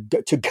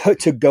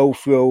to go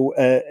through.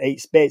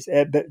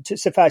 But to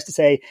suffice to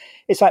say,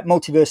 it's like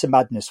Multiverse of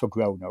Madness for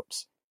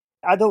grown-ups.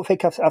 I don't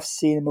think I've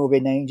seen a movie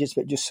in ages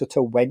that just sort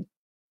of went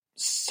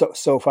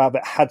so far,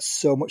 that had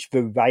so much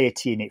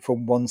variety in it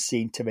from one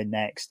scene to the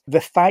next. The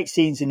fight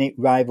scenes in it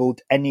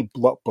rivaled any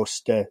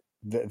blockbuster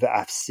that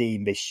I've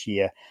seen this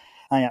year.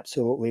 I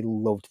absolutely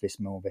loved this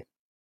movie.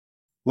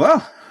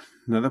 Well,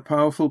 another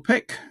powerful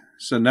pick.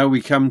 So now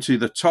we come to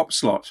the top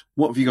slot.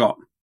 What have you got?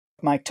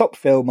 My top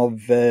film of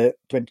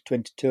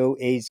 2022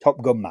 is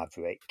Top Gun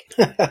Maverick.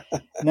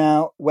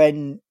 Now,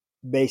 when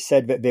they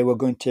said that they were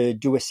going to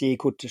do a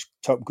sequel to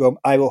Top Gun,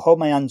 I will hold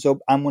my hands up.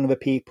 I'm one of the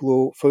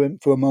people who,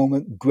 for a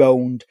moment,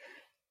 groaned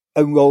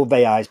and rolled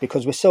their eyes,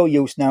 because we're so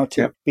used now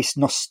to this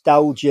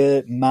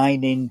nostalgia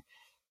mining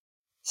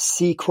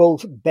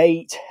sequel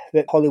bait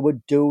that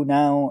Hollywood do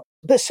now.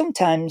 But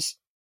sometimes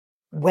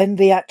when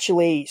they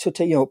actually sort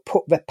of,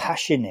 put their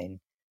passion in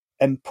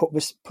and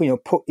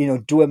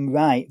do them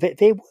right,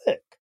 they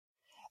work.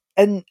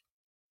 And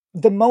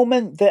the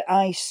moment that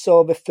I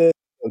saw the first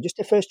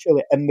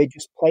trailer, and they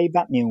just played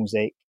that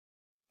music,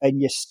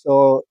 and you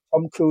saw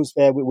Tom Cruise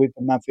there with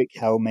the Maverick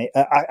helmet,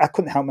 I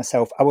couldn't help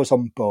myself. I was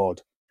on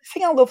board. The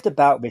thing I loved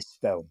about this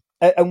film,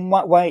 and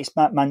why it's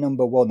my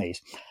number 1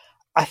 is,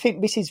 I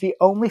think this is the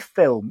only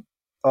film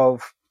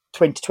of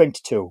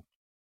 2022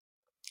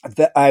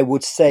 that I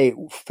would say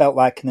felt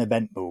like an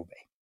event movie.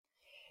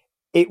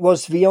 It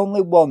was the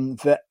only one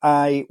that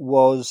I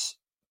was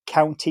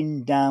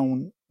counting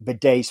down the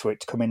days for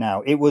it coming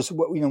out. It was,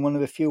 one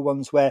of the few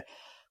ones where,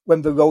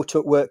 when the Road to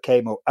at Work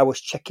came up, I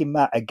was checking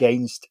that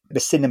against the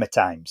cinema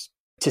times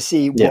to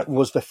see what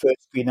was the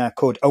first screen I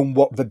could, and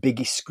what the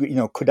biggest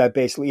screen, could I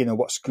basically,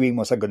 what screen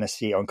was I going to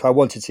see it on? Because I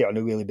wanted to see it on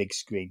a really big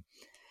screen.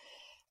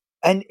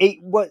 And it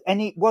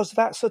was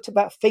that sort of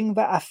that thing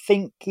that I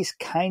think is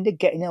kind of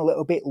getting a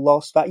little bit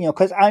lost. That,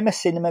 because I'm a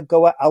cinema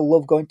goer, I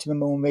love going to the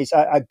movies.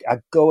 I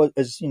go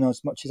as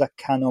much as I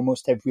can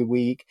almost every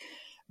week.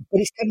 but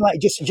it's kind of like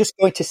just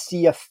going to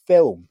see a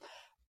film.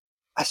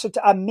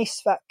 I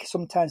miss that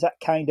sometimes, that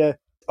kind of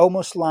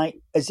almost like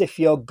as if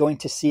you're going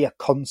to see a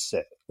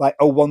concert, like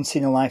a once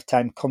in a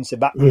lifetime concert,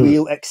 that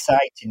real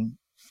exciting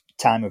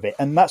time of it.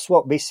 And that's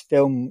what this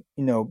film,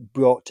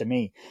 brought to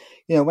me.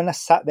 When I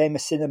sat there in the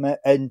cinema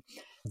and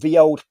the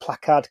old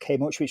placard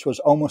came up, which was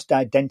almost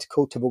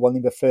identical to the one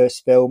in the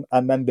first film,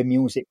 and then the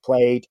music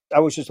played, I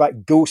was just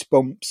like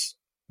goosebumps.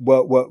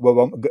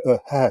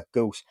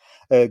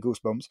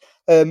 Goosebumps.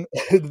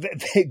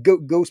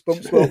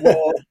 Goosebumps were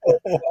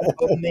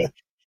on me.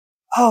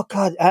 Oh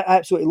God, I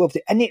absolutely loved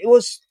it, and it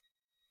was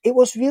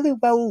really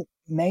well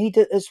made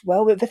as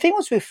well. The thing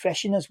was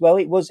refreshing as well.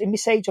 It was in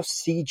this age of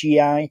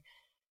CGI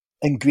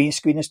and green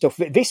screen and stuff.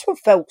 This one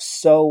felt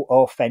so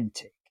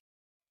authentic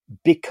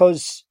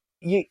because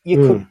you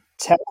could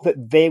tell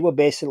that they were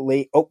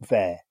basically up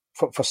there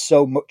for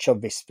so much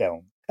of this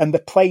film. And the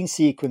plane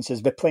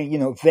sequences,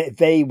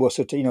 they were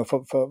sort of,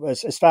 for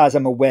as far as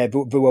I'm aware,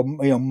 they were,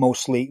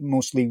 mostly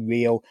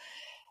real.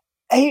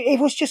 It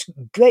was just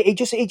great. It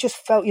just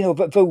felt,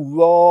 the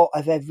raw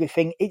of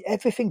everything.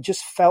 Everything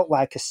just felt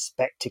like a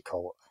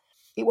spectacle.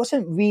 It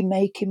wasn't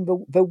remaking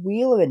the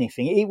wheel or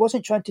anything. It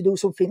wasn't trying to do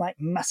something like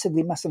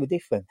massively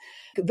different.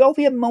 All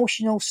the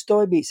emotional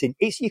story beats in,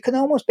 you can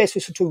almost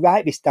basically sort of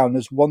write this down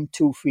as 1,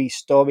 2, 3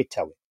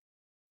 storytelling.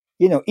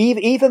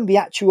 Even the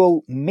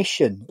actual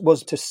mission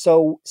was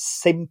so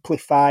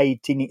simplified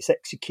in its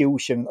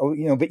execution,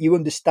 that you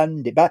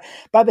understand it.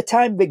 By the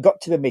time we got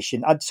to the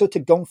mission, I'd sort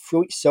of gone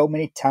through it so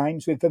many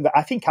times with them that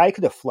I think I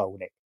could have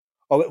flown it,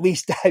 or at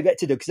least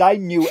directed it, because I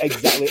knew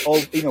exactly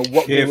all,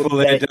 what. Careful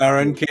there,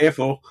 Darren.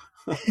 Careful.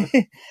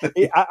 I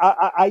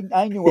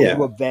knew what we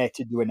were there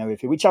to do and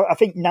everything, which I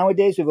think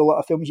nowadays with a lot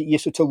of films you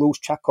sort of lose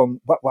track on.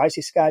 Why is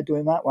this guy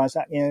doing that? Why is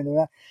that?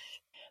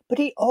 But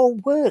it all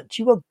worked.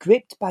 You were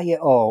gripped by it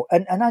all.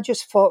 And I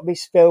just thought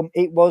this film,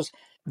 it was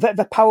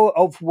the power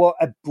of what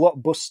a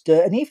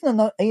blockbuster, and even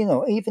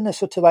a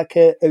sort of like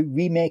a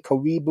remake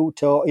or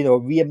reboot or,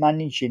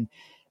 reimagining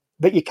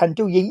that you can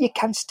do. You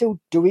can still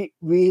do it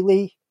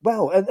really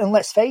well. And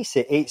let's face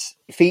it, it's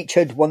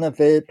featured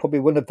probably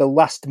one of the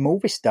last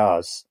movie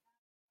stars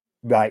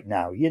right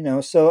now,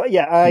 So,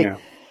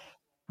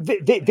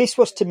 this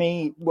was, to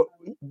me,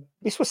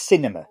 this was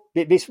cinema.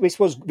 This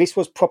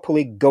was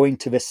properly going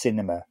to the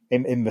cinema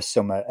in the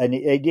summer, and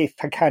it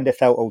kind of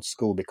felt old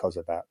school because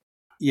of that.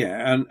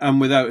 Yeah,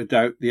 and without a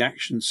doubt, the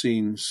action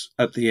scenes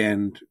at the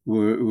end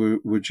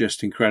were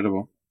just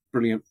incredible,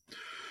 brilliant.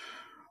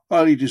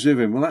 Highly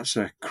deserving. Well, that's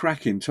a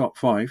cracking top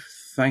 5.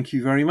 Thank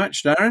you very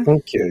much, Darren.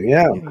 Thank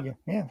you.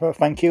 Yeah. Well,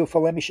 thank you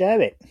for letting me share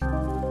it.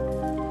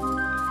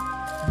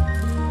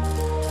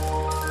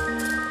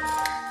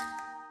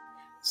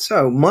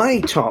 So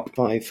my top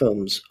 5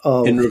 films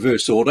in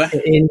reverse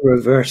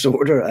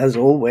order, as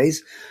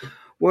always,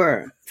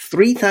 were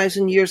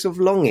 3,000 Years of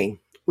Longing,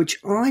 which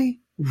I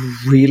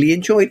really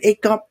enjoyed.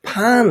 It got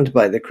panned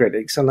by the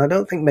critics, and I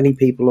don't think many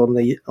people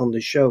on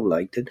the show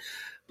liked it,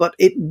 but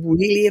it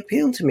really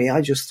appealed to me.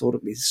 I just thought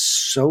it was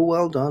so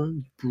well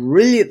done,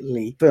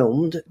 brilliantly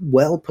filmed,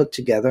 well put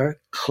together,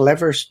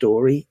 clever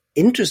story,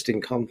 interesting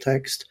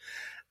context.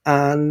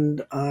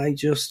 And I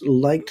just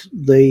liked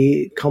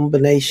the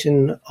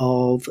combination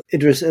of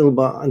Idris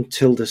Elba and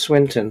Tilda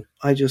Swinton.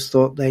 I just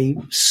thought they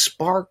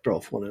sparked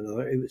off one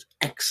another. It was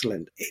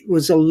excellent. It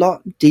was a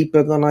lot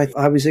deeper than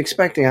I was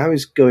expecting. I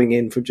was going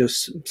in for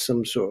just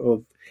some sort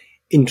of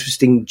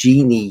interesting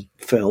genie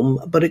film,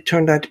 but it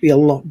turned out to be a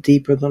lot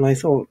deeper than I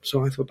thought.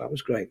 So I thought that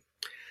was great.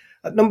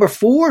 At number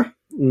 4,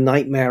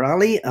 Nightmare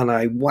Alley, and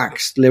I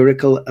waxed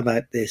lyrical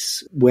about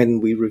this when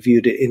we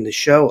reviewed it in the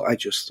show. I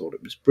just thought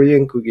it was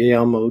brilliant.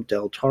 Guillermo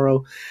del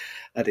Toro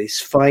at his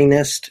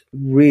finest,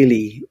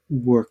 really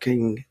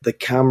working the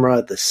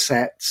camera, the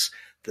sets,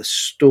 the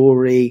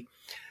story,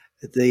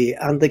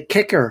 and the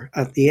kicker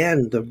at the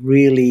end, the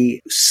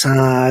really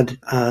sad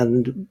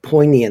and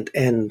poignant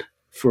end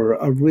for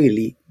a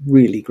really,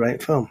 really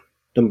great film.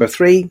 Number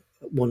 3,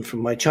 one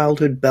from my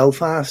childhood,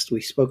 Belfast.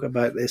 We spoke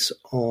about this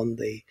on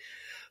the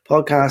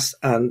podcast,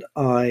 and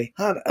I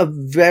had a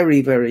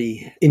very,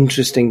 very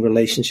interesting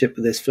relationship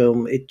with this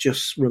film. It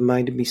just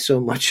reminded me so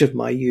much of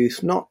my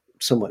youth, not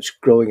so much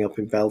growing up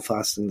in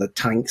Belfast and the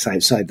tanks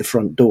outside the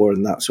front door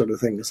and that sort of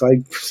thing, because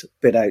I was a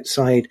bit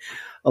outside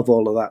of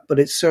all of that, but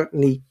it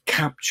certainly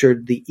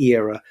captured the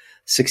era,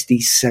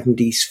 60s,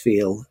 70s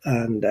feel,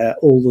 and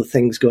all the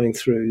things going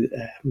through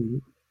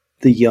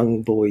the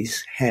young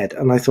boy's head.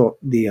 And I thought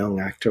the young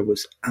actor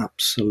was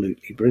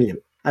absolutely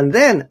brilliant. And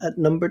then at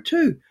number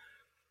 2,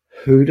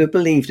 who'd have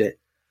believed it?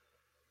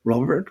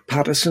 Robert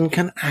Pattinson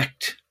can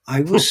act.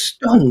 I was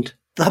stunned.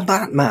 The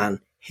Batman.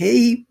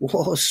 He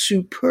was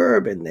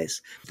superb in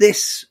this.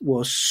 This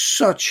was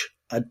such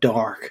a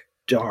dark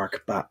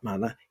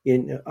Batman.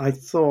 I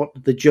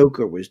thought the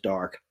Joker was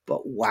dark,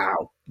 but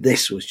wow,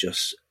 this was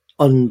just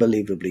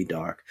unbelievably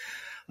dark.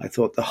 I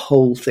thought the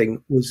whole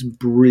thing was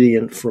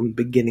brilliant from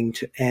beginning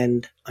to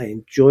end. I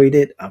enjoyed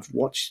it. I've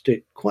watched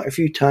it quite a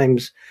few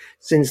times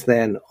since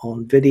then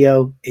on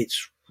video.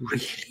 It's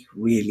really,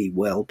 really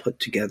well put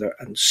together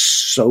and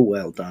so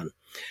well done.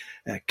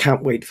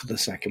 Can't wait for the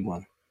second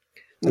one.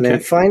 And then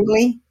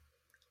finally,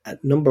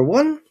 at number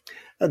 1,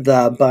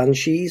 The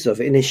Banshees of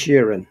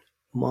Inisherin,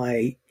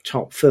 my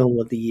top film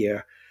of the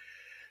year.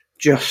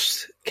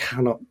 Just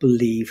cannot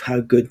believe how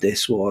good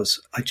this was.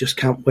 I just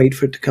can't wait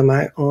for it to come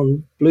out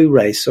on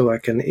Blu-ray so I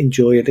can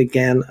enjoy it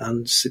again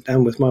and sit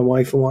down with my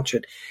wife and watch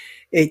it.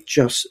 It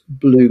just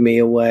blew me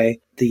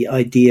away. The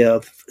idea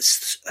of a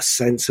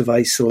sense of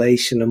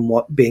isolation and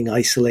what being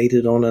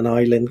isolated on an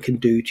island can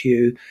do to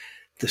you,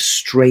 the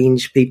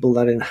strange people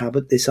that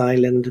inhabit this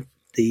island,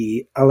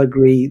 the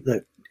allegory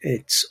that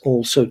it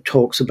also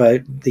talks about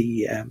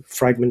the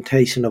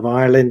fragmentation of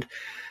Ireland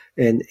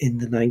in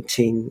the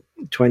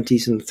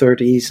 1920s and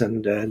 30s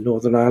and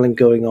Northern Ireland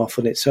going off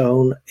on its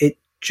own. It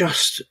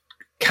just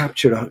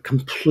captured a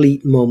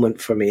complete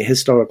moment for me, a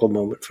historical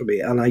moment for me,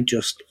 and I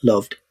just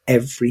loved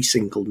every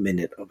single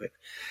minute of it.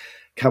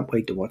 Can't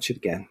wait to watch it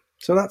again.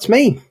 So that's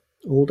me.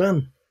 All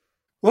done.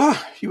 Well,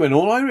 you went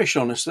all Irish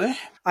on us there.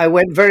 I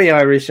went very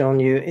Irish on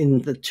you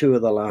in the 2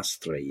 of the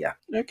last 3, yeah.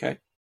 Okay.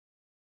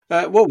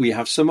 Well, we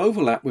have some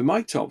overlap with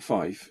my top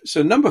 5.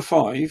 So number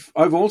 5,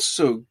 I've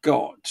also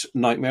got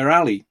Nightmare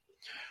Alley.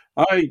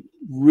 I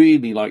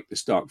really like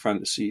this dark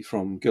fantasy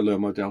from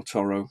Guillermo del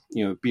Toro,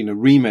 being a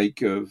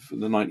remake of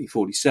the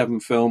 1947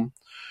 film.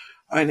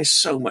 And there's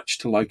so much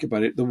to like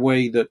about it. The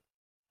way that,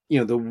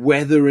 the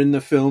weather in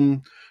the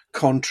film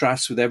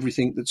contrasts with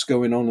everything that's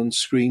going on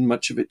screen.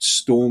 Much of it's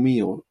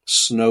stormy or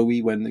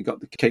snowy when they got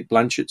the Cate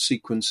Blanchett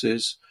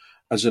sequences.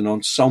 As an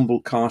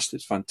ensemble cast,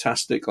 it's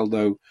fantastic.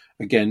 Although,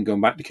 again,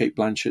 going back to Cate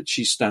Blanchett,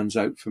 she stands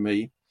out for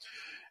me.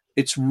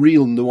 It's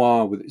real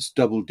noir with its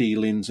double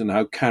dealings and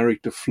how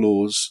character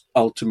flaws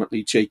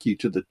ultimately take you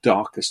to the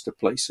darkest of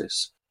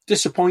places.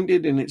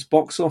 Disappointed in its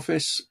box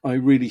office. I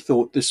really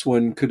thought this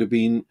one could have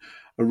been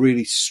a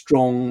really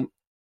strong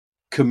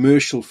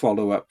commercial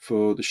follow-up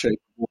for The Shape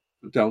of Water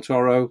of Del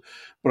Toro,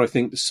 but I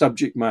think the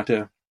subject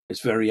matter is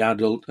very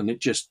adult and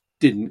it just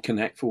didn't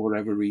connect for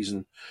whatever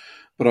reason.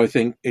 But I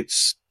think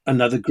it's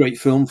another great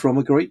film from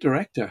a great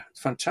director.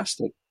 It's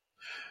fantastic.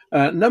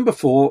 Number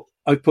 4,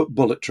 I put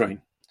Bullet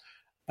Train.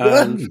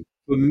 And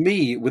for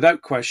me,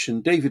 without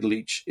question, David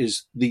Leitch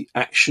is the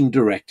action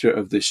director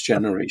of this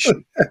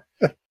generation.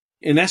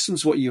 In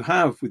essence, what you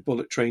have with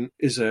Bullet Train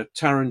is a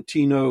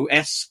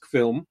Tarantino-esque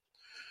film,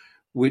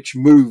 which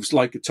moves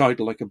like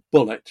a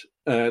bullet.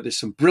 There's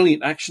some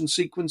brilliant action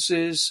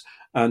sequences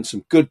and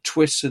some good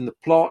twists in the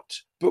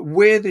plot. But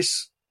where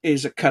this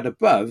is a cut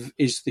above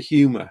is the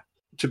humor.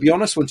 To be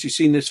honest, once you've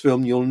seen this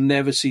film, you'll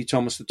never see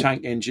Thomas the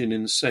Tank Engine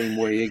in the same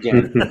way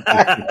again.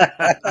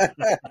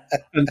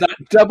 And that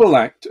double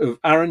act of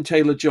Aaron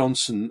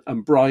Taylor-Johnson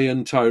and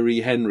Brian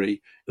Tyree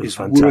Henry is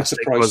worth the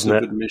price of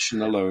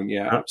admission alone.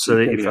 Yeah,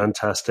 absolutely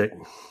fantastic.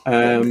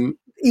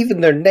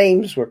 Even their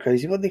names were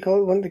crazy. What they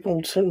call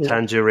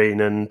Tangerine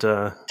and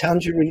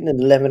Tangerine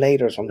and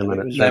Lemonade or something.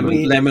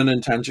 Lemon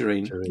and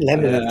Tangerine.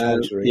 Lemon and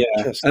Tangerine.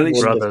 Yeah,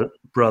 and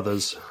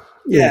brothers.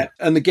 Yeah,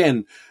 and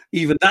again,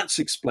 even that's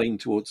explained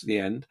towards the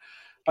end.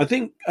 I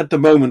think at the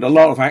moment, a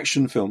lot of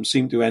action films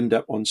seem to end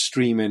up on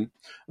streaming,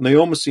 and they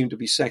almost seem to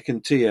be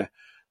second tier.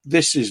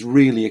 This is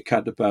really a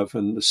cut above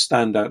and the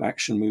standout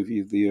action movie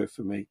of the year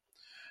for me.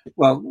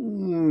 Well,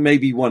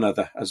 maybe one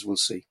other, as we'll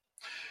see.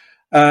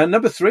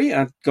 Number 3,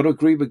 I've got to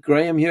agree with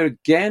Graham here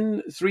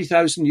again,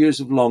 3,000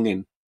 Years of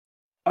Longing.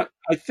 I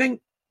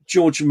think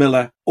George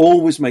Miller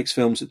always makes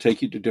films that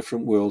take you to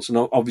different worlds, and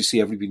obviously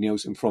everybody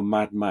knows him from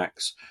Mad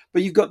Max.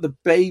 But you've got the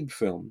Babe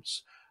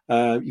films.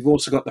 You've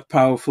also got the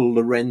powerful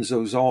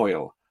Lorenzo's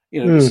Oil.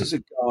 This is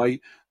a guy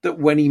that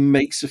when he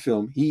makes a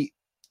film, he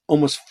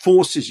almost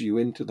forces you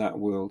into that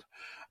world.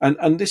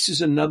 And this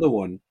is another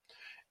one.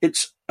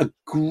 It's a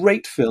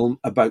great film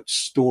about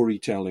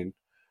storytelling.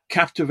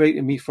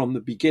 Captivated me from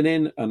the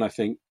beginning, and I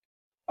think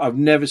I've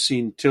never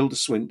seen Tilda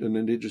Swinton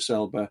and Idris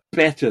Elba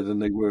better than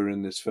they were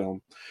in this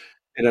film.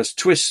 It has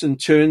twists and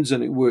turns,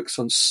 and it works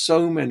on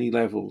so many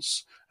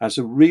levels, has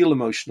a real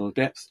emotional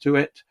depth to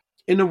it.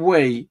 In a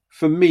way,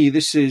 for me,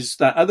 this is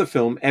that other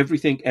film,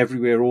 Everything,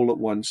 Everywhere, All at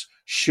Once,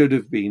 should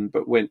have been,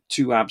 but went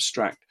too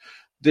abstract.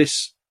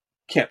 This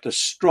kept a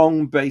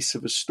strong base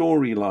of a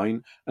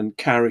storyline and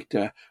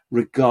character,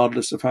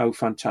 regardless of how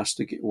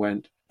fantastic it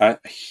went. A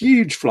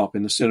huge flop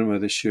in the cinema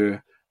this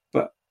year,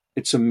 but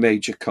it's a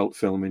major cult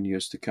film in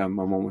years to come.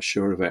 I'm almost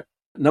sure of it.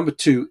 Number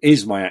 2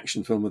 is my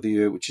action film of the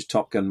year, which is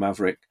Top Gun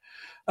Maverick.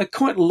 I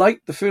quite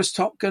liked the first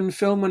Top Gun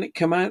film when it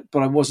came out,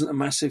 but I wasn't a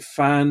massive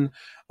fan.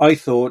 I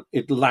thought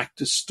it lacked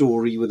a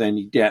story with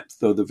any depth,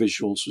 though the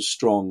visuals were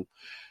strong.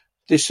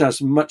 This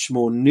has much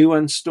more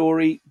nuanced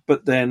story,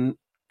 but then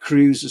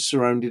Cruise has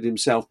surrounded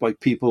himself by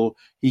people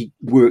he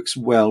works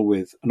well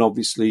with. And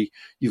obviously,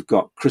 you've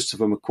got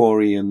Christopher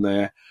McQuarrie in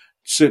there,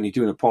 certainly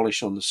doing a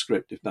polish on the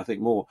script, if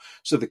nothing more.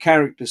 So the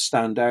characters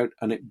stand out,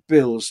 and it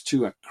builds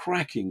to a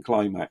cracking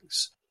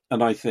climax.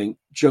 And I think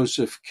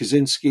Joseph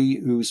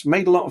Kosinski, who's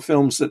made a lot of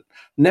films that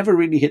never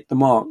really hit the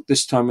mark,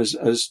 this time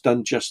has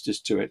done justice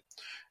to it.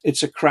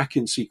 It's a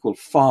cracking sequel,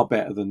 far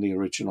better than the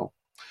original.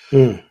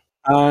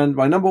 And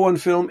my number one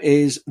film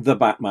is The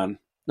Batman.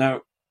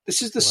 Now,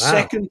 this is the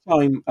second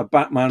time a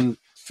Batman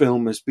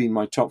film has been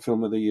my top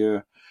film of the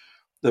year.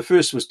 The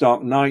first was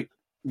Dark Knight,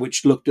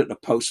 which looked at the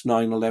post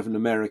 9/11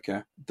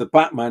 America. The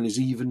Batman is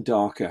even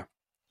darker.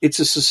 It's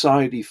a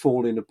society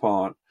falling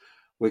apart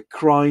where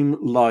crime,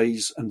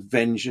 lies, and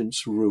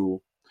vengeance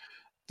rule.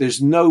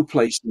 There's no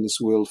place in this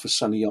world for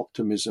sunny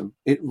optimism.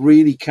 It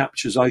really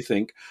captures, I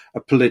think,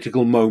 a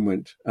political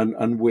moment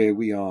and where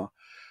we are.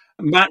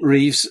 Matt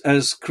Reeves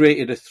has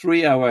created a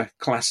 3-hour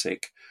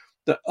classic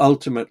that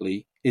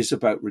ultimately is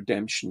about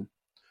redemption.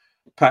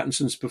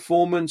 Pattinson's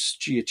performance,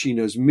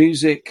 Giacchino's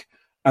music,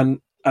 and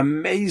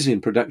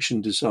amazing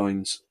production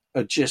designs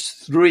are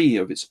just 3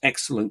 of its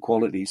excellent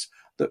qualities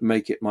that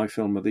make it my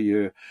film of the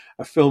year.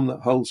 A film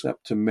that holds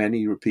up to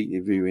many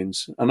repeated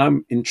viewings. And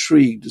I'm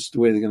intrigued as to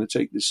where they're going to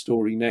take this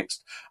story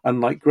next.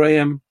 And like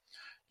Graham,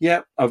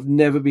 yeah, I've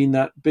never been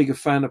that big a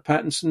fan of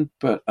Pattinson,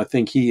 but I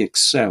think he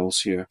excels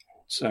here.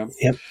 So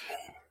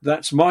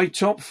that's my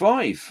top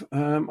 5.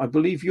 I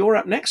believe you're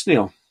up next,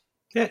 Neil.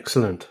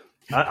 Excellent.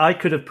 I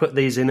could have put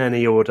these in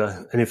any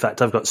order. And in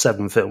fact, I've got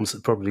 7 films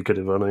that probably could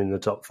have run in the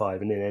top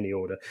 5 and in any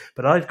order.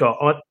 But I've got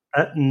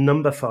at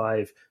number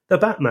 5, The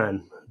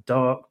Batman.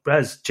 Dark,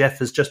 as Jeff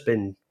has just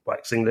been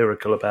waxing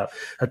lyrical about,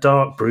 a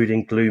dark,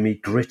 brooding, gloomy,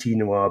 gritty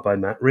noir by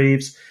Matt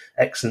Reeves,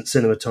 excellent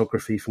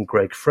cinematography from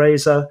Greg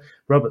Fraser,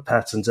 Robert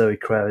Pattinson, Zoe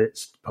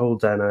Kravitz, Paul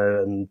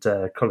Dano and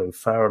Colin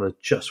Farrell are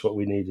just what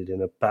we needed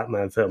in a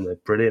Batman film. They're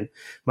brilliant.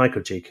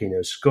 Michael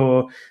Giacchino's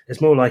score is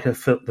more like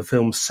the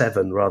film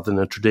Seven rather than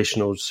a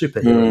traditional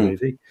superhero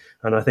movie,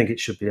 and I think it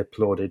should be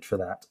applauded for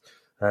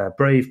that.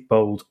 Brave,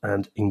 bold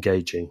and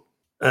engaging.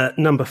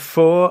 Number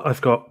 4, I've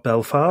got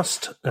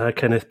Belfast,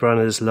 Kenneth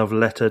Branagh's love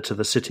letter to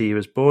the city he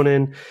was born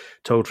in,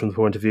 told from the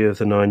point of view of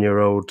the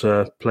 9-year-old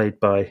played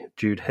by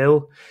Jude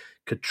Hill.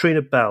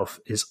 Katrina Balfe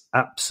is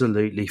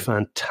absolutely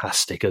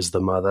fantastic as the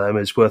mother. I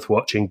mean, it's worth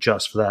watching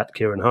just for that.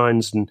 Ciarán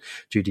Hinds and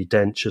Judi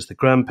Dench as the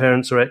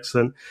grandparents are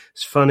excellent.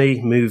 It's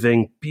funny,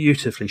 moving,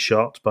 beautifully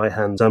shot by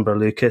Hans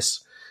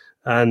Zimmer-Lucas.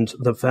 And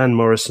the Van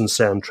Morrison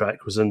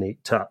soundtrack was a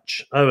neat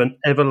touch. Oh, and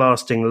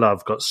Everlasting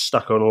Love got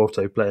stuck on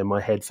autoplay in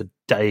my head for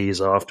days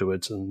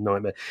afterwards. And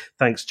nightmare.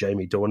 Thanks,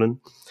 Jamie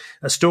Dornan.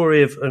 A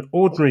story of an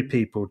ordinary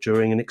people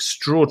during an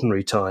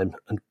extraordinary time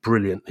and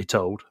brilliantly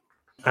told.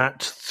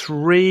 At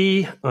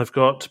 3, I've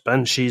got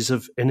Banshees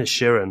of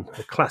Inisherin,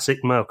 a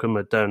classic Malcolm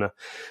McDonough.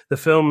 The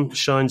film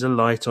shines a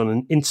light on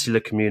an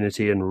insular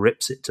community and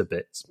rips it to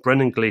bits.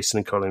 Brendan Gleeson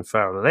and Colin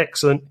Farrell are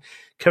excellent.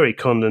 Kerry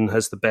Condon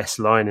has the best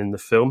line in the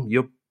film.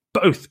 You're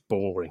both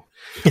boring.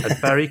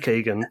 And Barry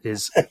Keoghan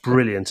is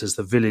brilliant as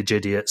the village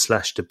idiot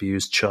 /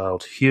 abused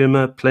child.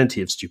 Humour,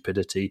 plenty of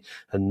stupidity,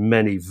 and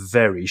many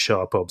very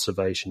sharp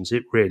observations.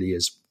 It really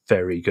is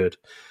very good.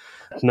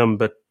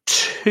 Number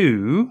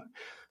 2,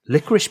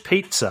 Licorice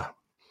Pizza.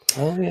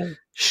 Oh, yeah.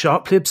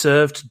 Sharply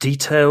observed,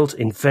 detailed,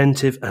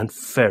 inventive, and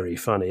very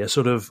funny. A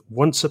sort of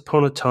Once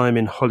Upon a Time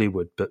in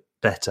Hollywood, but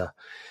better.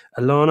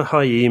 Alana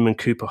Haim and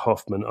Cooper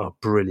Hoffman are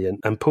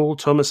brilliant, and Paul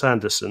Thomas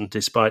Anderson,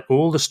 despite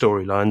all the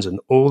storylines and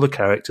all the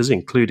characters,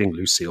 including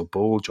Lucille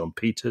Ball, John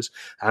Peters,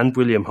 and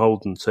William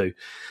Holden too,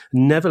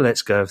 never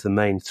lets go of the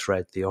main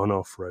thread, the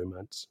on-off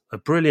romance. A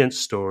brilliant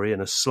story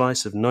and a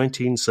slice of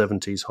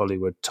 1970s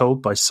Hollywood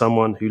told by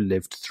someone who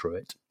lived through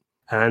it.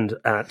 And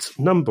at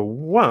number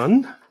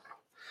 1,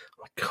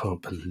 I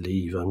can't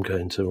believe I'm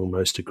going to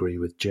almost agree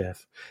with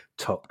Jeff,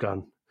 Top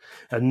Gun.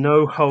 A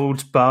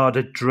no-holds-barred,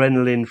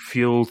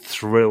 adrenaline-fueled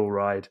thrill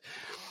ride.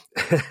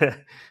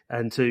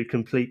 And to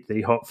complete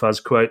the Hot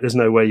Fuzz quote, there's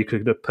no way you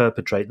could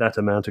perpetrate that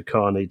amount of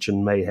carnage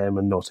and mayhem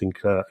and not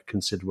incur a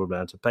considerable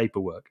amount of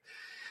paperwork.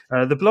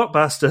 The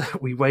blockbuster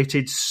we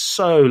waited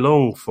so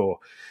long for.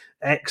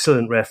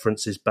 Excellent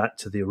references back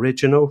to the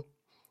original.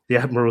 The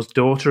Admiral's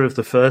daughter of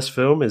the first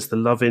film is the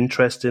love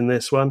interest in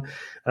this one.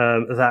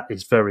 That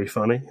is very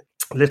funny.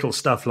 Little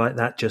stuff like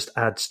that just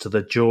adds to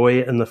the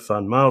joy and the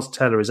fun. Miles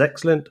Teller is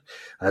excellent,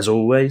 as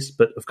always,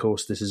 but of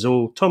course this is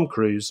all Tom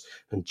Cruise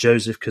and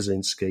Joseph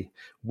Kosinski.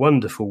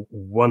 Wonderful,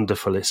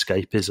 wonderful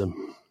escapism.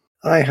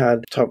 I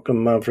had Top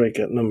Gun Maverick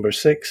at number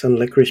 6 and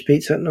Licorice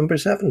Pizza at number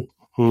 7.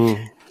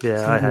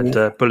 Yeah, I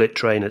had Bullet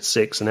Train at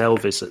 6 and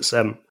Elvis at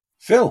 7.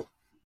 Phil,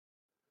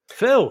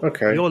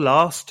 okay, you're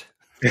last.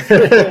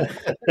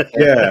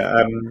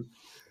 Yeah,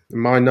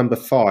 my number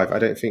 5, I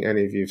don't think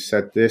any of you have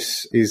said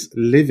this, is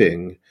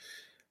Living.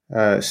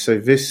 So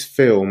this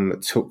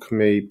film took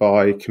me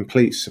by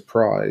complete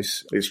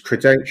surprise. Its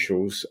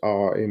credentials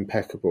are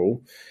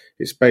impeccable.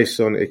 It's based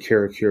on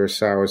Akira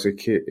Kurosawa's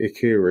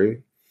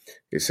Ikiru.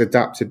 It's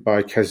adapted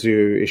by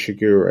Kazuo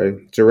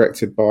Ishiguro,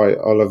 directed by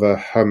Oliver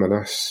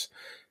Hermanas,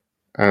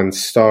 and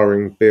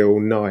starring Bill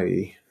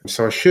Nighy.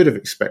 So I should have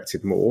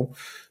expected more,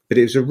 but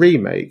it was a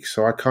remake.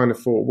 So I kind of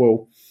thought,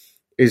 well,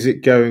 is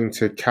it going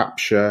to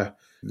capture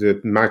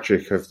the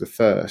magic of the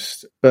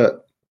first?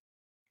 But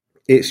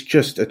it's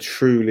just a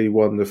truly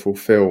wonderful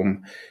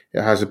film.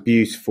 It has a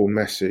beautiful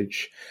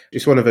message.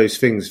 It's one of those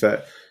things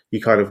that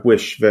you kind of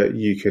wish that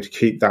you could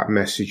keep that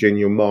message in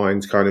your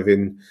mind, kind of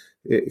in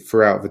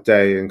throughout the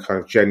day and kind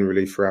of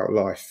generally throughout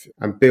life.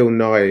 And Bill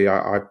Nighy,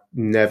 I've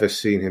never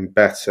seen him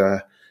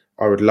better.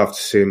 I would love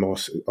to see him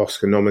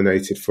Oscar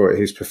nominated for it.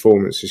 His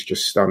performance is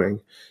just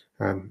stunning.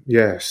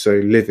 So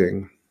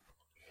Living.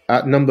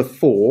 At number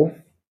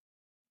 4,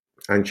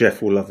 and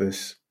Jeff will love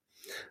this,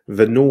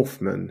 The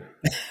Northman.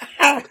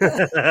 I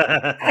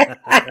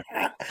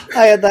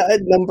had that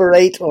at number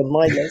 8 on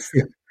my list.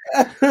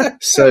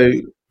 So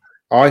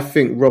I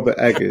think Robert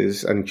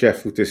Eggers, and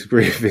Jeff will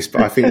disagree with this,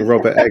 but I think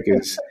Robert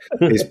Eggers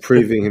is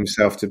proving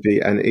himself to be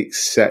an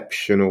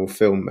exceptional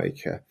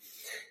filmmaker.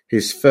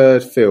 His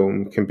third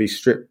film can be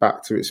stripped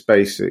back to its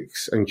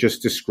basics and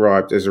just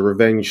described as a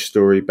revenge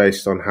story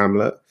based on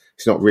Hamlet.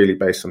 It's not really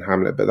based on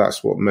Hamlet, but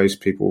that's what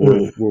most people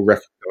will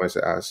recognise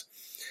it as.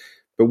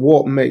 But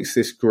what makes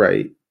this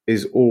great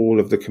is all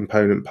of the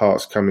component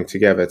parts coming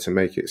together to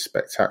make it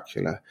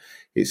spectacular.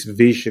 It's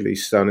visually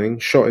stunning,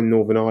 shot in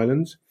Northern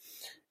Ireland.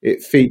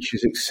 It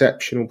features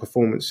exceptional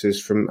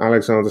performances from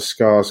Alexander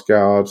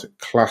Skarsgård,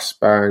 Claes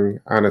Bang,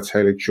 Anna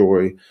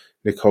Taylor-Joy,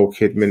 Nicole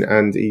Kidman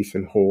and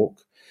Ethan Hawke.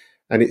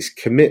 And its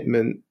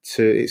commitment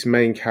to its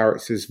main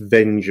character's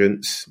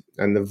vengeance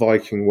and the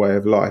Viking way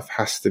of life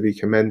has to be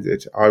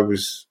commended. I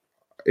was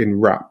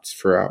enwrapped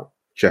throughout.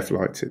 Jeff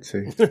liked it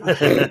too.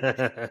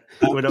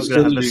 We're not going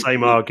to have the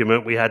same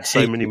argument we had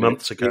so many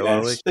months ago,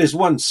 are we? There's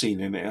one scene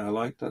in it I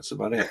like. That's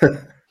about it.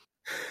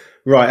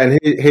 Right, and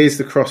here's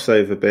the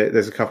crossover bit.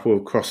 There's a couple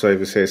of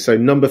crossovers here. So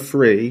number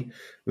 3,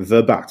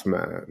 The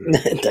Batman.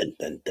 Dun,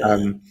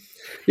 dun,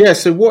 dun.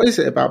 So what is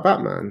it about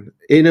Batman?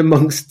 In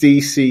amongst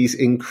DC's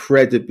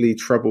incredibly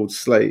troubled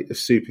slate of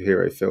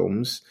superhero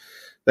films,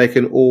 they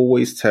can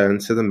always turn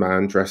to the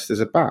man dressed as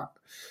a bat.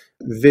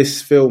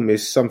 This film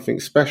is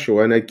something special.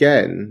 And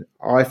again,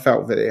 I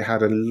felt that it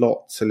had a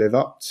lot to live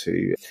up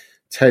to.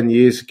 10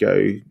 years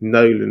ago,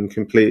 Nolan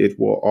completed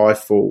what I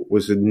thought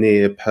was a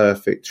near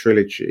perfect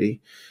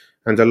trilogy.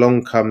 And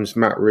along comes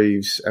Matt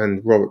Reeves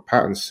and Robert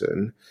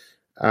Pattinson.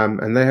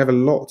 And they have a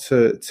lot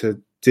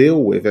to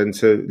deal with and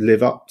to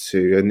live up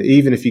to. And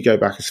even if you go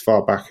back as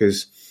far back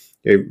as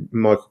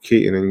Michael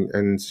Keaton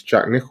and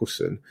Jack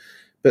Nicholson,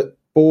 but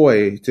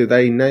boy, do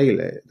they nail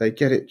it. They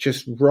get it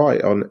just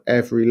right on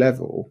every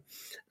level.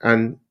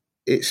 And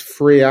it's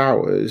 3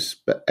 hours,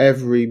 but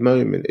every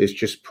moment is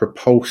just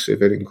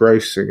propulsive and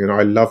engrossing. And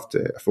I loved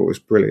it. I thought it was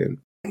brilliant.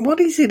 What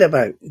is it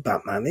about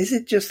Batman? Is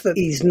it just that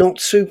he's not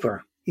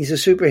super? He's a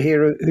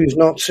superhero who's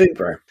not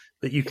super.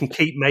 But you can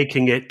keep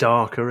making it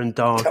darker and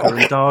darker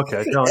and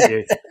darker, can't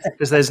you?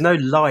 Because there's no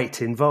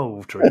light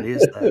involved, really,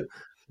 is there?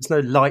 There's no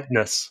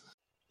lightness.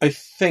 I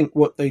think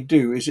what they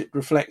do is it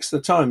reflects the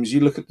times.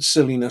 You look at the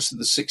silliness of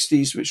the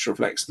 60s, which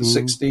reflects the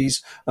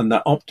 60s and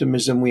that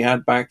optimism we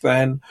had back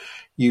then.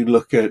 You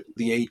look at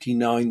the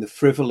 89, the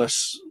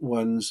frivolous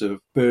ones of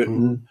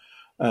Burton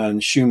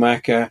and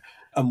Schumacher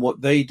and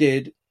what they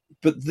did.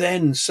 But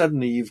then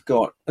suddenly you've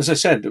got, as I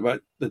said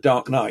about The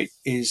Dark Knight,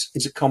 is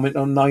a comment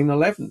on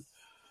 9/11.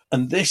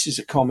 And this is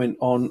a comment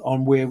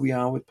on where we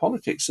are with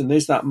politics. And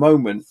there's that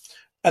moment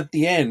at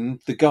the end,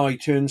 the guy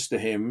turns to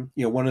him,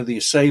 one of the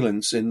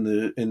assailants in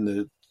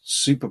the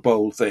Super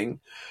Bowl thing,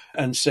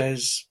 and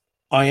says,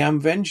 "I am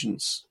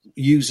vengeance,"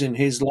 using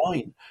his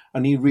line.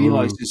 And he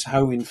realizes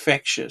how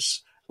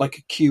infectious, like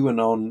a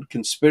QAnon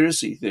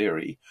conspiracy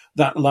theory,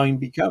 that line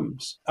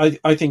becomes.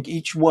 I think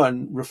each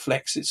one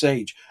reflects its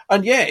age.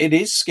 And yeah, it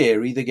is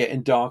scary. They're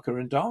getting darker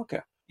and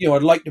darker.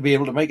 I'd like to be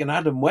able to make an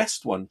Adam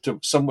West one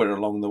somewhere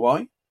along the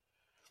way.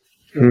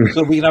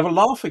 So we can have a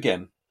laugh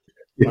again.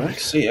 I don't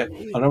see it.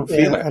 I don't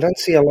feel it. I don't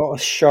see a lot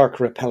of shark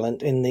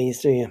repellent in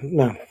these, do you?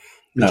 No.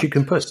 But you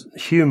can put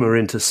humour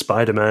into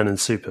Spider-Man and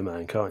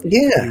Superman, can't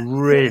you? Yeah.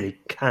 You really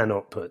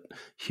cannot put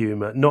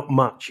humour, not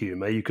much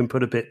humour. You can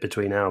put a bit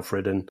between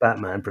Alfred and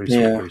Batman, Bruce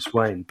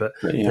Wayne, but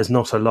there's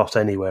not a lot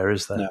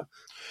is there? No.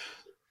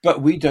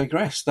 But we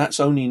digress. That's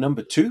only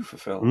number 2 for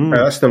film.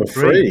 That's number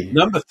 3.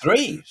 Number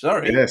 3,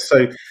 sorry. Yeah,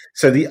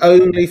 so the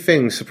only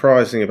thing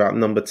surprising about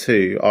number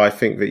 2, I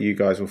think that you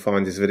guys will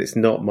find, is that it's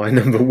not my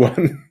number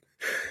 1.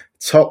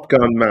 Top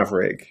Gun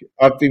Maverick.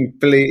 I've been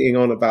bleating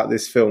on about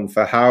this film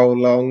for how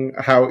long?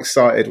 How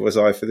excited was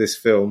I for this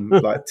film?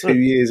 Like 2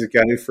 years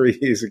ago, 3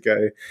 years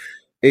ago.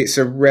 It's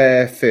a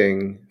rare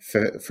thing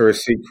for a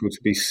sequel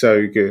to be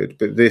so good,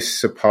 but this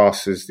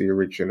surpasses the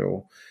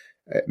original.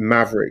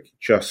 Maverick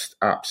just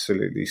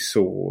absolutely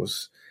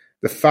soars.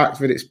 The fact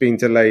that it's been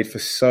delayed for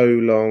so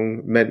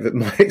long meant that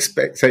my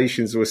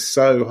expectations were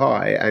so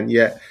high, and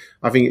yet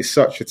I think it's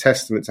such a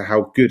testament to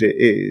how good it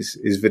is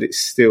that it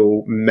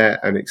still met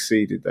and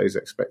exceeded those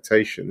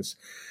expectations.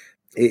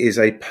 It is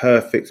a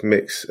perfect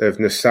mix of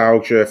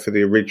nostalgia for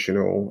the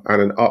original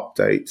and an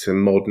update to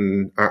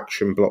modern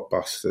action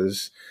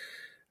blockbusters.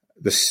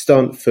 The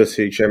stunt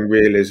footage and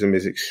realism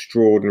is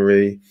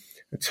extraordinary.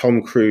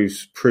 Tom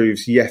Cruise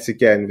proves yet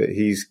again that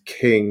he's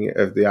king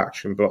of the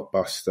action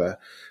blockbuster.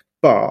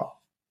 But,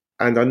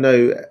 and I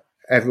know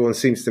everyone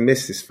seems to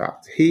miss this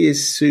fact, he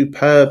is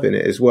superb in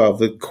it as well.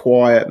 The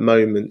quiet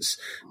moments,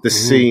 the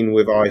scene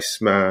with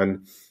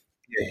Iceman,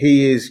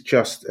 he is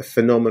just a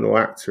phenomenal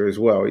actor as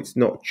well. It's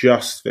not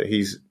just that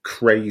he's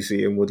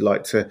crazy and would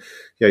like to,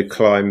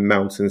 climb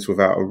mountains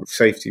without a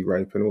safety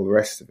rope and all the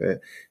rest of it.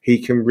 He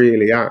can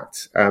really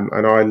act.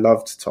 And I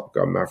loved Top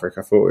Gun Maverick.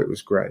 I thought it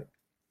was great.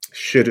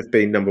 Should have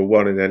been number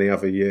one in any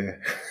other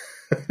year.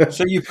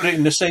 So you put it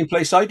in the same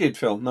place I did,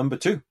 Phil, number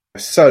 2.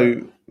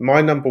 So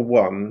my number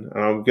one,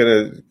 and I'm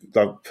going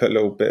to put a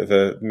little bit of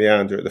a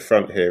meander at the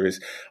front here,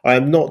 is I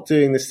am not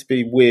doing this to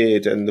be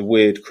weird and the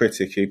weird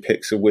critic who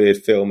picks a weird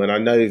film. And I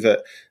know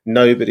that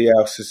nobody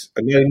else is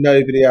going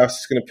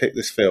to pick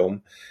this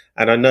film.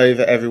 And I know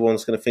that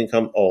everyone's going to think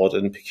I'm odd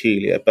and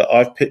peculiar, but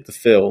I've picked the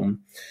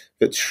film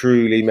that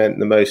truly meant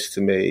the most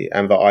to me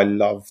and that I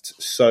loved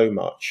so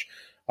much.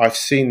 I've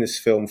seen this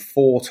film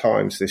 4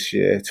 times this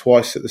year,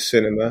 twice at the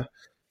cinema,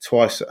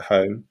 twice at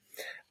home.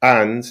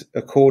 And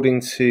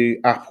according to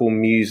Apple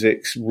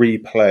Music's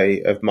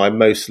replay of my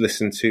most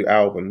listened to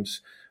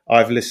albums,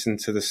 I've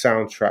listened to the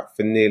soundtrack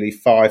for nearly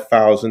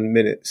 5,000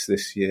 minutes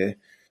this year.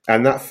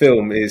 And that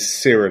film is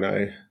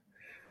Cyrano.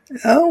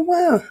 Oh,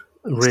 wow.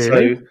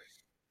 Really? So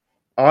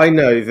I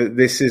know that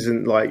this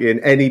isn't like in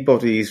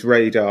anybody's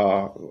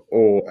radar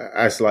or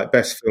as like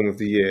best film of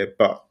the year,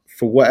 but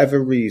for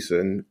whatever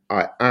reason,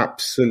 I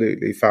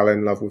absolutely fell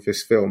in love with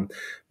this film.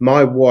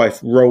 My wife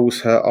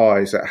rolls her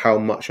eyes at how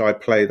much I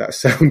play that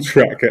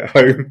soundtrack at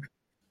home.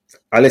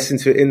 I listen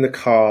to it in the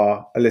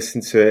car. I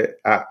listen to it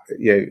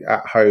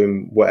at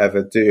home,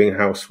 whatever, doing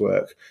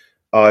housework.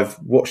 I've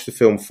watched the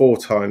film 4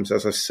 times,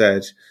 as I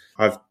said.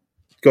 I've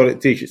got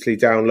it digitally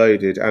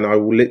downloaded, and I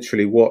will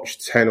literally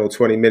watch 10 or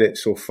 20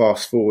 minutes or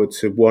fast forward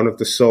to one of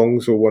the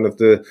songs or one of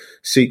the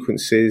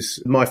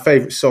sequences. My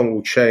favourite song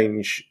will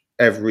change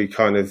every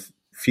kind of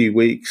few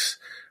weeks,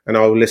 and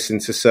I'll listen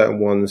to certain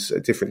ones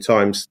at different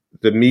times.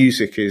 The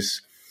music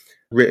is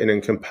written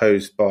and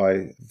composed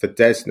by the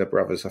Desna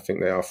brothers, I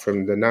think they are,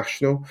 from The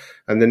National.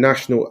 And The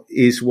National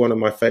is one of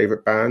my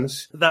favourite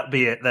bands. That'd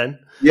be it then.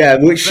 Yeah,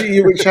 which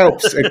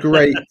helps a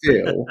great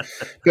deal.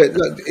 But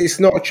look, it's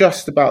not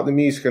just about the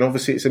music, and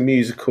obviously it's a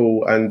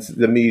musical and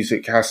the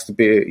music has to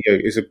be,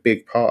 is a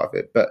big part of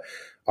it. But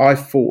I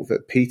thought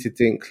that Peter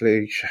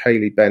Dinklage,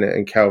 Haley Bennett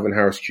and Calvin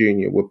Harris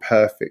Jr. were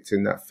perfect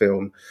in that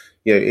film.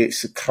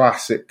 It's a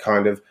classic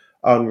kind of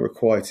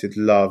unrequited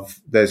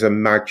love. There's a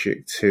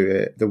magic to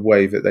it, the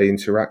way that they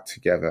interact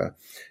together.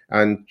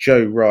 And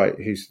Joe Wright,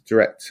 who's the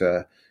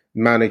director,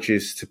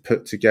 manages to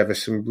put together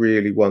some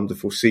really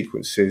wonderful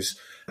sequences.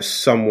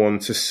 Someone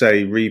to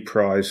Say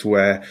reprise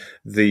where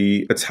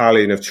the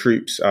battalion of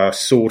troops are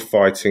sword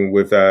fighting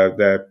with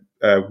their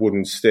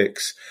wooden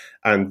sticks,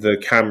 and the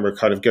camera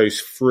kind of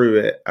goes through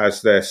it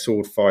as they're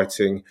sword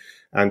fighting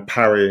and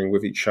parrying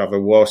with each other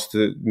whilst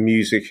the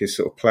music is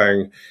sort of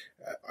playing.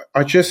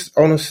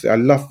 Honestly, I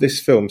love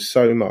this film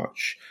so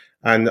much.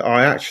 And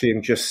I actually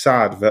am just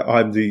sad that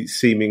I'm the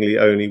seemingly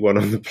only one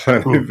on the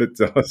planet that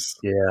does.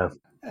 Yeah,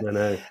 I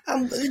know.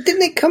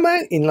 Didn't it come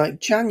out in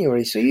like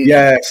January? So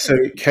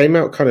it came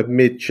out kind of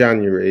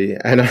mid-January.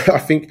 And I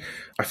think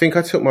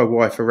I took my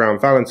wife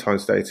around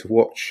Valentine's Day to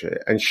watch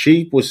it, and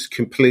she was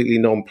completely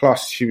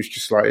nonplussed. She was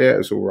just like, yeah, it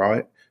was all right.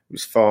 It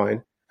was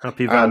fine.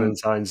 Happy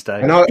Valentine's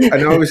Day. And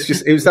I was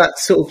just, it was that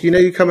sort of,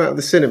 you come out of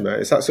the cinema,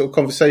 it's that sort of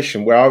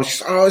conversation where I was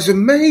just, oh, it was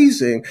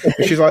amazing.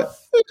 And she's like,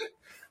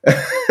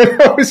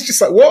 I was just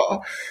like,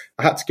 what?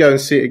 I had to go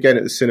and see it again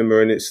at the cinema,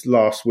 and it's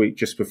last week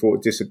just before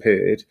it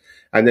disappeared.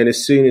 And then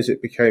as soon as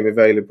it became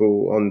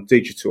available on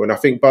digital, and I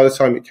think by the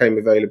time it came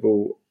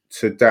available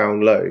to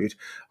download,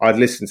 I'd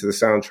listened to the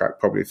soundtrack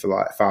probably for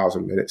like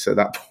 1,000 minutes at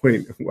that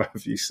point, whatever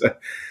you say.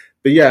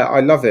 But yeah, I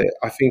love it.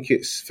 I think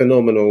it's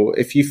phenomenal.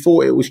 If you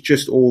thought it was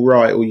just all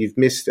right or you've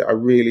missed it, I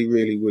really,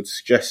 really would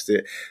suggest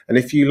it. And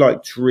if you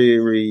like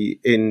dreary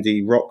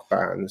indie rock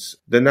bands,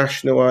 The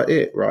National are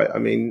it, right? I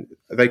mean,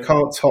 they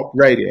can't top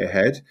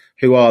Radiohead,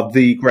 who are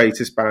the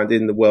greatest band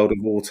in the world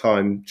of all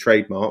time,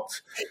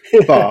 trademarked,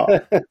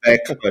 but they're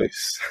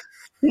close.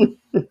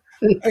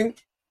 And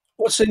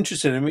what's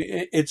interesting, I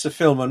mean, it's a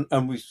film,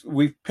 and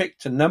we've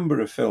picked a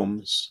number of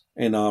films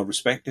in our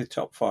respective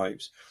top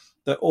 5s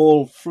that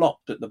all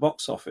flopped at the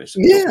box office.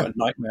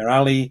 Nightmare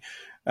Alley,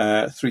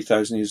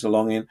 3,000 Years of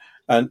Longing,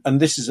 and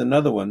this is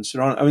another one.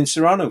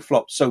 Cyrano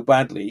flopped so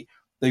badly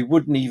they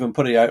wouldn't even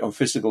put it out on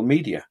physical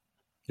media.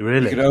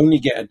 Really? You could only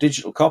get a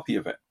digital copy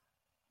of it.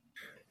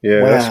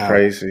 Yeah, wow. That's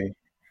crazy.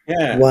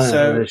 Yeah, wow.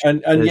 So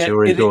and yet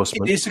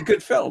it is a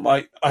good film.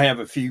 I have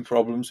a few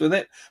problems with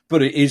it,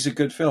 but it is a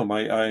good film.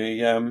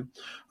 I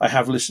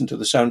have listened to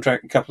the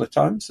soundtrack a couple of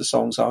times. The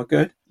songs are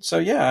good. So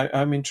yeah,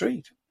 I'm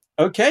intrigued.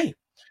 Okay.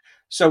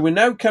 So we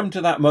now come to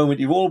that moment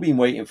you've all been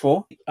waiting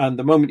for, and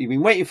the moment you've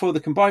been waiting for,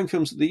 the combined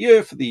films of the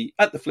year for the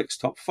At the Flicks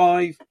Top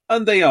 5,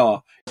 and they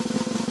are...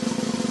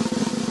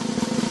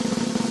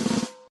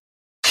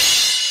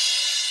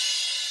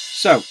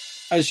 So,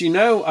 as you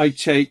know, I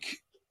take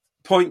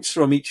points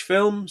from each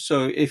film.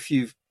 So if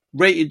you've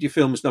rated your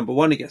film as number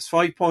 1, it gets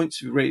 5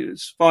 points. If you rated it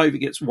as 5, it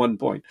gets 1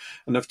 point.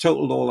 And I've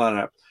totaled all that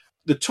up.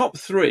 The top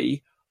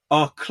 3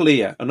 are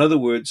clear. In other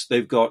words,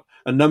 they've got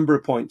a number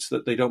of points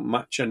that they don't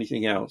match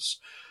anything else.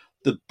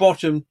 The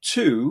bottom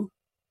 2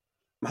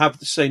 have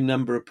the same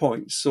number of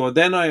points. So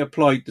then I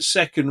applied the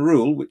second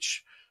rule,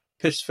 which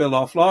pissed Phil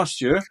off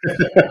last year,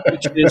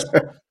 which is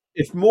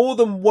if more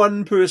than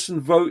one person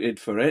voted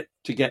for it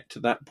to get to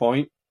that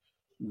point,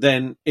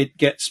 then it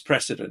gets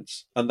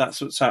precedence. And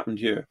that's what's happened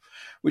here,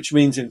 which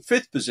means in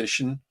 5th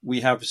position, we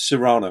have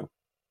Cyrano.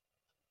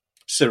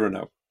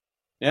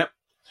 Yeah.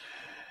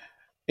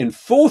 In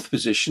 4th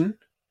position,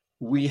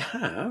 we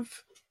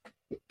have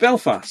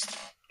Belfast.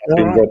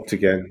 Been robbed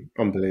again.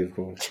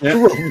 Unbelievable.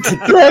 Yeah.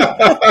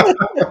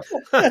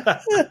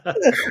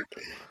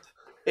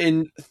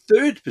 In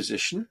 3rd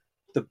position,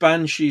 the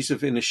Banshees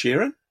of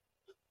Inisherin.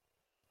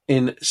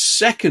 In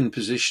 2nd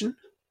position,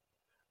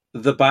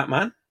 the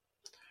Batman,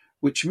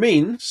 which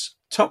means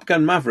Top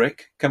Gun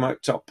Maverick come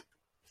out top.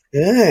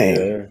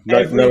 Hey.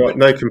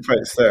 No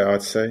complaints there,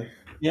 I'd say.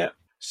 Yeah.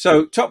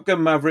 So Top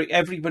Gun Maverick,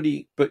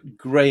 everybody but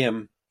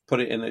Graham put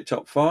it in their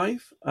top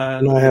 5.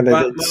 And I had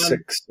Batman, it at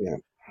 6, yeah.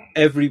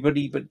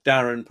 Everybody but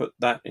Darren put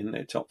that in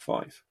their top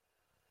 5.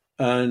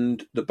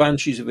 And the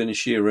Banshees of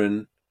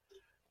Inisherin,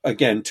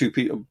 again, 2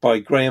 people, by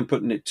Graham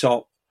putting it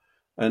top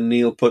and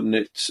Neil putting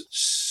it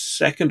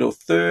 2nd or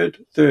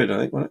 3rd. 3rd, I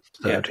think, wasn't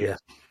it? 3rd, yeah.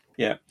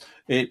 Yeah.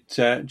 It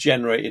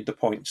generated the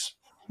points.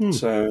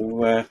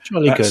 So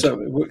good. So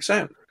it works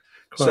out.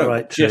 Quite so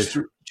right,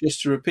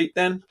 just to repeat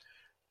then,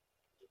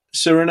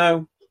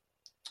 Cyrano,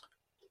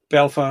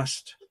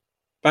 Belfast,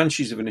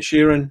 Banshees of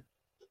Inisherin,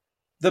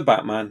 The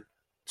Batman,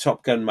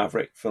 Top Gun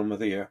Maverick, Film of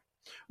the Year.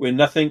 We're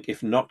nothing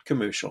if not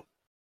commercial.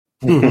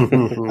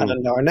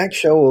 And our next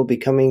show will be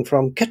coming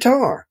from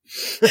Qatar.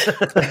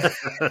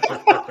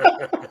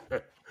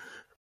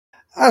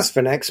 As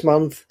for next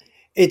month,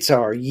 it's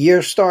our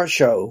year start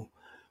show.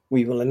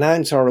 We will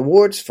announce our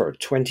awards for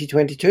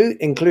 2022,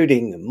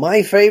 including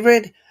my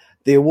favourite,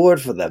 the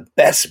award for the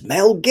best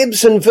Mel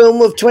Gibson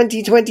film of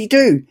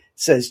 2022,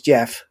 says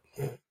Jeff.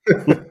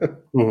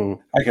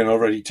 I can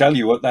already tell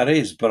you what that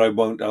is, but I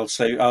won't.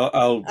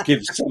 I'll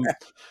give some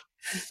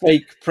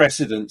fake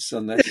precedence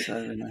on this.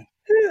 Anyway.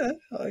 Yeah,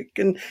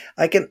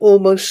 I can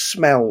almost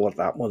smell what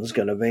that one's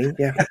going to be.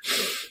 Yeah.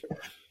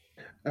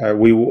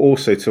 We will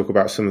also talk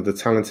about some of the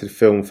talented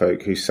film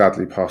folk who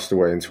sadly passed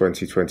away in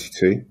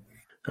 2022.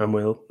 And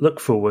we'll look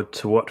forward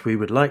to what we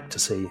would like to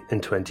see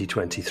in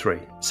 2023.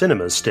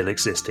 Cinemas still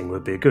existing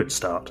would be a good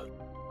start.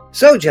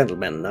 So,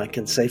 gentlemen, I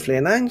can safely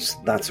announce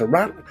that's a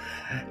wrap.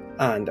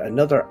 And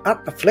another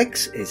At the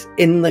Flicks is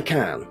in the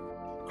can.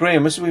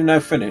 Graham, as we've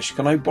now finished,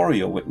 can I borrow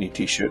your Whitney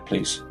t-shirt,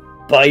 please?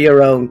 Buy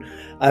your own.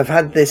 I've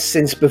had this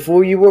since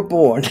before you were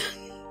born.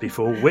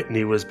 Before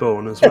Whitney was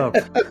born as well.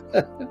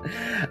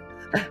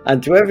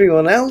 And to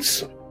everyone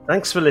else,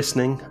 thanks for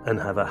listening and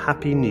have a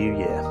happy new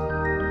year.